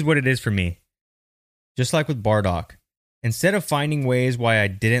 This is what it is for me. Just like with Bardock, instead of finding ways why I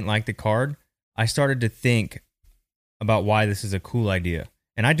didn't like the card, I started to think about why this is a cool idea.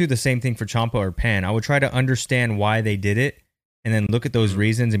 And I do the same thing for Champa or Pan. I would try to understand why they did it, and then look at those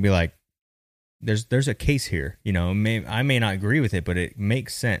reasons and be like, "There's a case here." I may not agree with it, but it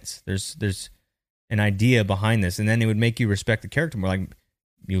makes sense. There's an idea behind this, and then it would make you respect the character more. Like,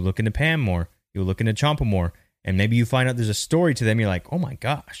 you look into Pan more, you look into Champa more, and maybe you find out there's a story to them. You're like, "Oh my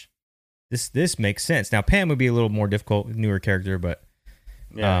gosh, this makes sense." Now, Pan would be a little more difficult, newer character, but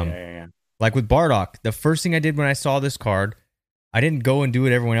yeah. Like with Bardock, the first thing I did when I saw this card, I didn't go and do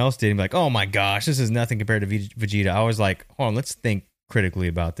what everyone else did and be like, oh my gosh, this is nothing compared to Vegeta. I was like, hold on, let's think critically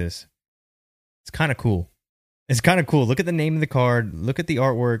about this. It's kind of cool. Look at the name of the card. Look at the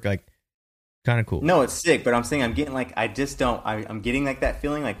artwork. Like, kind of cool. No, it's sick, but I'm saying I'm getting like, I'm getting like that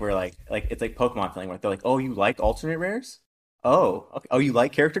feeling like we're like it's like Pokemon feeling where they're like, oh, you like alternate rares? oh, okay. Oh, you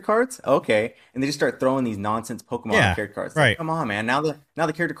like character cards? Okay. And they just start throwing these nonsense Pokemon Yeah, character cards. right. Like, come on, man. Now the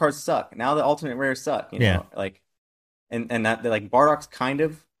character cards suck. Now the alternate rares suck. Yeah. Like, and that like Bardock's kind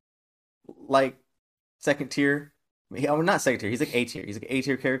of like second tier. Oh, not second tier. He's like A tier. He's like A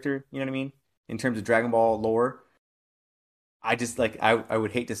tier character. You know what I mean? In terms of Dragon Ball lore. I just like I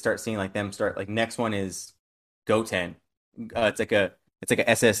would hate to start seeing like them start like next one is Goten. It's like a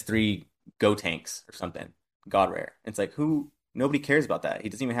SS3 Go Tanks or something. God rare. It's like nobody cares about that. He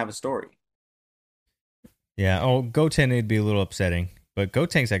doesn't even have a story. Yeah. Oh, Goten it'd be a little upsetting, but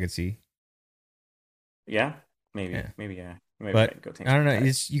Gotenks I could see. Yeah, maybe, Yeah. maybe yeah. Maybe But right. Go Tanks. I don't know.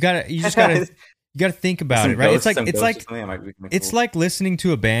 You just gotta think about it, right? It's like listening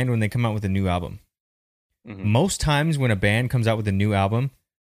to a band when they come out with a new album. Mhm. Most times when a band comes out with a new album,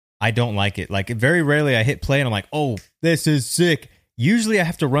 I don't like it. Like very rarely I hit play and I'm like, oh, this is sick. Usually I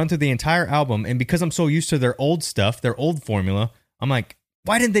have to run through the entire album, and because I'm so used to their old stuff, their old formula, I'm like,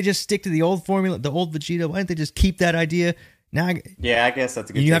 why didn't they just stick to the old formula, the old Vegeta? Why didn't they just keep that idea? Now, Yeah, I guess that's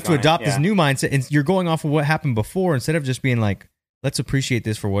a good. you have take to on it. adopt this Yeah. new mindset, and you're going off of what happened before instead of just being like, let's appreciate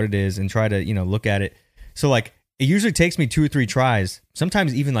this for what it is and try to, look at it. So like, it usually takes me 2 or 3 tries,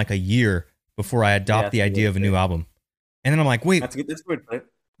 sometimes even like a year before I adopt that's the a idea good of a new thing. album. And then I'm like, wait, That's good. That's good. But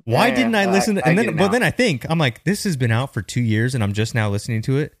why yeah, didn't I listen to? I And get then, it but now. then I think I'm like, this has been out for 2 years, and I'm just now listening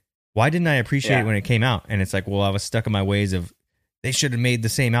to it. Why didn't I appreciate Yeah. it when it came out? And it's like, well, I was stuck in my ways of they should have made the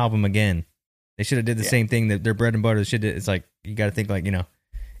same album again. They should have did the Yeah. same thing that their bread and butter should. It's like you got to think like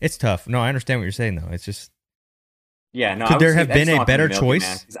it's tough. No, I understand what you're saying though. It's just Yeah, no. Could I would there say have that's been a not better gonna be milky, choice?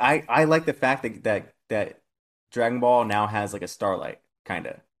 man, 'cause I like the fact that Dragon Ball now has like a Starlight kind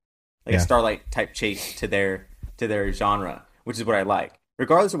of like Yeah. a Starlight type chase to their genre, which is what I like.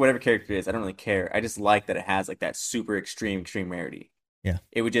 Regardless of whatever character it is, I don't really care. I just like that it has like that super extreme rarity. Yeah.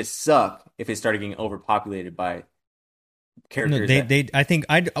 It would just suck if it started getting overpopulated by no, characters they. I think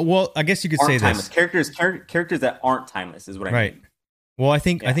I guess you could say aren't timeless. this. Characters that aren't timeless is what I Right. mean. Well, I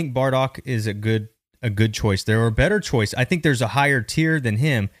think Yeah. Bardock is a good choice. There are a better choice. I think there's a higher tier than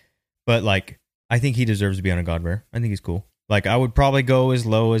him, but like I think he deserves to be on a God rare. I think he's cool. Like I would probably go as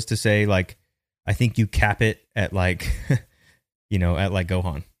low as to say like I think you cap it at like at like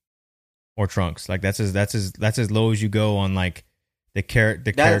Gohan or Trunks. Like that's as low as you go on like the That's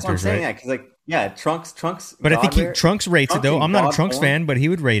characters, what I'm saying. right? Yeah, because like Trunks. But I think God rare- Trunks rates it Trunks though. and I'm not a God Trunks form- fan, but he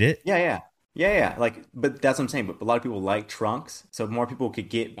would rate it. Yeah. Like, but that's what I'm saying. But a lot of people like Trunks, so more people could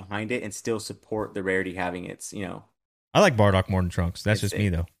get behind it and still support the rarity having its. I like Bardock more than Trunks. That's It's just me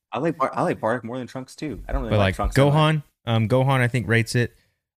though. I like Bardock more than Trunks too. I don't really But like like Trunks. that much. Gohan I think rates it.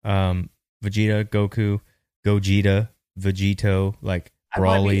 Vegeta, Goku, Gogeta, Vegito, like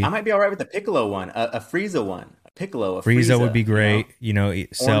Broly. I might be all right with the Piccolo one, a Frieza one, a Piccolo, a Frieza would be you know?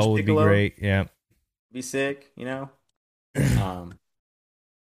 great. Cell would be Piccolo. great. Yeah. Be sick,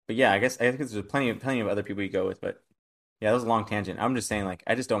 But yeah, I guess there's plenty of other people you go with, but yeah, that was a long tangent. I'm just saying, like,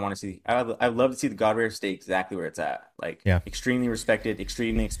 I just don't want to see. I'd love to see the God rare stay exactly where it's at, like, Yeah. extremely respected,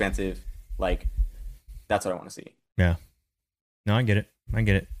 extremely expensive, like, that's what I want to see. Yeah. No, I get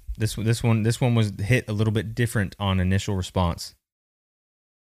it. This one was hit a little bit different on initial response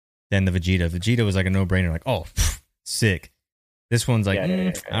than the Vegeta. Vegeta was like a no-brainer, like, oh, sick. This one's like,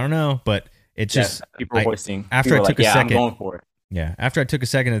 Yeah. I don't know, but it's Yeah, just people are hoisting. after People I are took like, a yeah, second. I'm going for it. Yeah, after I took a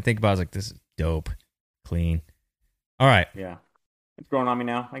second to think about it, I was like, this is dope, clean. All right, Yeah, it's growing on me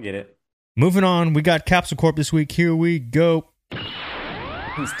now. I get it. moving on. We got Capsule Corp this week. Here we go.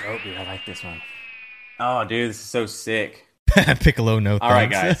 Who's dope, dude? I like this one. Oh, dude, this is so sick. Piccolo, no All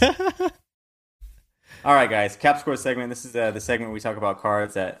right, thanks. All right, guys. Cap score segment. This is the segment where we talk about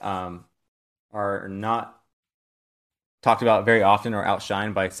cards that are not talked about very often or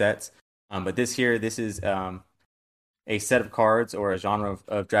outshined by sets. But this is a set of cards or a genre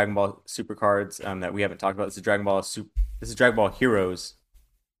of Dragon Ball Super cards that we haven't talked about. This is Dragon Ball Heroes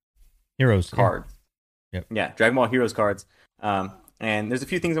Heroes cards. Yep. Yeah, Dragon Ball Heroes cards. And there's a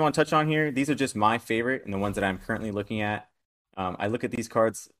few things I want to touch on here. These are just my favorite and the ones that I'm currently looking at. I look at these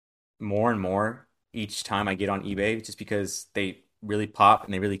cards more and more each time I get on eBay just because they really pop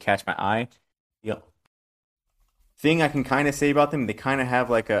and they really catch my eye. Thing I can kind of say about them, they kind of have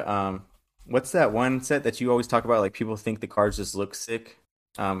like a what's that one set that you always talk about? Like people think the cards just look sick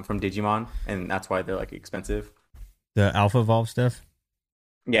from Digimon, and that's why they're like expensive. The Alpha Evolve stuff.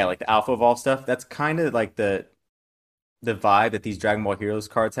 Yeah, like the Alpha Evolve stuff. That's kind of like the vibe that these Dragon Ball Heroes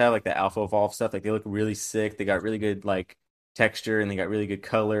cards have, like the Alpha Evolve stuff. Like they look really sick. They got really good like texture and they got really good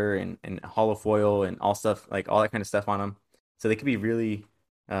color and holofoil and all stuff, like all that kind of stuff on them. So they could be really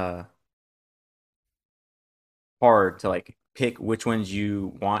hard to like pick which ones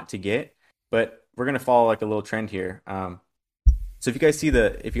you want to get. But we're gonna follow like a little trend here. So if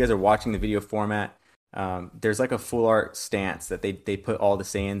you guys are watching the video format, there's like a full art stance that they put all the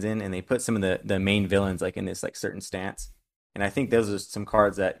Saiyans in, and they put some of the main villains like in this like certain stance. And I think those are some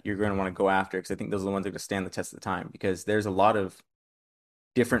cards that you're going to want to go after, because I think those are the ones that are going to stand the test of the time, because there's a lot of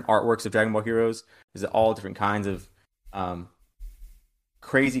different artworks of Dragon Ball Heroes. There's all different kinds of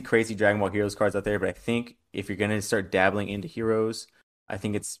crazy Dragon Ball Heroes cards out there. But I think if you're going to start dabbling into Heroes, I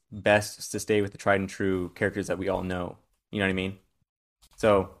think it's best to stay with the tried and true characters that we all know. You know what I mean?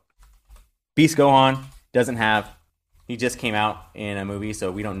 So Beast Gohan he just came out in a movie,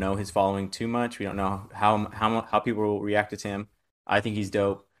 so we don't know his following too much. We don't know how people will react to him. I think he's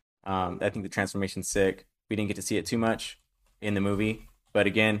dope. I think the transformation's sick. We didn't get to see it too much in the movie, but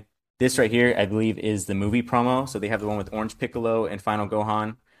again, this right here, I believe, is the movie promo. So they have the one with Orange Piccolo and Final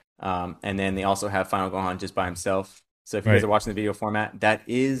Gohan, and then they also have Final Gohan just by himself. So if you guys are watching the video format, that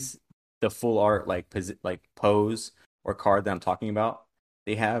is the full art like pose or card that I'm talking about.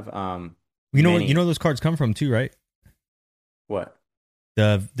 They have you know those cards come from too, right? What?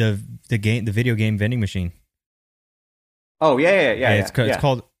 The video game vending machine. Oh yeah.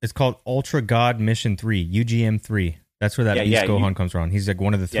 It's called Ultra God Mission 3, UGM 3. That's where that Beast Gohan comes from. He's like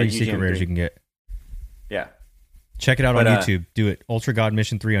one of the 3 secret rares you can get. Yeah. Check it out on YouTube. Do it. Ultra God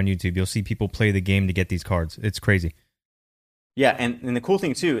Mission 3 on YouTube. You'll see people play the game to get these cards. It's crazy. Yeah, and the cool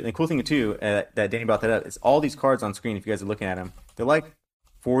thing too, that Danny brought that up, is all these cards on screen, if you guys are looking at them, they're like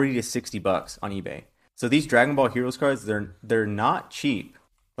 $40 to $60 on eBay. So these Dragon Ball Heroes cards, they're not cheap.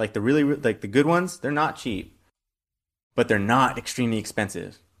 Like the good ones, they're not cheap, but they're not extremely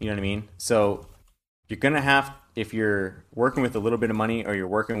expensive. You know what I mean? So you're gonna have, if you're working with a little bit of money, or you're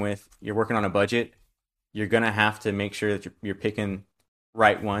working on a budget, you're gonna have to make sure that you're picking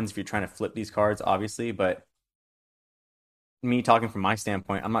right ones if you're trying to flip these cards, obviously. But me talking from my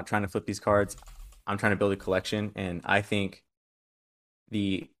standpoint, I'm not trying to flip these cards. I'm trying to build a collection, and I think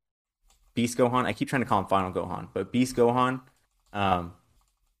the Beast Gohan, I keep trying to call him Final Gohan, but Beast Gohan, I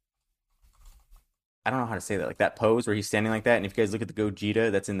don't know how to say that, like that pose where he's standing like that. And if you guys look at the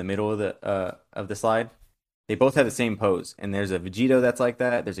Gogeta that's in the middle of the slide, they both have the same pose. And there's a Vegito that's like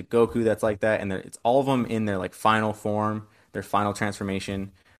that, there's a Goku that's like that, and it's all of them in their like final form, their final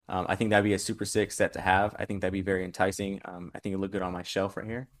transformation. I think that'd be a super sick set to have. I think that'd be very enticing. I think it'd look good on my shelf right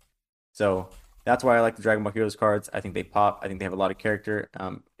here. So that's why I like the Dragon Ball Heroes cards. I think they pop. I think they have a lot of character.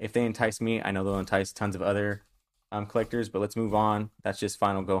 If they entice me, I know they'll entice tons of other collectors. But let's move on. That's just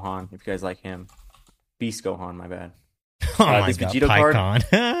Final Gohan. If you guys like him, Beast Gohan. My bad. Oh my this god, Vegito Pycon.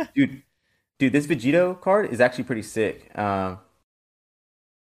 card, dude, this Vegito card is actually pretty sick. I've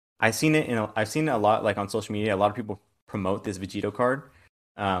seen it a lot, like on social media. A lot of people promote this Vegito card.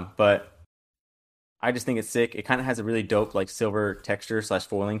 But I just think it's sick. It kind of has a really dope like silver texture /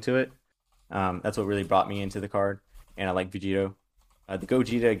 foiling to it. That's what really brought me into the card, and I like Vegito. The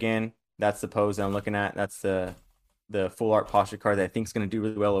Gogeta, again, that's the pose that I'm looking at. That's the full art posture card that I think is going to do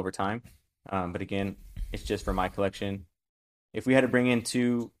really well over time. But again, it's just for my collection. If we had to bring in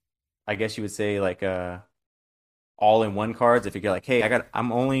two, I guess you would say like all-in-one cards. If you're like, hey,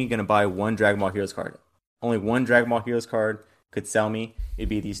 I'm only going to buy one Dragon Ball Heroes card. Only one Dragon Ball Heroes card could sell me. It'd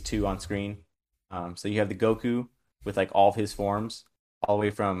be these two on screen. So you have the Goku with like all of his forms, all the way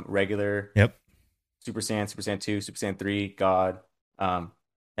from regular, Super Saiyan, Super Saiyan 2, Super Saiyan 3, God,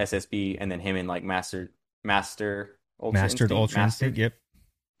 SSB, and then him in like Mastered Ultra Instinct. Yep.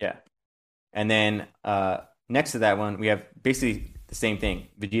 Yeah. And then next to that one, we have basically the same thing.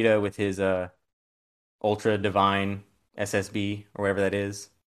 Vegeta with his Ultra Divine SSB, or whatever that is.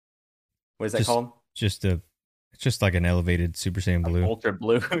 What is that called? It's just like an elevated Super Saiyan Blue. Ultra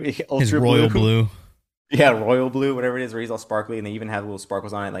Blue. His Royal Blue. Yeah, Royal Blue, whatever it is, where he's all sparkly, and they even have little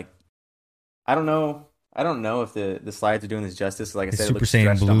sparkles on it. Like, I don't know if the slides are doing this justice. Like I said, Super it looks Saiyan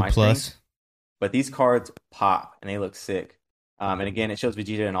stretched on Blue my Plus. screen. But these cards pop, and they look sick. And again, it shows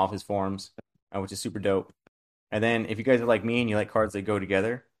Vegeta in all of his forms, which is super dope. And then, if you guys are like me and you like cards that go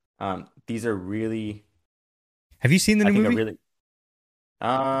together, these are really. Have you seen the new movie?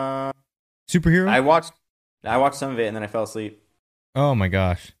 Superhero? I watched some of it and then I fell asleep. Oh my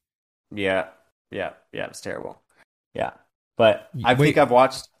gosh. Yeah, it's terrible. Yeah, but I think I've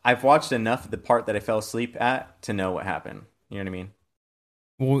watched enough of the part that I fell asleep at to know what happened. You know what I mean?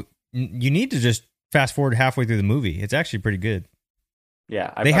 Well, you need to just fast forward halfway through the movie. It's actually pretty good.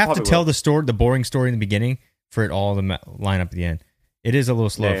 Yeah, they have to tell the boring story in the beginning for it all to line up at the end. It is a little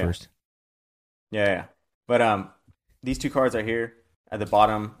slow first. Yeah. But these two cards right here at the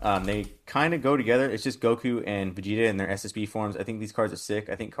bottom, they kind of go together. It's just Goku and Vegeta in their SSB forms. I think these cards are sick.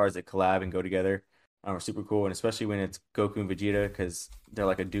 I think cards that collab and go together are super cool, and especially when it's Goku and Vegeta, because they're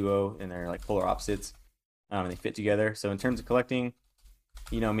like a duo and they're like polar opposites. They fit together. So in terms of collecting,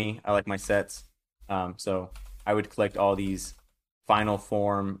 you know me, I like my sets. So I would collect all these final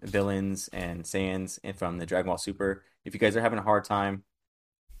form villains and Saiyans from the Dragon Ball Super. If you guys are having a hard time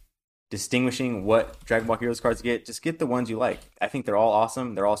distinguishing what Dragon Ball Heroes cards to get, just get the ones you like. I think they're all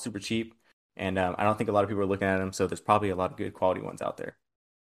awesome. They're all super cheap. And I don't think a lot of people are looking at them. So there's probably a lot of good quality ones out there.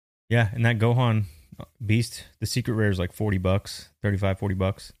 Yeah, and that Gohan Beast, the secret rare is like $40,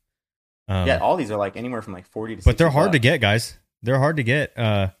 $35-$40. Yeah, all these are like anywhere from like 40 to 60 but they're hard bucks. to get, guys. They're hard to get.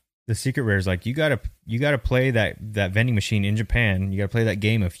 The secret rares, like you gotta play that vending machine in Japan. You gotta play that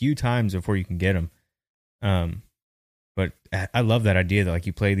game a few times before you can get them. But I love that idea that like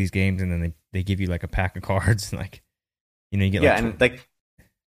you play these games and then they give you like a pack of cards, like you get and like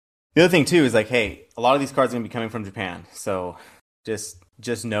the other thing too is like, hey, a lot of these cards are gonna be coming from Japan, so just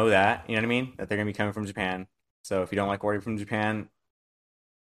know that, you know what I mean, that they're gonna be coming from Japan. So if you don't like ordering from Japan,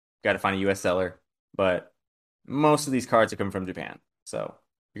 you got to find a U.S. seller. But most of these cards are coming from Japan, so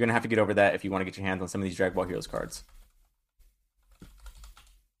you're going to have to get over that if you want to get your hands on some of these Dragon Ball Heroes cards.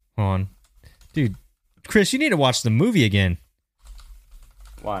 Hold on. Dude, Chris, you need to watch the movie again.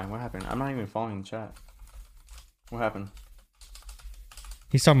 Why? What happened? I'm not even following the chat. What happened?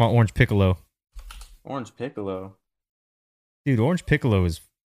 He's talking about Orange Piccolo. Orange Piccolo? Dude, Orange Piccolo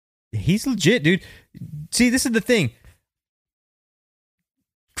he's legit, dude. See, this is the thing.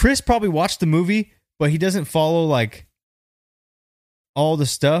 Chris probably watched the movie, but he doesn't follow, like, all the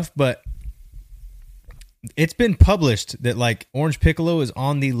stuff, but it's been published that like Orange Piccolo is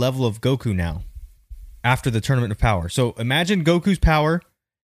on the level of Goku now after the Tournament of Power. So imagine Goku's power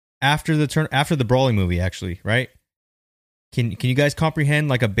after the Broly movie, actually, right? Can you guys comprehend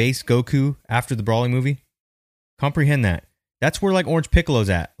like a base Goku after the Broly movie? Comprehend that. That's where like Orange Piccolo's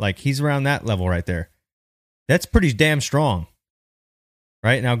at. Like he's around that level right there. That's pretty damn strong.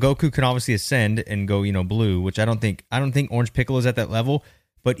 Right now, Goku can obviously ascend and go, blue, which I don't think Orange Piccolo is at that level.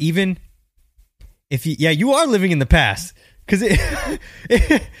 But even if you are living in the past, because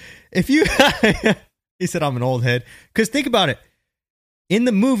if you, he said I'm an old head. Because think about it, in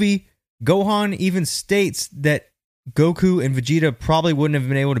the movie, Gohan even states that Goku and Vegeta probably wouldn't have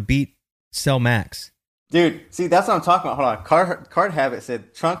been able to beat Cell Max. Dude, see, that's what I'm talking about. Hold on, Card Habit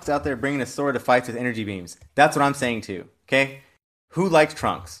said Trunks out there bringing a sword to fights with energy beams. That's what I'm saying too. Okay. Who likes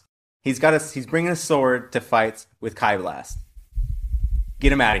Trunks? He's bringing a sword to fights with Kai Blast.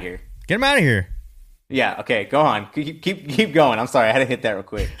 Get him out of here. Get him out of here. Yeah, okay, go on. Keep going. I'm sorry, I had to hit that real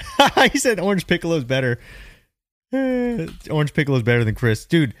quick. He said Orange Piccolo's better. Orange Piccolo's better than Chris.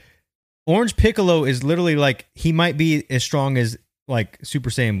 Dude, Orange Piccolo is literally like, he might be as strong as like Super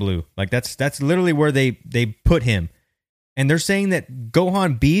Saiyan Blue. Like that's literally where they put him. And they're saying that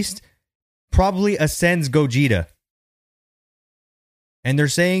Gohan Beast probably ascends Gogeta. And they're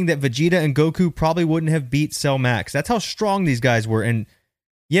saying that Vegeta and Goku probably wouldn't have beat Cell Max. That's how strong these guys were. And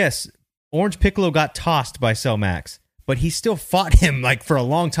yes, Orange Piccolo got tossed by Cell Max, but he still fought him like for a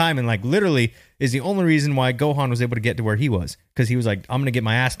long time, and like literally is the only reason why Gohan was able to get to where he was, because he was like, I'm gonna get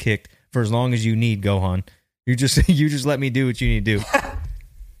my ass kicked for as long as you need, Gohan. You just let me do what you need to do.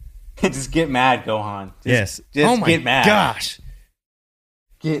 Just get mad, Gohan. Just oh my get mad. Gosh,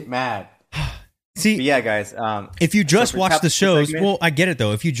 get mad. See, but yeah, guys. If you just watch the shows, well, I get it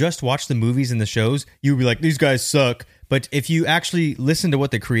though. If you just watch the movies and the shows, you would be like, these guys suck. But if you actually listen to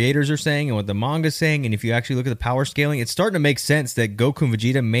what the creators are saying and what the manga's saying, and if you actually look at the power scaling, it's starting to make sense that Goku and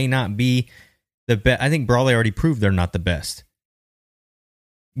Vegeta may not be the best. I think Broly already proved they're not the best.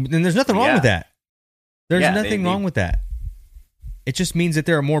 And there's nothing wrong with that. There's nothing wrong with that. It just means that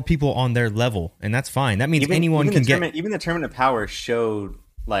there are more people on their level, and that's fine. That means anyone can get. Even the Tournament of Power showed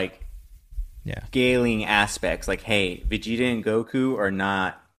like scaling aspects. Like, hey, Vegeta and Goku are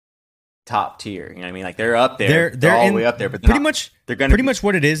not top tier. You know what I mean? Like they're up there. They're all the way up there. But much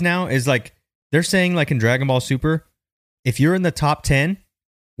what it is now is like they're saying, like in Dragon Ball Super, if you're in the top 10,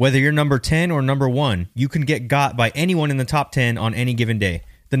 whether you're number 10 or number 1, you can get got by anyone in the top 10 on any given day.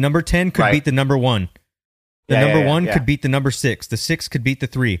 The number 10 could beat the number 1. The number 1 could beat the number 6. The 6 could beat the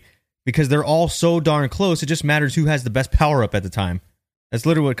 3. Because they're all so darn close, it just matters who has the best power up at the time. That's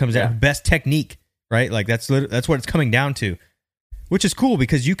literally what it comes down to. Best technique, right? Like that's what it's coming down to. Which is cool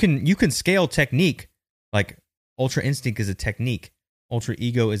because you can scale technique. Like Ultra Instinct is a technique. Ultra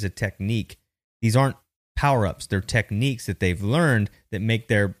Ego is a technique. These aren't power-ups. They're techniques that they've learned that make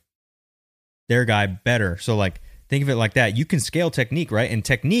their guy better. So like think of it like that. You can scale technique, right? And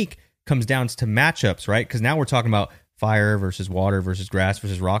technique comes down to matchups, right? Because now we're talking about fire versus water versus grass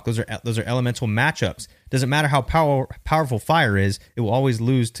versus rock. Those are elemental matchups. Doesn't matter how powerful fire is, it will always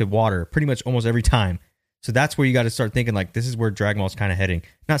lose to water pretty much almost every time. So that's where you got to start thinking like this is where Dragon Ball's kind of heading.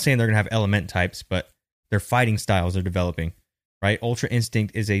 Not saying they're going to have element types, but Their fighting styles are developing, right? Ultra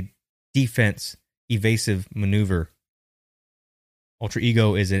Instinct is a defense evasive maneuver. Ultra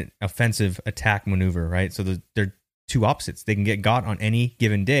Ego is an offensive attack maneuver, right? So they're two opposites. They can get got on any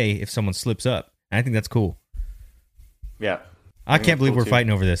given day if someone slips up. And I think that's cool. Yeah. I can't believe we're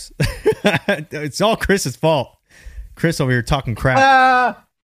fighting over this. It's all Chris's fault. Chris over here talking crap.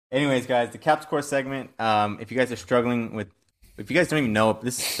 Anyways, guys, the Caps Core segment. If you guys are struggling with, if you guys don't even know,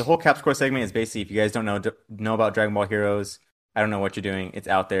 the whole Caps Core segment is basically, if you guys don't know about Dragon Ball Heroes, I don't know what you're doing. It's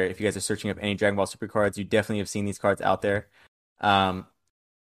out there. If you guys are searching up any Dragon Ball Super cards, you definitely have seen these cards out there.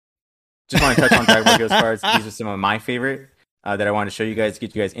 Just want to touch on Dragon Ball Heroes cards. These are some of my favorite that I wanted to show you guys,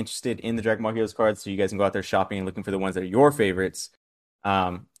 get you guys interested in the Dragon Ball Heroes cards, so you guys can go out there shopping and looking for the ones that are your favorites.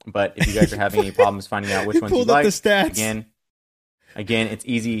 But if you guys are having any problems finding out which ones you like, again, it's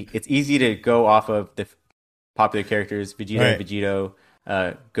easy. It's easy to go off of the popular characters: Vegeta, Vegito,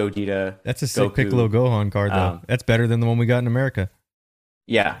 Gogeta. That's a Goku. sick Piccolo Gohan card, though. That's better than the one we got in America.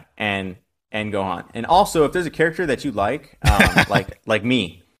 Yeah, and Gohan. And also, if there's a character that you like, like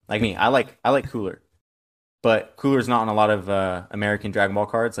me, I like Cooler, but Cooler's not on a lot of American Dragon Ball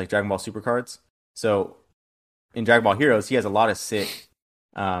cards, like Dragon Ball Super cards. So in Dragon Ball Heroes, he has a lot of sick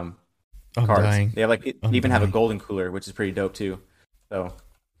cards. Dying. They have they even have a golden Cooler, which is pretty dope too. So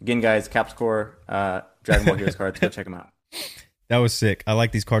again, guys, Caps Core Dragon Ball Heroes cards, go check them out. That was sick. I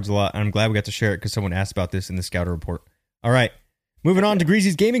like these cards a lot. I'm glad we got to share it because someone asked about this in the Scouter report. All right, moving on to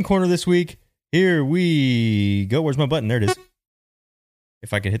Greasy's Gaming Corner this week. Here we go. Where's my button? There it is.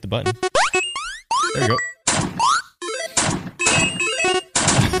 If I could hit the button. There we go.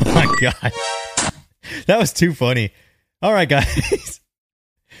 Oh my God. That was too funny. All right, guys.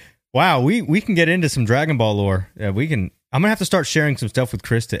 Wow, we can get into some Dragon Ball lore. I'm going to have to start sharing some stuff with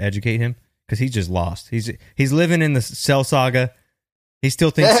Chris to educate him because he's just lost. He's living in the Cell Saga. He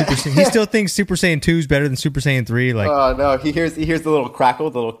still thinks Super Saiyan 2 is better than Super Saiyan 3. Like, oh no, he hears the little crackle,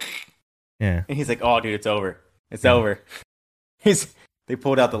 the little, yeah, and he's like, "Oh, dude, it's over. It's over." They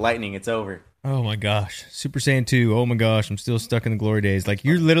pulled out the lightning. It's over. Oh my gosh, Super Saiyan 2. Oh my gosh, I'm still stuck in the glory days. Like,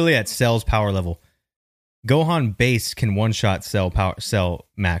 you're literally at Cell's power level. Gohan base can one shot Cell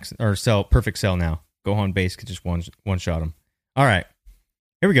max or Cell perfect Cell now. Gohan base can just one shot him. All right,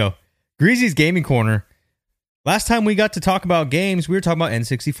 here we go. Greasy's Gaming Corner. Last time we got to talk about games, we were talking about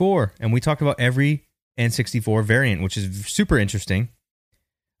N64, and we talked about every N64 variant, which is super interesting.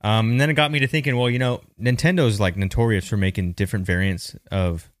 And then it got me to thinking, well, Nintendo's like notorious for making different variants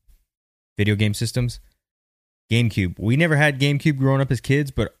of video game systems. GameCube. We never had GameCube growing up as kids,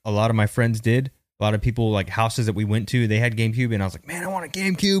 but a lot of my friends did. A lot of people, like houses that we went to, they had GameCube, and I was like, man, I want a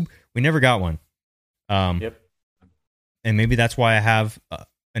GameCube. We never got one. Yep. And maybe that's why I have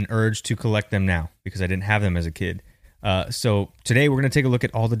an urge to collect them now, because I didn't have them as a kid. So today we're going to take a look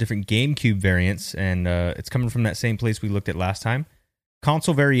at all the different GameCube variants, and it's coming from that same place we looked at last time,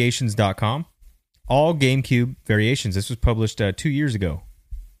 consolevariations.com. All GameCube variations. This was published 2 years ago.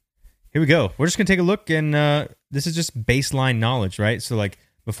 Here we go. We're just going to take a look, and this is just baseline knowledge, right? So like,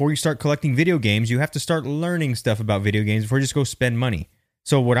 before you start collecting video games, you have to start learning stuff about video games before you just go spend money.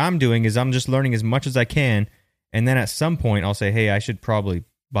 So what I'm doing is I'm just learning as much as I can, and then at some point I'll say, hey, I should probably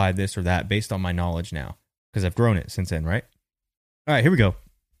buy this or that based on my knowledge now, because I've grown it since then, right? All right, here we go.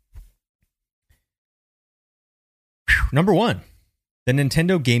 Number 1, the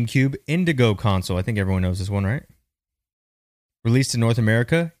Nintendo GameCube Indigo console. I think everyone knows this one, right? Released in North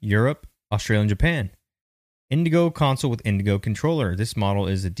America, Europe, Australia, and Japan. Indigo console with Indigo controller. This model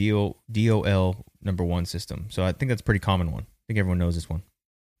is a DOL number 1 system. So I think that's a pretty common one. I think everyone knows this one.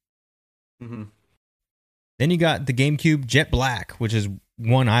 Mm-hmm. Then you got the GameCube Jet Black, which is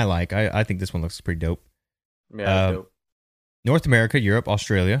one I like. I think this one looks pretty dope. Yeah, dope. North America, Europe,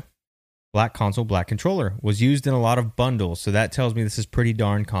 Australia. Black console, black controller. Was used in a lot of bundles. So that tells me this is pretty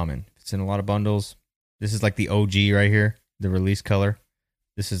darn common. It's in a lot of bundles. This is like the OG right here, the release color.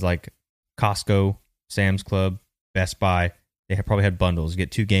 This is like Costco, Sam's Club, Best Buy. They probably had bundles. You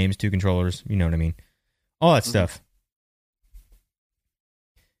get 2 games, 2 controllers. You know what I mean. All that stuff.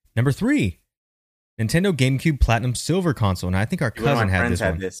 Number 3, Nintendo GameCube Platinum Silver console. And I think our cousin had this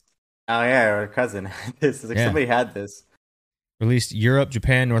one. Oh yeah, our cousin had this. Like, somebody had this. Released Europe,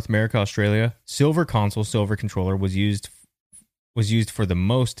 Japan, North America, Australia. Silver console, silver controller was used for the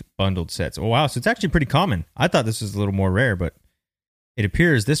most bundled sets. Oh wow, so it's actually pretty common. I thought this was a little more rare, but it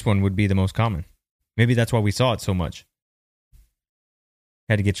appears this one would be the most common. Maybe that's why we saw it so much.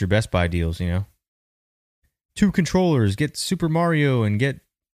 Had to get your Best Buy deals, 2 controllers, get Super Mario, and get,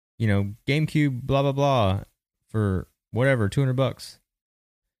 GameCube, blah, blah, blah, for whatever, $200.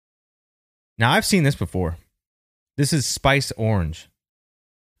 Now, I've seen this before. This is Spice Orange.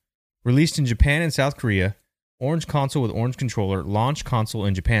 Released in Japan and South Korea. Orange console with orange controller. Launch console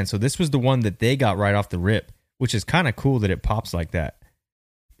in Japan. So this was the one that they got right off the rip, which is kind of cool that it pops like that.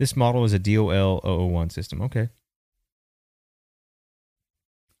 This model is a DOL-001 system. Okay.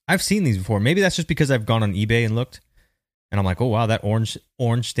 I've seen these before. Maybe that's just because I've gone on eBay and looked, and I'm like, oh, wow, that orange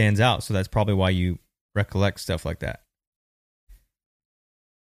stands out. So that's probably why you recollect stuff like that.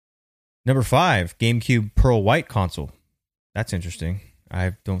 Number 5, GameCube Pearl White console. That's interesting.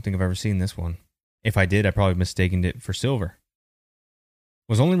 I don't think I've ever seen this one. If I did, I probably mistaken it for silver.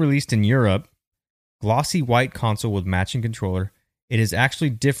 Was only released in Europe. Glossy white console with matching controller. It is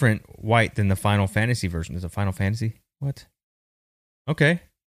actually different white than the Final Fantasy version. Is it Final Fantasy? What? Okay.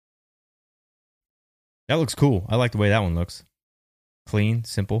 That looks cool. I like the way that one looks. Clean,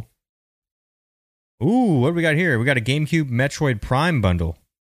 simple. Ooh, what do we got here? We got a GameCube Metroid Prime bundle.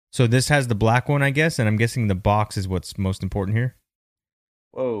 So this has the black one, I guess, and I'm guessing the box is what's most important here.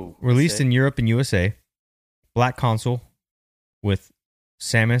 Whoa. Released in Europe and USA. Black console with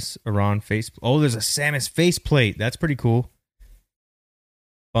Samus Aran face. Oh, there's a Samus faceplate. That's pretty cool.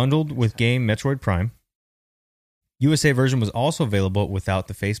 Bundled with game Metroid Prime. USA version was also available without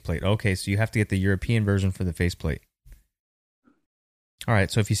the faceplate. Okay, so you have to get the European version for the faceplate. All right,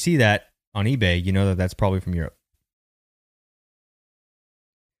 so if you see that on eBay, you know that that's probably from Europe.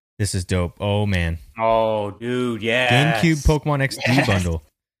 This is dope. Oh, man. Oh, dude, yeah. GameCube Pokemon XD bundle.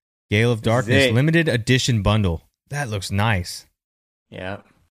 Gale of Darkness limited edition bundle. That looks nice. Yeah.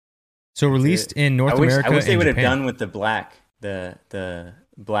 So released in North America. I wish they and would have Japan. done with the black. The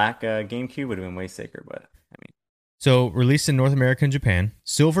black GameCube would have been way sicker, but I mean. So released in North America and Japan.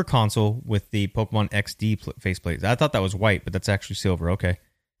 Silver console with the Pokemon XD faceplate. I thought that was white, but that's actually silver. Okay.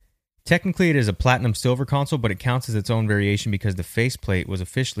 Technically, it is a platinum silver console, but it counts as its own variation because the faceplate was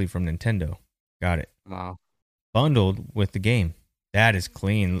officially from Nintendo. Got it. Wow. Bundled with the game. That is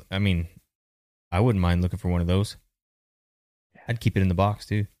clean. I mean, I wouldn't mind looking for one of those. I'd keep it in the box,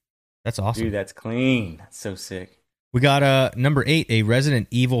 too. That's awesome. Dude, that's clean. That's so sick. We got number 8, a Resident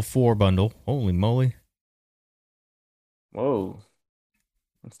Evil 4 bundle. Holy moly. Whoa.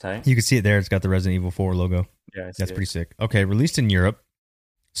 That's tight. You can see it there. It's got the Resident Evil 4 logo. Yeah, That's pretty sick. Okay, released in Europe.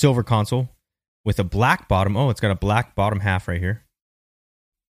 Silver console with a black bottom. Oh, it's got a black bottom half right here.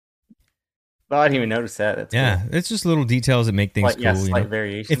 Oh, I didn't even notice that. That's yeah, cool. it's just little details that make things cool. Yeah, slight you know?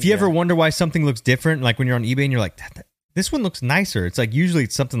 variations. If you ever wonder why something looks different, like when you're on eBay and you're like, this one looks nicer. It's like usually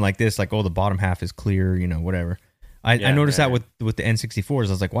it's something like this, like, oh, the bottom half is clear, you know, whatever. I noticed that with the N64s.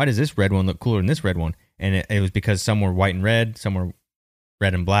 I was like, why does this red one look cooler than this red one? And it was because some were white and red, some were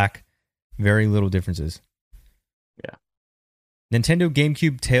red and black. Very little differences. Yeah. Nintendo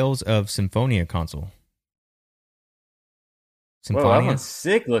GameCube Tales of Symphonia console. Whoa, that one's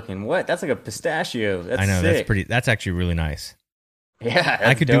sick looking. What? That's like a pistachio. That's I know, sick. that's actually really nice. Yeah,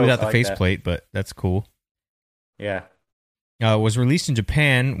 I could do without the like faceplate, but that's cool. Yeah. Was released in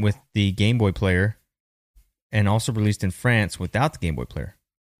Japan with the Game Boy player and also released in France without the Game Boy player.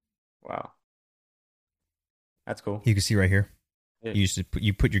 Wow. That's cool. You can see right here. Yeah.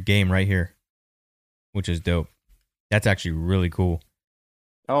 You put your game right here, which is dope. That's actually really cool.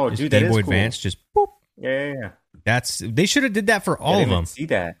 Oh, Just dude, that Game is Boy cool. Advance, just boop. Yeah. They should have did that for all of them. See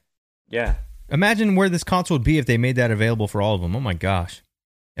that? Yeah. Imagine where this console would be if they made that available for all of them. Oh my gosh.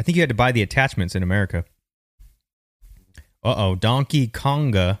 I think you had to buy the attachments in America. Donkey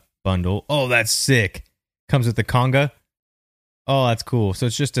Konga bundle. Oh, that's sick. Comes with the Konga. Oh, that's cool. So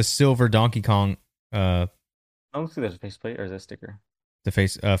it's just a silver Donkey Kong. Oh, let's see, there's a faceplate or is that a sticker? The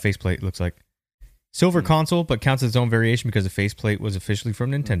faceplate looks like. Silver console, but counts as its own variation because the faceplate was officially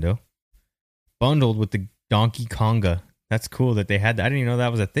from Nintendo. Bundled with the Donkey Konga. That's cool that they had that. I didn't even know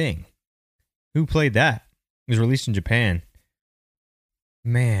that was a thing. Who played that? It was released in Japan.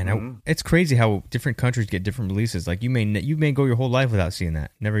 Man, it's crazy how different countries get different releases. Like you may go your whole life without seeing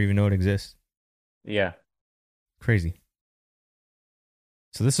that. Never even know it exists. Yeah. Crazy.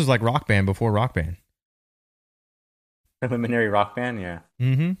 So this was like Rock Band before Rock Band. Preliminary Rock Band, yeah.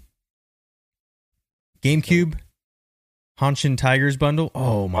 Mm-hmm. GameCube Hanshin Tigers bundle.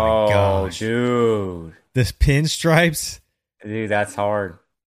 Oh my gosh. Dude. This pinstripes. Dude, that's hard.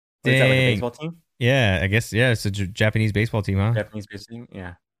 Dang. Is that like a baseball team? Yeah, I guess. Yeah, it's a Japanese baseball team, huh? Japanese baseball team,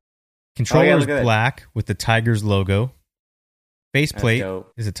 yeah. Controller is look at black with the Tigers logo. That's Faceplate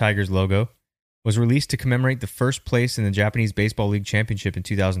dope. is a Tigers logo. Was released to commemorate the first place in the Japanese Baseball League Championship in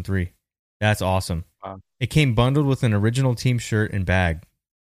 2003. That's awesome. Wow. It came bundled with an original team shirt and bag.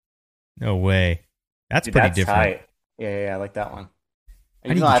 No way. That's Dude, pretty that's different. tight. Yeah, I like that one.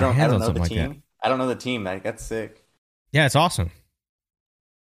 How do you get your hands on know something the like that? team. I don't know the team. That's sick. Yeah, it's awesome.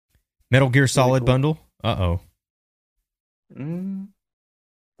 Metal Gear Solid cool. bundle. Uh-oh. Looks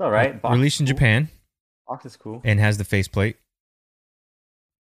It's all right. Box Released in is cool. Japan Box is cool. and has the faceplate.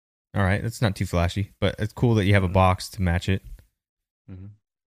 All right, that's not too flashy, but it's cool that you have a box to match it. Mm-hmm.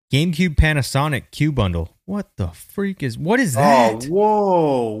 GameCube Panasonic Q bundle. What the freak is? What is that? Oh,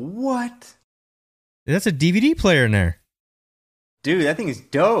 whoa! What? That's a DVD player in there. Dude, that thing is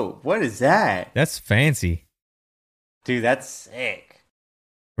dope. What is that? That's fancy. Dude, that's sick.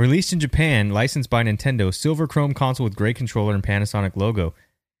 Released in Japan, licensed by Nintendo, silver chrome console with gray controller and Panasonic logo.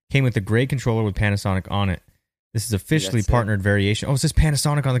 Came with the gray controller with Panasonic on it. This is officially that's partnered variation. Oh, it says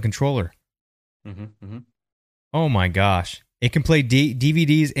Panasonic on the controller. Mm-hmm, mm-hmm. Oh my gosh. It can play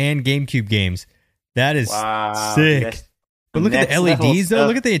DVDs and GameCube games. That is Wow, sick. that's But look at the next level LEDs though. stuff.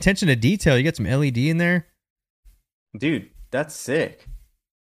 Look at the attention to detail. You got some LED in there. Dude, that's sick.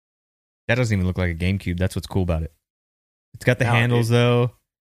 That doesn't even look like a GameCube. That's what's cool about it. It's got the No, handles dude. though.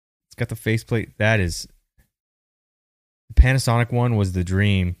 It's got the faceplate. That is... The Panasonic one was the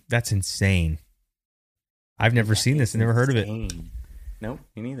dream. That's insane. I've never seen this and never heard of it. Insane. Nope,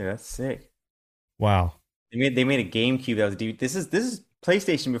 me neither. That's sick. Wow. They made a GameCube that was DVD. This is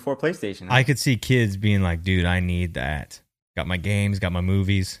PlayStation before PlayStation. Huh? I could see kids being like, dude, I need that. Got my games, got my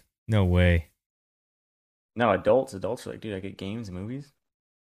movies. No way. No, adults are like, dude, I get games and movies.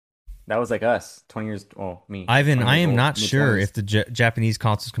 That was like us, 20 years. Well, me. Ivan, 20 I years am old, not sure mid-twenties. if the Japanese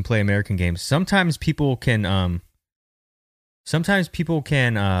consoles can play American games. Sometimes people can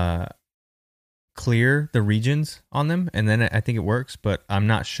clear the regions on them, and then I think it works, but I'm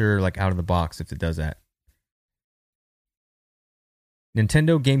not sure like out of the box if it does that.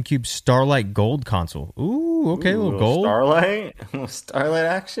 Nintendo GameCube Starlight Gold console. Ooh, okay, a little gold. Starlight, a little Starlight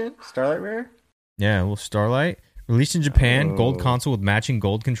action, Starlight Rare. Yeah, a little Starlight. Released in Japan, gold Oh. console with matching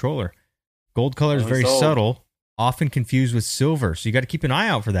gold controller. Gold color is Only very sold. subtle, often confused with silver, so you got to keep an eye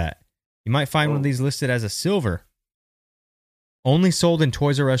out for that. You might find one of Oh. these listed as a silver. Only sold in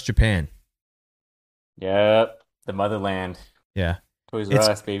Toys R Us Japan. Yep, the motherland. Yeah. Toys R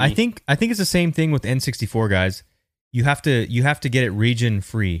Us, baby. I think it's the same thing with N64, guys. You have to get it region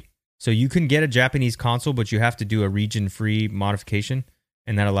free. So you can get a Japanese console, but you have to do a region free modification,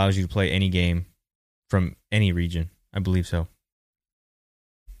 and that allows you to play any game from any region. I believe so.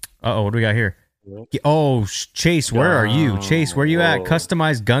 Uh-oh, what do we got here? Oh, Chase, where are you? Chase, where you at? Whoa.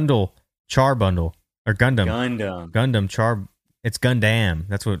 Customized Gundle Char Bundle. Or Gundam. Gundam. Gundam Char. It's Gundam.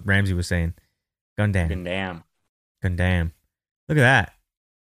 That's what Ramsey was saying. Gundam. Gundam. Gundam. Look at that.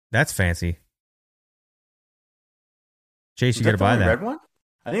 That's fancy. Chase, you got to buy that. Red one?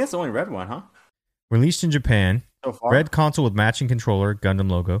 I think that's the only red one, huh? Released in Japan. So far. Red console with matching controller, Gundam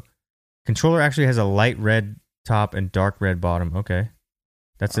logo. Controller actually has a light red top and dark red bottom. Okay.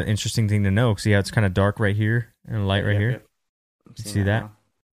 That's an interesting thing to know. See how it's kind of dark right here and light right Yep, here? yep. I'm You seeing see that? now.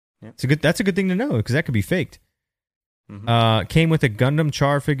 Yep. That's a good thing to know because that could be faked. Mhm. Came with a Gundam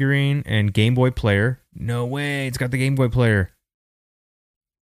Char figurine and Game Boy player. No way. It's got the Game Boy player.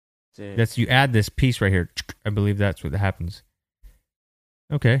 Sick. That's you add this piece right here. I believe that's what happens.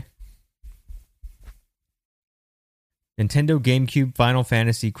 Okay. Nintendo GameCube Final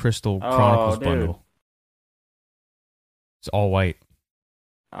Fantasy Crystal Chronicles dude. bundle. It's all white.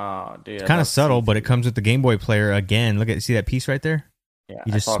 Oh, dude. It's kind of subtle, but it comes with the Game Boy player again. Look at see that piece right there? Yeah,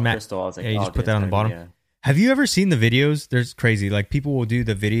 you I just saw smack- Crystal. I was like, yeah, you oh, just dude, put that it's on the gotta be bottom. Have you ever seen the videos? There's crazy. Like people will do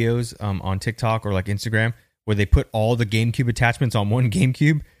the videos on TikTok or like Instagram where they put all the GameCube attachments on one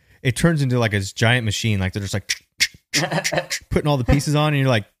GameCube. It turns into like a giant machine. Like they're just like putting all the pieces on, and you're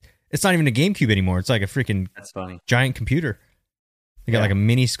like, it's not even a GameCube anymore. It's like a freaking That's funny. giant computer. They got Yeah. like a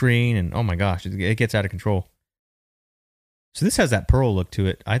mini screen, and oh my gosh, it gets out of control. So this has that pearl look to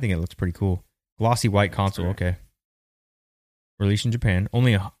it. I think it looks pretty cool. Glossy white console. rare. Okay. Released in Japan.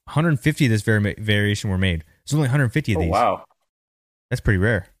 Only 150 of this variation were made. There's only 150 of Oh, these. wow. That's pretty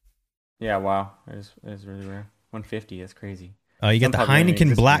rare. Yeah, wow. It is really rare. 150. That's crazy. You got Some the probably don't even Heineken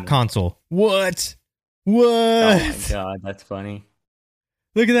exist Black anymore. console. What? Oh What? my god, that's funny.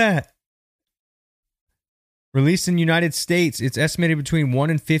 Look at that. Released in the United States, it's estimated between 1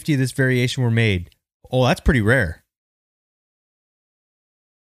 and 50 of this variation were made. Oh, that's pretty rare.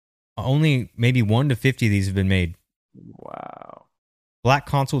 Only maybe 1 to 50 of these have been made. Wow. Black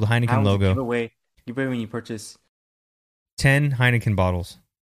console with the Heineken How would you give logo. away? You pay when you purchase. 10 Heineken bottles.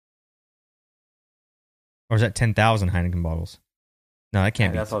 Or is that 10,000 Heineken bottles? No, that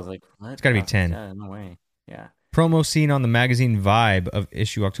can't be. That's what I was like. What? It's gotta be Oh, 10. yeah, no way. Yeah. Promo seen on the magazine Vibe of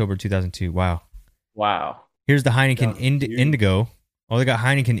issue October 2002. Wow. Wow. Here's the Heineken 2002. Indigo. Oh, they got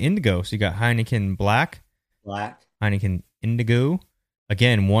Heineken Indigo. So you got Heineken Black, Black. Heineken Indigo.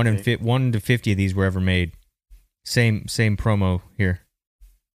 Again, 1 to 50 of these were ever made. Same promo here.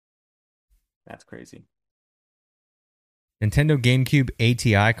 That's crazy. Nintendo GameCube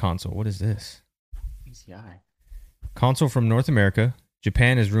ATI console. What is this? ATI. Console from North America.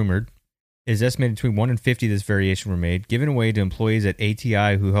 Japan is rumored. It is estimated between 1 and 50 this variation were made, given away to employees at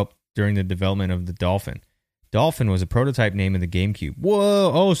ATI who helped during the development of the Dolphin. Dolphin was a prototype name of the GameCube.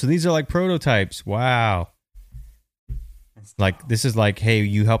 Whoa! Oh, so these are like prototypes. Wow. Like, this is like, hey,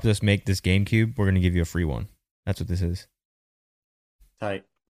 you helped us make this GameCube. We're going to give you a free one. That's what this is. Tight.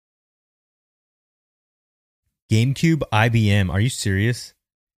 GameCube IBM. Are you serious?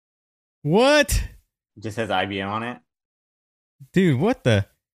 What? It just has IBM on it. Dude, what the?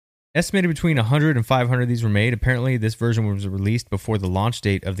 Estimated between 100 and 500 of these were made. Apparently, this version was released before the launch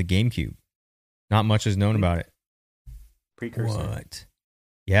date of the GameCube. Not much is known about it. Precursor. What?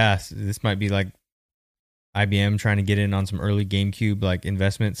 Yeah, so this might be like IBM trying to get in on some early GameCube like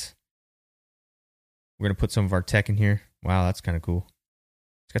investments. We're going to put some of our tech in here. Wow, that's kind of cool.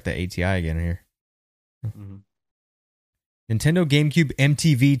 It's got the ATI again here. Mm-hmm. Nintendo GameCube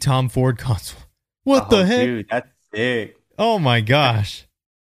MTV Tom Ford console. What the heck? Dude, that's sick. Oh my gosh.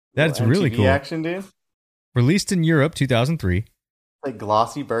 That's really MTV cool. Action, dude. Released in Europe 2003. Like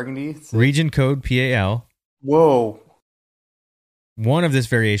glossy burgundy. Sick. Region code PAL. Whoa. One of this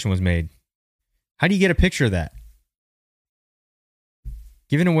variation was made. How do you get a picture of that?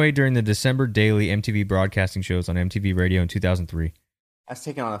 Given away during the December daily MTV broadcasting shows on MTV Radio in 2003. That's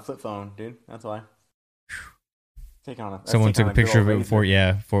taken on a flip phone, dude. That's why. Someone took a picture of it before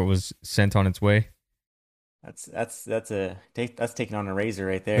it was sent on its way. That's taking on a razor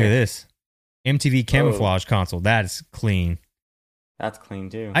right there. Look at this. MTV camouflage console. That's clean. That's clean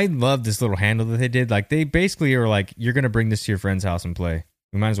too. I love this little handle that they did. Like, they basically are like, you're going to bring this to your friend's house and play.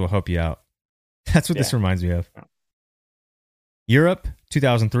 We might as well help you out. That's what this reminds me of. Europe,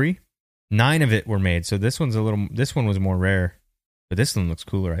 2003. 9 of it were made. So this one was more rare. But this one looks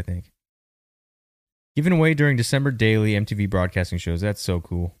cooler, I think. Given away during December daily MTV broadcasting shows. That's so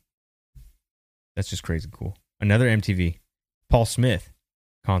cool. That's just crazy cool. Another MTV. Paul Smith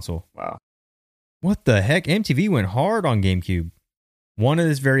console. Wow. What the heck? MTV went hard on GameCube. One of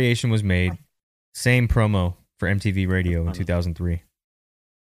this variation was made. Same promo for MTV Radio in 2003.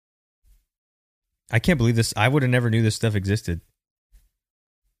 I can't believe this. I would have never knew this stuff existed.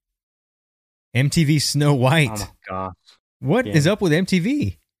 MTV Snow White. Oh my gosh. What is up with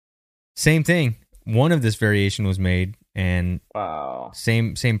MTV? Same thing. One of this variation was made, and wow,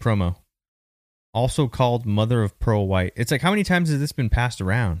 same promo. Also called Mother of Pearl White. It's like, how many times has this been passed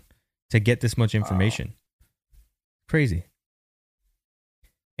around to get this much information? Wow. Crazy.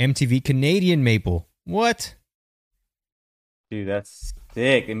 MTV Canadian Maple. What? Dude, that's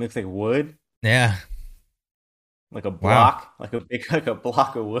thick. It looks like wood. Yeah. Like a block. Wow. Like a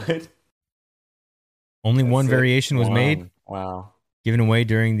block of wood. That's one variation was made. Wow. Given away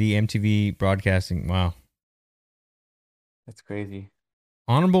during the MTV broadcasting. Wow. That's crazy.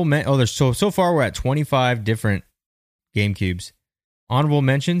 Honorable there's so far we're at 25 different GameCubes. Honorable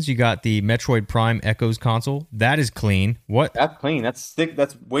mentions, you got the Metroid Prime Echoes console. That is clean. What? That's clean. That's thick.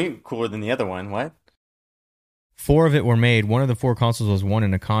 That's way cooler than the other one. What? 4 of it were made. One of the 4 consoles was won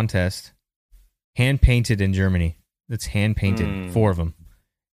in a contest. Hand painted in Germany. That's hand painted. 4 of them.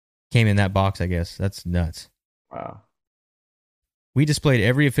 Came in that box, I guess. That's nuts. Wow. We displayed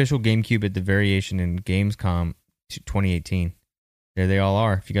every official GameCube at the variation in Gamescom 2018. There they all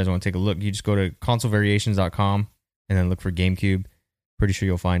are. If you guys want to take a look, you just go to consolevariations.com and then look for GameCube. Pretty sure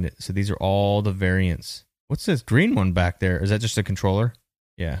you'll find it. So these are all the variants. What's this green one back there? Is that just a controller?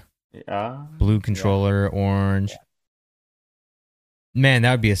 Yeah. Blue controller, orange. Yeah. Man,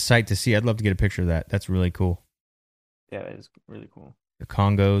 that would be a sight to see. I'd love to get a picture of that. That's really cool. Yeah, that is really cool. The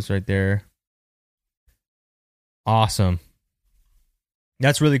Congos right there. Awesome.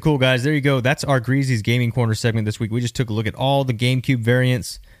 That's really cool, guys. There you go. That's our Greasy's Gaming Corner segment this week. We just took a look at all the GameCube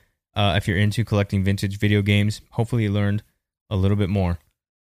variants. If you're into collecting vintage video games, hopefully you learned a little bit more.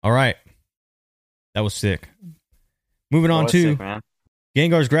 All right. That was sick. Moving on to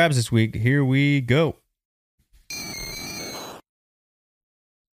Gengar's Grabs this week. Here we go.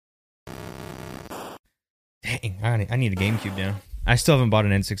 Dang, I need a GameCube now. I still haven't bought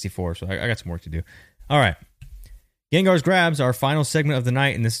an N64, so I got some work to do. All right. Gengar's Grabs, our final segment of the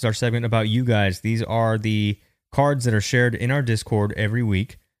night, and this is our segment about you guys. These are the cards that are shared in our Discord every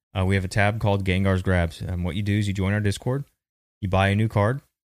week. We have a tab called Gengar's Grabs. What you do is you join our Discord, you buy a new card.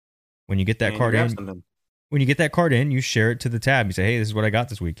 When you get that card in, you share it to the tab. You say, hey, this is what I got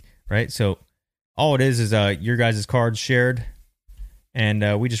this week, right? So all it is your guys' cards shared,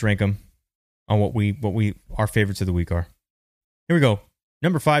 and we just rank them on what our favorites of the week are. Here we go.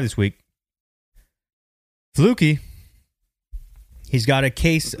 Number 5 this week. Fluky. He's got a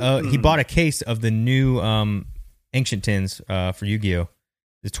case. He bought a case of the new Ancient Tins for Yu-Gi-Oh.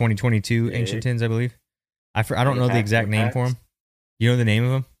 The 2022 Yeah. Ancient Tins, I believe. I don't know the Packs, exact name for packs. them. You know the name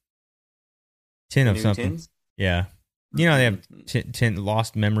of them? Tin of New something. tins? Yeah. You know, they have tin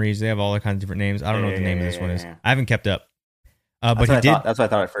Lost Memories. They have all kinds of different names. I don't know what the name of this one is. Yeah. I haven't kept up. But That's he what did. That's what I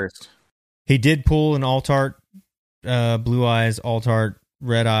thought at first. He did pull an Altart, Blue Eyes, Altart,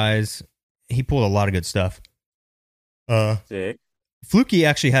 Red Eyes. He pulled a lot of good stuff. Sick. Fluky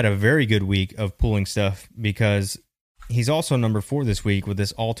actually had a very good week of pulling stuff because he's also number 4 this week with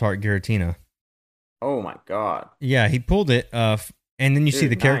this Altart Giratina. Oh my god. Yeah, he pulled it. And then you see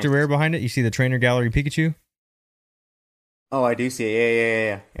Dude, the character nice. rare behind it. You see the Trainer Gallery Pikachu. Oh, I do see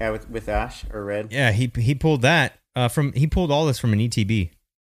it. Yeah. With Ash or Red. Yeah, he pulled that he pulled all this from an ETB.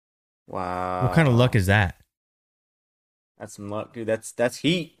 Wow. What kind of luck is that? That's some luck, dude. That's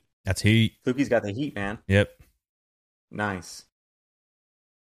heat. That's heat. Fluky's got the heat, man. Yep. Nice.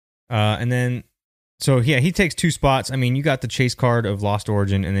 And then, so yeah, he takes 2 spots. I mean, you got the chase card of Lost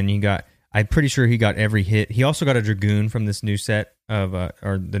Origin, and then you got, I'm pretty sure he got every hit. He also got a Dragoon from this new set of,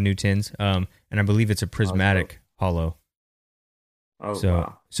 or the new tins. And I believe it's a prismatic hollow. Oh, So,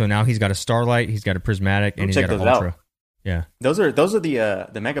 wow. so now he's got a Starlight, he's got a prismatic, and he's Check got an those out. Ultra. Yeah. Those are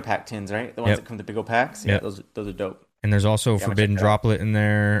the Mega Pack tins, right? The ones Yep. that come with the big old packs. Yeah, Yep. those are dope. And there's also I'm gonna Forbidden check that out. Droplet in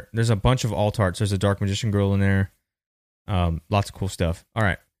there. There's a bunch of Altarts. There's a Dark Magician Girl in there. Lots of cool stuff. All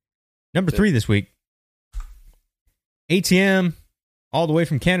right. Number 3 this week. ATM, all the way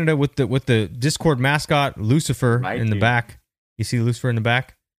from Canada with the Discord mascot, Lucifer, Right, in the dude. back. You see Lucifer in the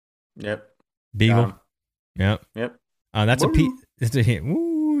back? Yep. Beagle. Yep. Yep. That's Woo. it's a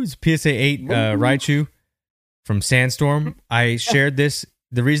PSA 8 Raichu from Sandstorm. I shared this.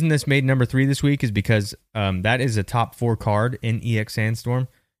 The reason this made number 3 this week is because that is a top 4 card in EX Sandstorm,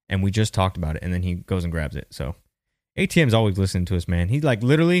 and we just talked about it, and then he goes and grabs it. So ATM's always listening to us, man. He like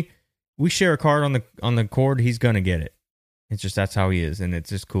literally, we share a card on the cord, he's gonna get it. It's just that's how he is, and it's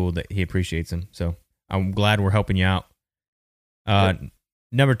just cool that he appreciates him. So I'm glad we're helping you out.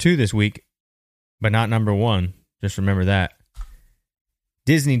 Number 2 this week, but not number 1. Just remember that.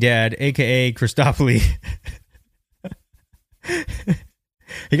 Disney Dad, aka Christopoli.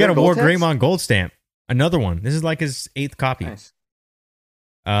 He got a War Gold text? Greymon gold stamp. Another one. This is like his 8th copy. Nice.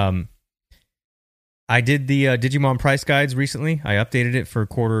 I did the Digimon price guides recently. I updated it for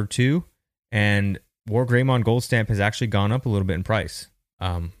quarter 2, and War Greymon gold stamp has actually gone up a little bit in price.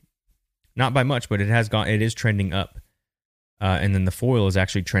 Not by much, but it has gone. It is trending up, and then the foil is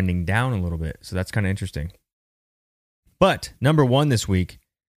actually trending down a little bit. So that's kind of interesting. But number 1 this week,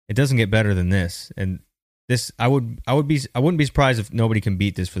 it doesn't get better than this, and this I wouldn't be surprised if nobody can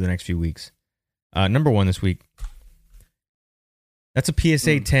beat this for the next few weeks. Number 1 this week. That's a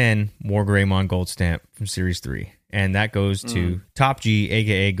PSA 10 War Greymon gold stamp from Series 3. And that goes to Top G,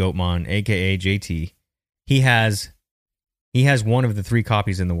 aka Goatmon, aka JT. He has one of the 3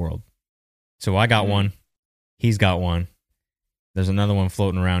 copies in the world. So I got one. He's got one. There's another one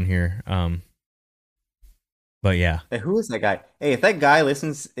floating around here. But yeah. Hey, who is that guy? Hey, if that guy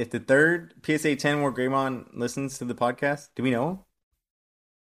listens, if the third PSA 10 War Greymon listens to the podcast, do we know him?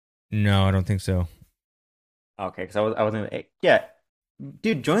 No, I don't think so. Okay, because I was gonna, yeah,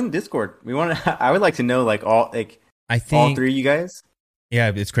 dude, join the Discord. We want to. I would like to know I all think 3 of you guys.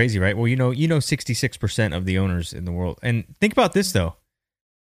 Yeah, it's crazy, right? Well, you know 66% of the owners in the world. And think about this though.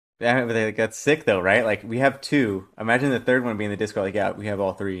 Yeah, but that's sick though, right? Like we have 2. Imagine the third one being the Discord. Like, yeah, we have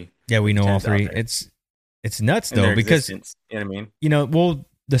all 3. Yeah, we know all 10s out 3. there. It's nuts in though their because existence. You know what I mean? well,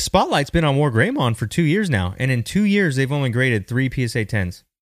 the spotlight's been on War Greymon for 2 years now, and in 2 years they've only graded 3 PSA 10s.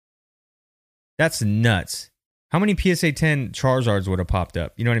 That's nuts. How many PSA 10 Charizards would have popped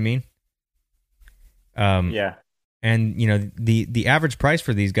up? You know what I mean? Yeah. And the average price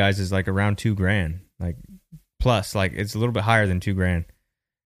for these guys is like around $2,000, like plus, like it's a little bit higher than $2,000.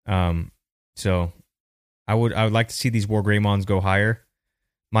 So I would like to see these War Greymons go higher.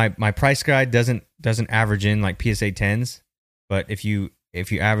 My price guide doesn't average in like PSA 10s, but if you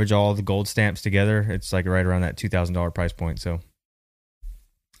average all the gold stamps together, it's like right around that $2,000 price point. So,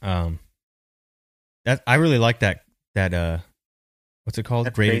 that I really like that what's it called?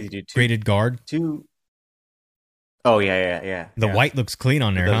 That's Graded crazy, dude. graded guard. 2. Oh yeah. The yeah. white looks clean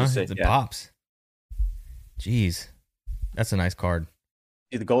on there, Those huh? are sick, It yeah. pops. Jeez, that's a nice card.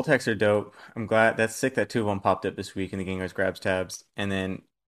 Dude, the gold techs are dope. I'm glad. That's sick that 2 of them popped up this week in the Game Guys grabs tabs, and then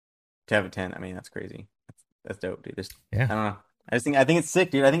to have a 10. I mean, that's crazy. That's dope, dude. Yeah. I don't know. I think it's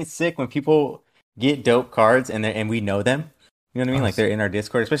sick, dude. I think it's sick when people get dope cards and we know them. You know what I mean? Like they're in our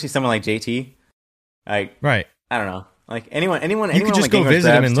Discord, especially someone like JT. Like, Right. I don't know. Like anyone. You on, could just like, go Game Guys visit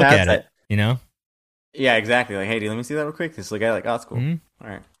him grabs and look tabs at it. You know. Yeah, exactly. Like, hey, dude, let me see that real quick. Just look at it. Like, oh, it's cool. Mhm. All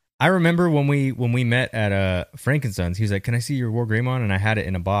right. I remember when we met at Frankenson's, he was like, "Can I see your War Greymon?" And I had it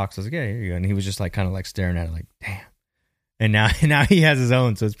in a box. I was like, "Yeah, here you go." And he was just like kind of like staring at it, like, "Damn." And now he has his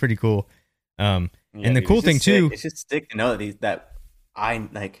own, so it's pretty cool. And the cool thing too, it's just sick to know that I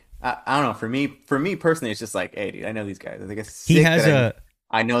like. I don't know. For me personally, it's just like, hey, dude, I know these guys. I think it's sick he has that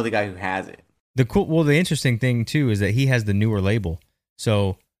I know the guy who has it. The interesting thing too is that he has the newer label.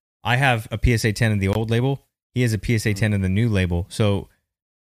 So I have a PSA 10 of the old label. He has a PSA 10 of the new label. So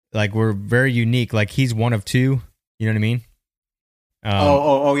like we're very unique. Like he's one of two. You know what I mean?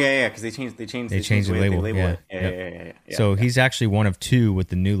 Yeah. Because they changed the label. Yeah. So he's actually one of two with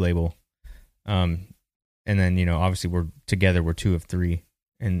the new label. And then obviously we're together. We're two of three,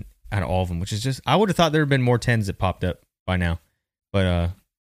 and out of all of them, which is just I would have thought there had been more 10s that popped up by now, but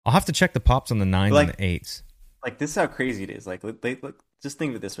I'll have to check the pops on the 9s and the 8s. Like this is how crazy it is. Like just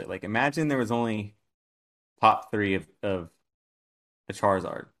think of it this way. Like imagine there was only pop 3 of a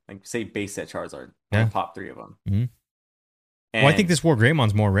Charizard. Like say base set Charizard. Yeah. Pop 3 of them. Mm-hmm. Well, I think this War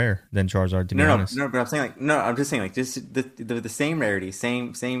Greymon's more rare than Charizard, to be honest. No, but I'm saying I'm just saying just the same rarity,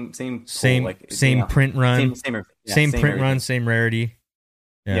 same same like, print run, same print run, same rarity.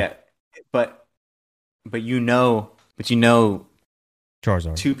 Yeah. But you know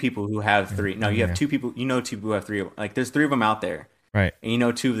Charizard. 2 people who have 3. No, you have 2 people. You know 2 people who have 3 of them. Like there's 3 of them out there, right? And you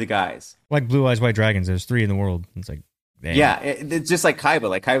know 2 of the guys. Like Blue Eyes White Dragons. There's 3 in the world. It's like. Damn. Yeah, it's just like Kaiba.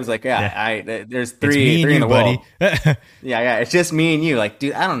 Like Kaiba's like, there's 3 it's me in the buddy. world. yeah, it's just me and you. Like,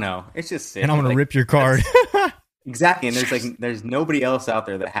 dude, I don't know. It's just sick. And I'm gonna like, rip your card. Exactly, and there's nobody else out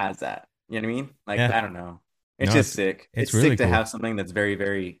there that has that. You know what I mean? Like, I don't know. It's just sick. It's really sick to have something that's very,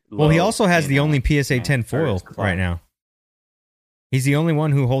 very low. Well, he also has the only PSA 10 foil right now. He's the only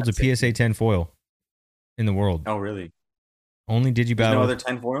one who holds a PSA 10 foil in the world. Oh, really? Only Digibattle. There's no other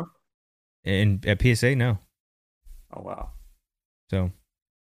 10 foil? At PSA, no. Oh, wow. So,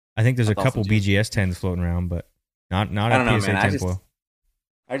 I think there's a couple BGS 10s floating around, but not a PSA 10 foil.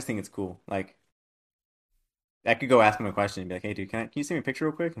 I just think it's cool. Like, I could go ask him a question and be like, "Hey, dude, can you send me a picture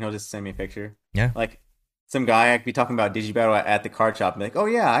real quick?" And he'll just send me a picture. Yeah. Like, some guy I could be talking about Digibattle at the card shop and be like, "Oh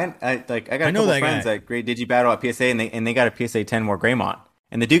yeah, I got a couple friends that grade Digibattle at PSA and they got a PSA 10 War Greymon."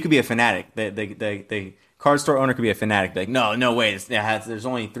 And the dude could be a fanatic. The card store owner could be a fanatic. Be like, "No way, there's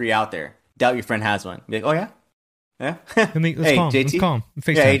only 3 out there. Doubt your friend has one." Be like, "Oh yeah? Yeah." Let's call him.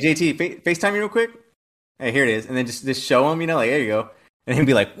 FaceTime. Yeah, hey JT, FaceTime me real quick. Hey, here it is. And then just show him, like, there you go. And he'll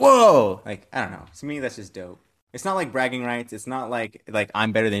be like, "Whoa!" Like, I don't know. To me, that's just dope. It's not like bragging rights. It's not like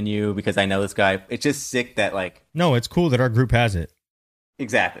I'm better than you because I know this guy. It's just sick that like. No, it's cool that our group has it.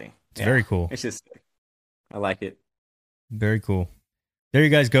 Exactly. It's very cool. It's just sick. I like it. Very cool. There you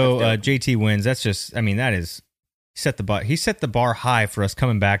guys go. JT wins. That's just. I mean, that is. He set the bar high for us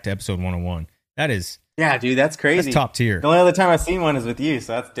coming back to episode 101. That is. Yeah, dude, that's crazy. That's top tier. The only other time I've seen one is with you,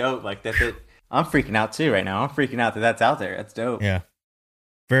 so that's dope. Like that's it. I'm freaking out too right now. I'm freaking out that that's out there. That's dope. Yeah.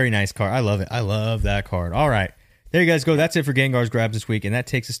 Very nice card. I love it. I love that card. All right. There you guys go. That's it for Gengar's Grabs this week, and that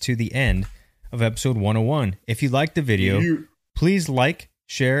takes us to the end of episode 101. If you liked the video, please like,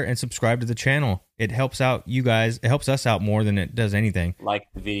 share, and subscribe to the channel. It helps out you guys. It helps us out more than it does anything. Like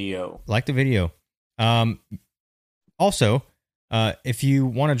the video. Also, if you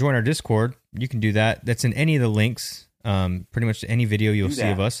want to join our Discord, you can do that. That's in any of the links, pretty much any video you'll see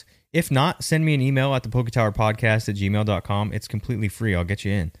of us. If not, send me an email at the PokeTower Podcast at gmail.com. It's completely free. I'll get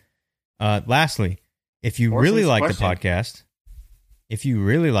you in. Lastly, if you really like the podcast,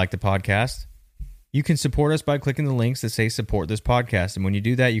 you can support us by clicking the links that say support this podcast. And when you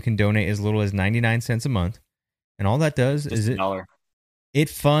do that, you can donate as little as 99 cents a month. And all that does is it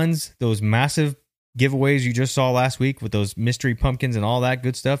funds those massive giveaways you just saw last week with those mystery pumpkins and all that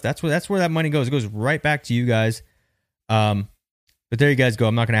good stuff. That's where that money goes. It goes right back to you guys. But there you guys go.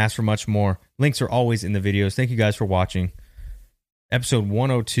 I'm not going to ask for much more. Links are always in the videos. Thank you guys for watching. Episode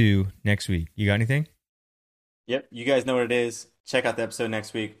 102 next week. You got anything? Yep. You guys know what it is. Check out the episode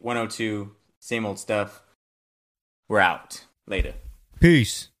next week. 102. Same old stuff. We're out. Later.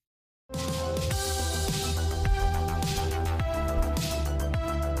 Peace.